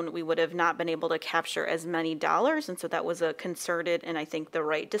our own, we would have not been able to capture as many dollars, and so that was a concerted and I think the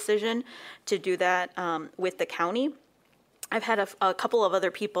right decision to do that with the county. I've had a couple of other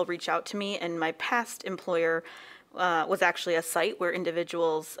people reach out to me, and my past employer was actually a site where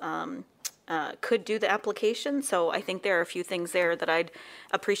individuals could do the application. So I think there are a few things there that I'd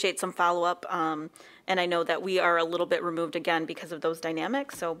appreciate some follow-up. And I know that we are a little bit removed again because of those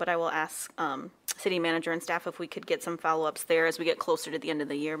dynamics. But I will ask City Manager and staff if we could get some follow-ups there as we get closer to the end of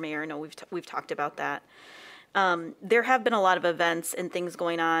the year. Mayor, I know we've talked about that. There have been a lot of events and things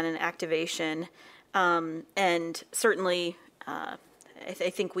going on and activation. And certainly,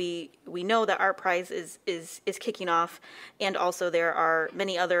 I think we know that Art Prize is kicking off, and also there are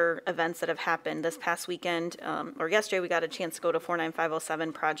many other events that have happened this past weekend or yesterday. We got a chance to go to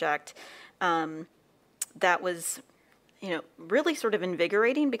 49507 project. That was really sort of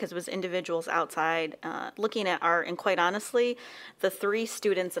invigorating because it was individuals outside looking at art. And quite honestly, the 3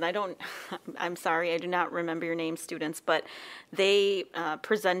 students, and I'm sorry, I do not remember your name, students, but they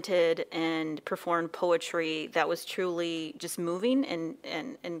presented and performed poetry that was truly just moving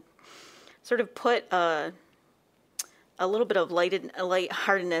and sort of put a little bit of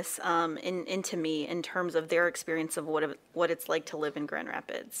lightheartedness into me in terms of their experience of what it's like to live in Grand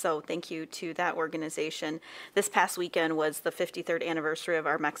Rapids. So thank you to that organization. This past weekend was the 53rd anniversary of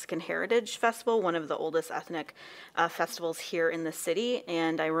our Mexican Heritage Festival, one of the oldest ethnic festivals here in the city.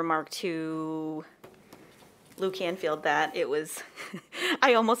 And I remarked to Lou Canfield that it was,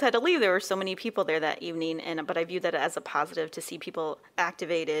 I almost had to leave. There were so many people there that evening, but I view that as a positive to see people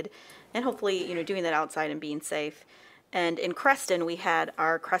activated and hopefully, doing that outside and being safe. And in Creston, we had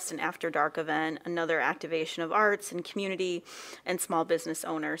our Creston After Dark event, another activation of arts and community and small business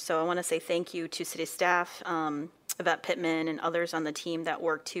owners. So I want to say thank you to city staff, Yvette Pittman, and others on the team that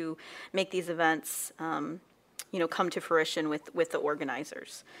work to make these events, come to fruition with the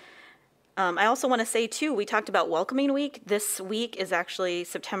organizers. I also want to say, too, we talked about Welcoming Week. This week is actually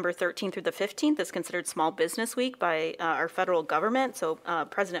September 13th through the 15th. It's considered Small Business Week by our federal government. So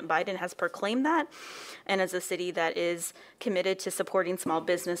President Biden has proclaimed that. And as a city that is committed to supporting small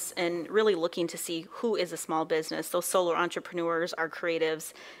business and really looking to see who is a small business, those solo entrepreneurs, our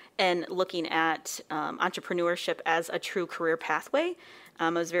creatives, and looking at entrepreneurship as a true career pathway. I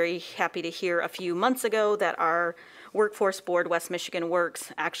was very happy to hear a few months ago that our Workforce Board, West Michigan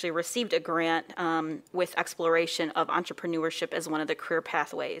Works, actually received a grant with exploration of entrepreneurship as one of the career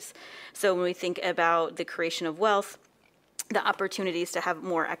pathways. So when we think about the creation of wealth, the opportunities to have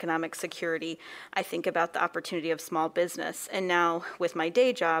more economic security, I think about the opportunity of small business. And now with my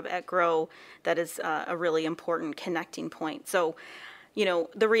day job at Grow, that is a really important connecting point. So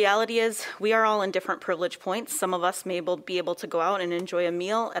the reality is we are all in different privilege points. Some of us may be able to go out and enjoy a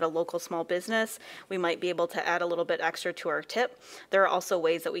meal at a local small business. We might be able to add a little bit extra to our tip. There are also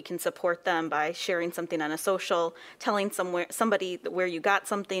ways that we can support them by sharing something on a social, telling somebody where you got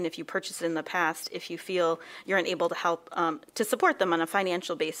something, if you purchased it in the past, if you feel you're unable to help to support them on a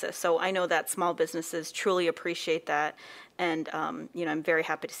financial basis. So I know that small businesses truly appreciate that. And, I'm very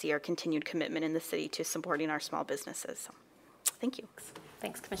happy to see our continued commitment in the city to supporting our small businesses. So. Thank you.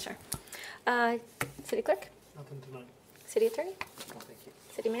 Thanks, Commissioner. City Clerk? Nothing tonight. City Attorney? No, thank you.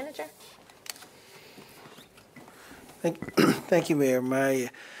 City Manager? Thank you, Mayor. My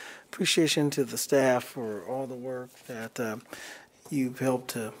appreciation to the staff for all the work that you've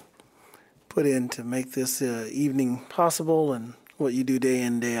helped to put in to make this evening possible and what you do day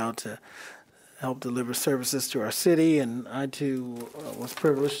in, day out to help deliver services to our city. And I, too, was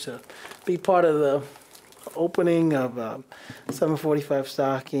privileged to be part of the opening of 745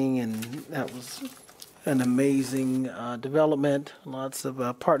 Stocking, and that was an amazing development. Lots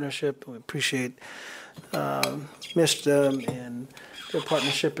of partnership. We appreciate MISTA and their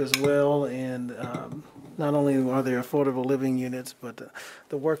partnership as well. And not only are there affordable living units, but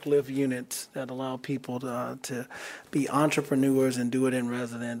the work-live units that allow people to be entrepreneurs and do it in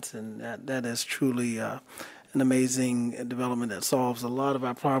residence. And that is truly an amazing development that solves a lot of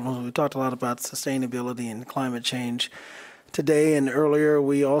our problems. We talked a lot about sustainability and climate change today, and earlier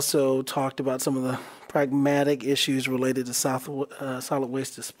we also talked about some of the pragmatic issues related to solid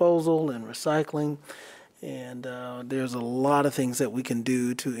waste disposal and recycling. And there's a lot of things that we can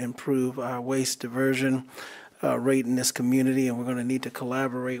do to improve our waste diversion rate in this community, and we're going to need to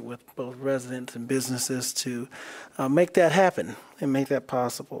collaborate with both residents and businesses to make that happen and make that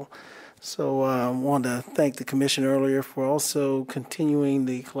possible. So I want to thank the commission earlier for also continuing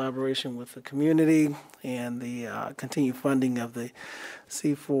the collaboration with the community and the continued funding of the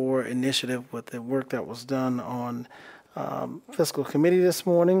C4 initiative with the work that was done on fiscal committee this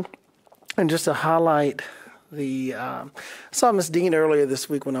morning. And just to highlight I saw Ms. Dean earlier this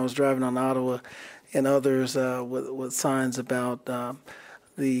week when I was driving on Ottawa and others with signs about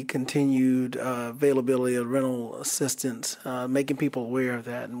the continued availability of rental assistance, making people aware of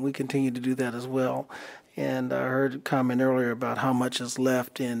that, and we continue to do that as well. And I heard a comment earlier about how much is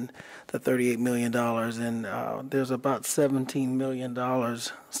left in the $38 million, and there's about $17 million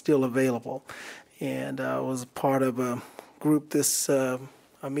still available. And I was part of a group a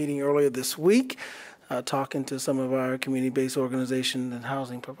meeting earlier this week, talking to some of our community-based organizations and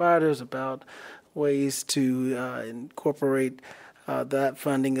housing providers about ways to incorporate that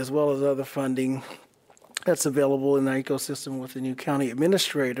funding as well as other funding that's available in our ecosystem with the new county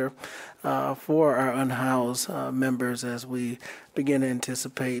administrator for our unhoused members as we begin to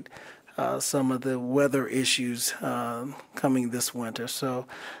anticipate some of the weather issues coming this winter. So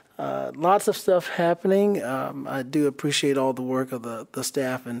lots of stuff happening. I do appreciate all the work of the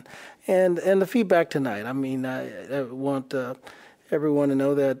staff and the feedback tonight. I mean, I want everyone to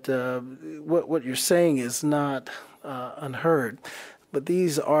know that what you're saying is not unheard, but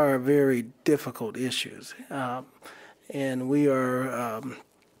these are very difficult issues. And we are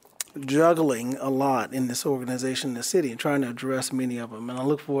juggling a lot in this organization, in the city, and trying to address many of them. And I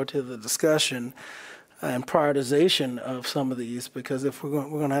look forward to the discussion and prioritization of some of these, because if we're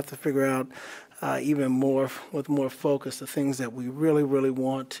going to have to figure out even more, with more focus, the things that we really, really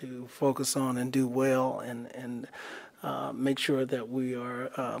want to focus on and do well, and make sure that we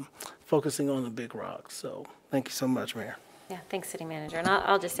are focusing on the big rocks. So thank you so much, Mayor. Yeah, thanks, City Manager. And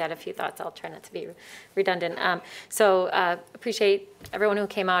I'll just add a few thoughts. I'll try not to be redundant. Appreciate everyone who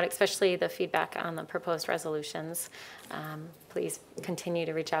came out, especially the feedback on the proposed resolutions. Please continue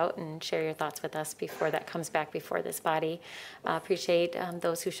to reach out and share your thoughts with us before that comes back before this body. Appreciate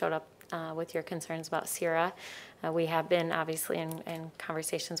those who showed up with your concerns about CIRA. We have been obviously in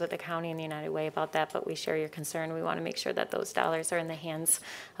conversations with the county and the United Way about that, but we share your concern. We want to make sure that those dollars are in the hands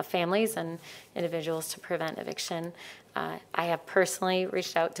of families and individuals to prevent eviction. I have personally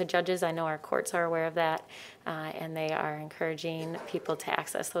reached out to judges. I know our courts are aware of that, and they are encouraging people to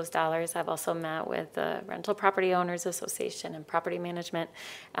access those dollars. I've also met with the Rental Property Owners Association and Property Management.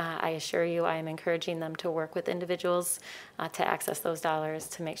 I assure you I am encouraging them to work with individuals to access those dollars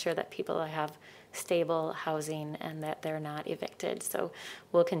to make sure that people have stable housing and that they're not evicted. So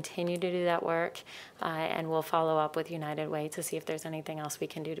we'll continue to do that work, and we'll follow up with United Way to see if there's anything else we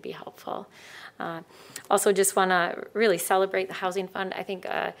can do to be helpful. Also just want to really celebrate the Housing Fund. I think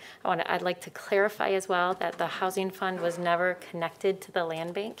I'd like to clarify as well that the Housing Fund was never connected to the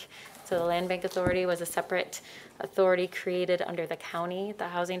Land Bank. So the Land Bank Authority was a separate authority created under the county. The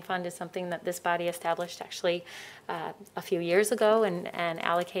Housing Fund is something that this body established actually a few years ago and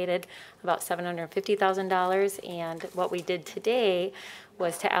allocated about $750,000. And what we did today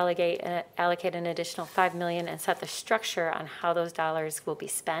was to allocate an additional $5 million and set the structure on how those dollars will be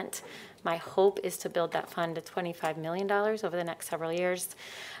spent. My hope is to build that fund to $25 million over the next several years,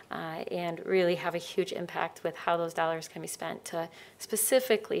 and really have a huge impact with how those dollars can be spent to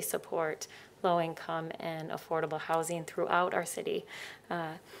specifically support low-income and affordable housing throughout our city.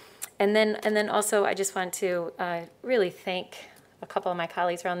 And then also I just want to really thank a couple of my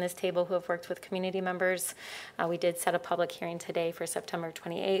colleagues around this table who have worked with community members. We did set a public hearing today for September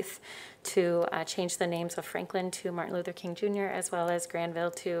 28th to change the names of Franklin to Martin Luther King Jr., as well as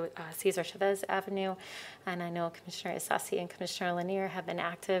Granville to Cesar Chavez Avenue. And I know Commissioner Isasi and Commissioner Lanier have been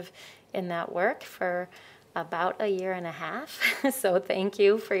active in that work for about a year and a half. So thank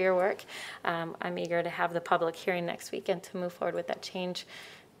you for your work. I'm eager to have the public hearing next weekend to move forward with that change,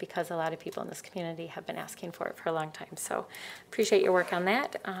 because a lot of people in this community have been asking for it for a long time. So appreciate your work on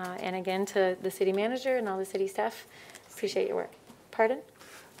that. And again, to the city manager and all the city staff, appreciate your work. Pardon?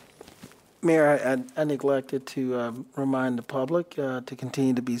 Mayor, I neglected to remind the public to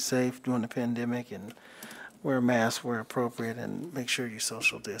continue to be safe during the pandemic and wear masks where appropriate and make sure you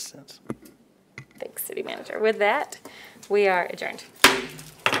social distance. Thanks, city manager. With that, we are adjourned.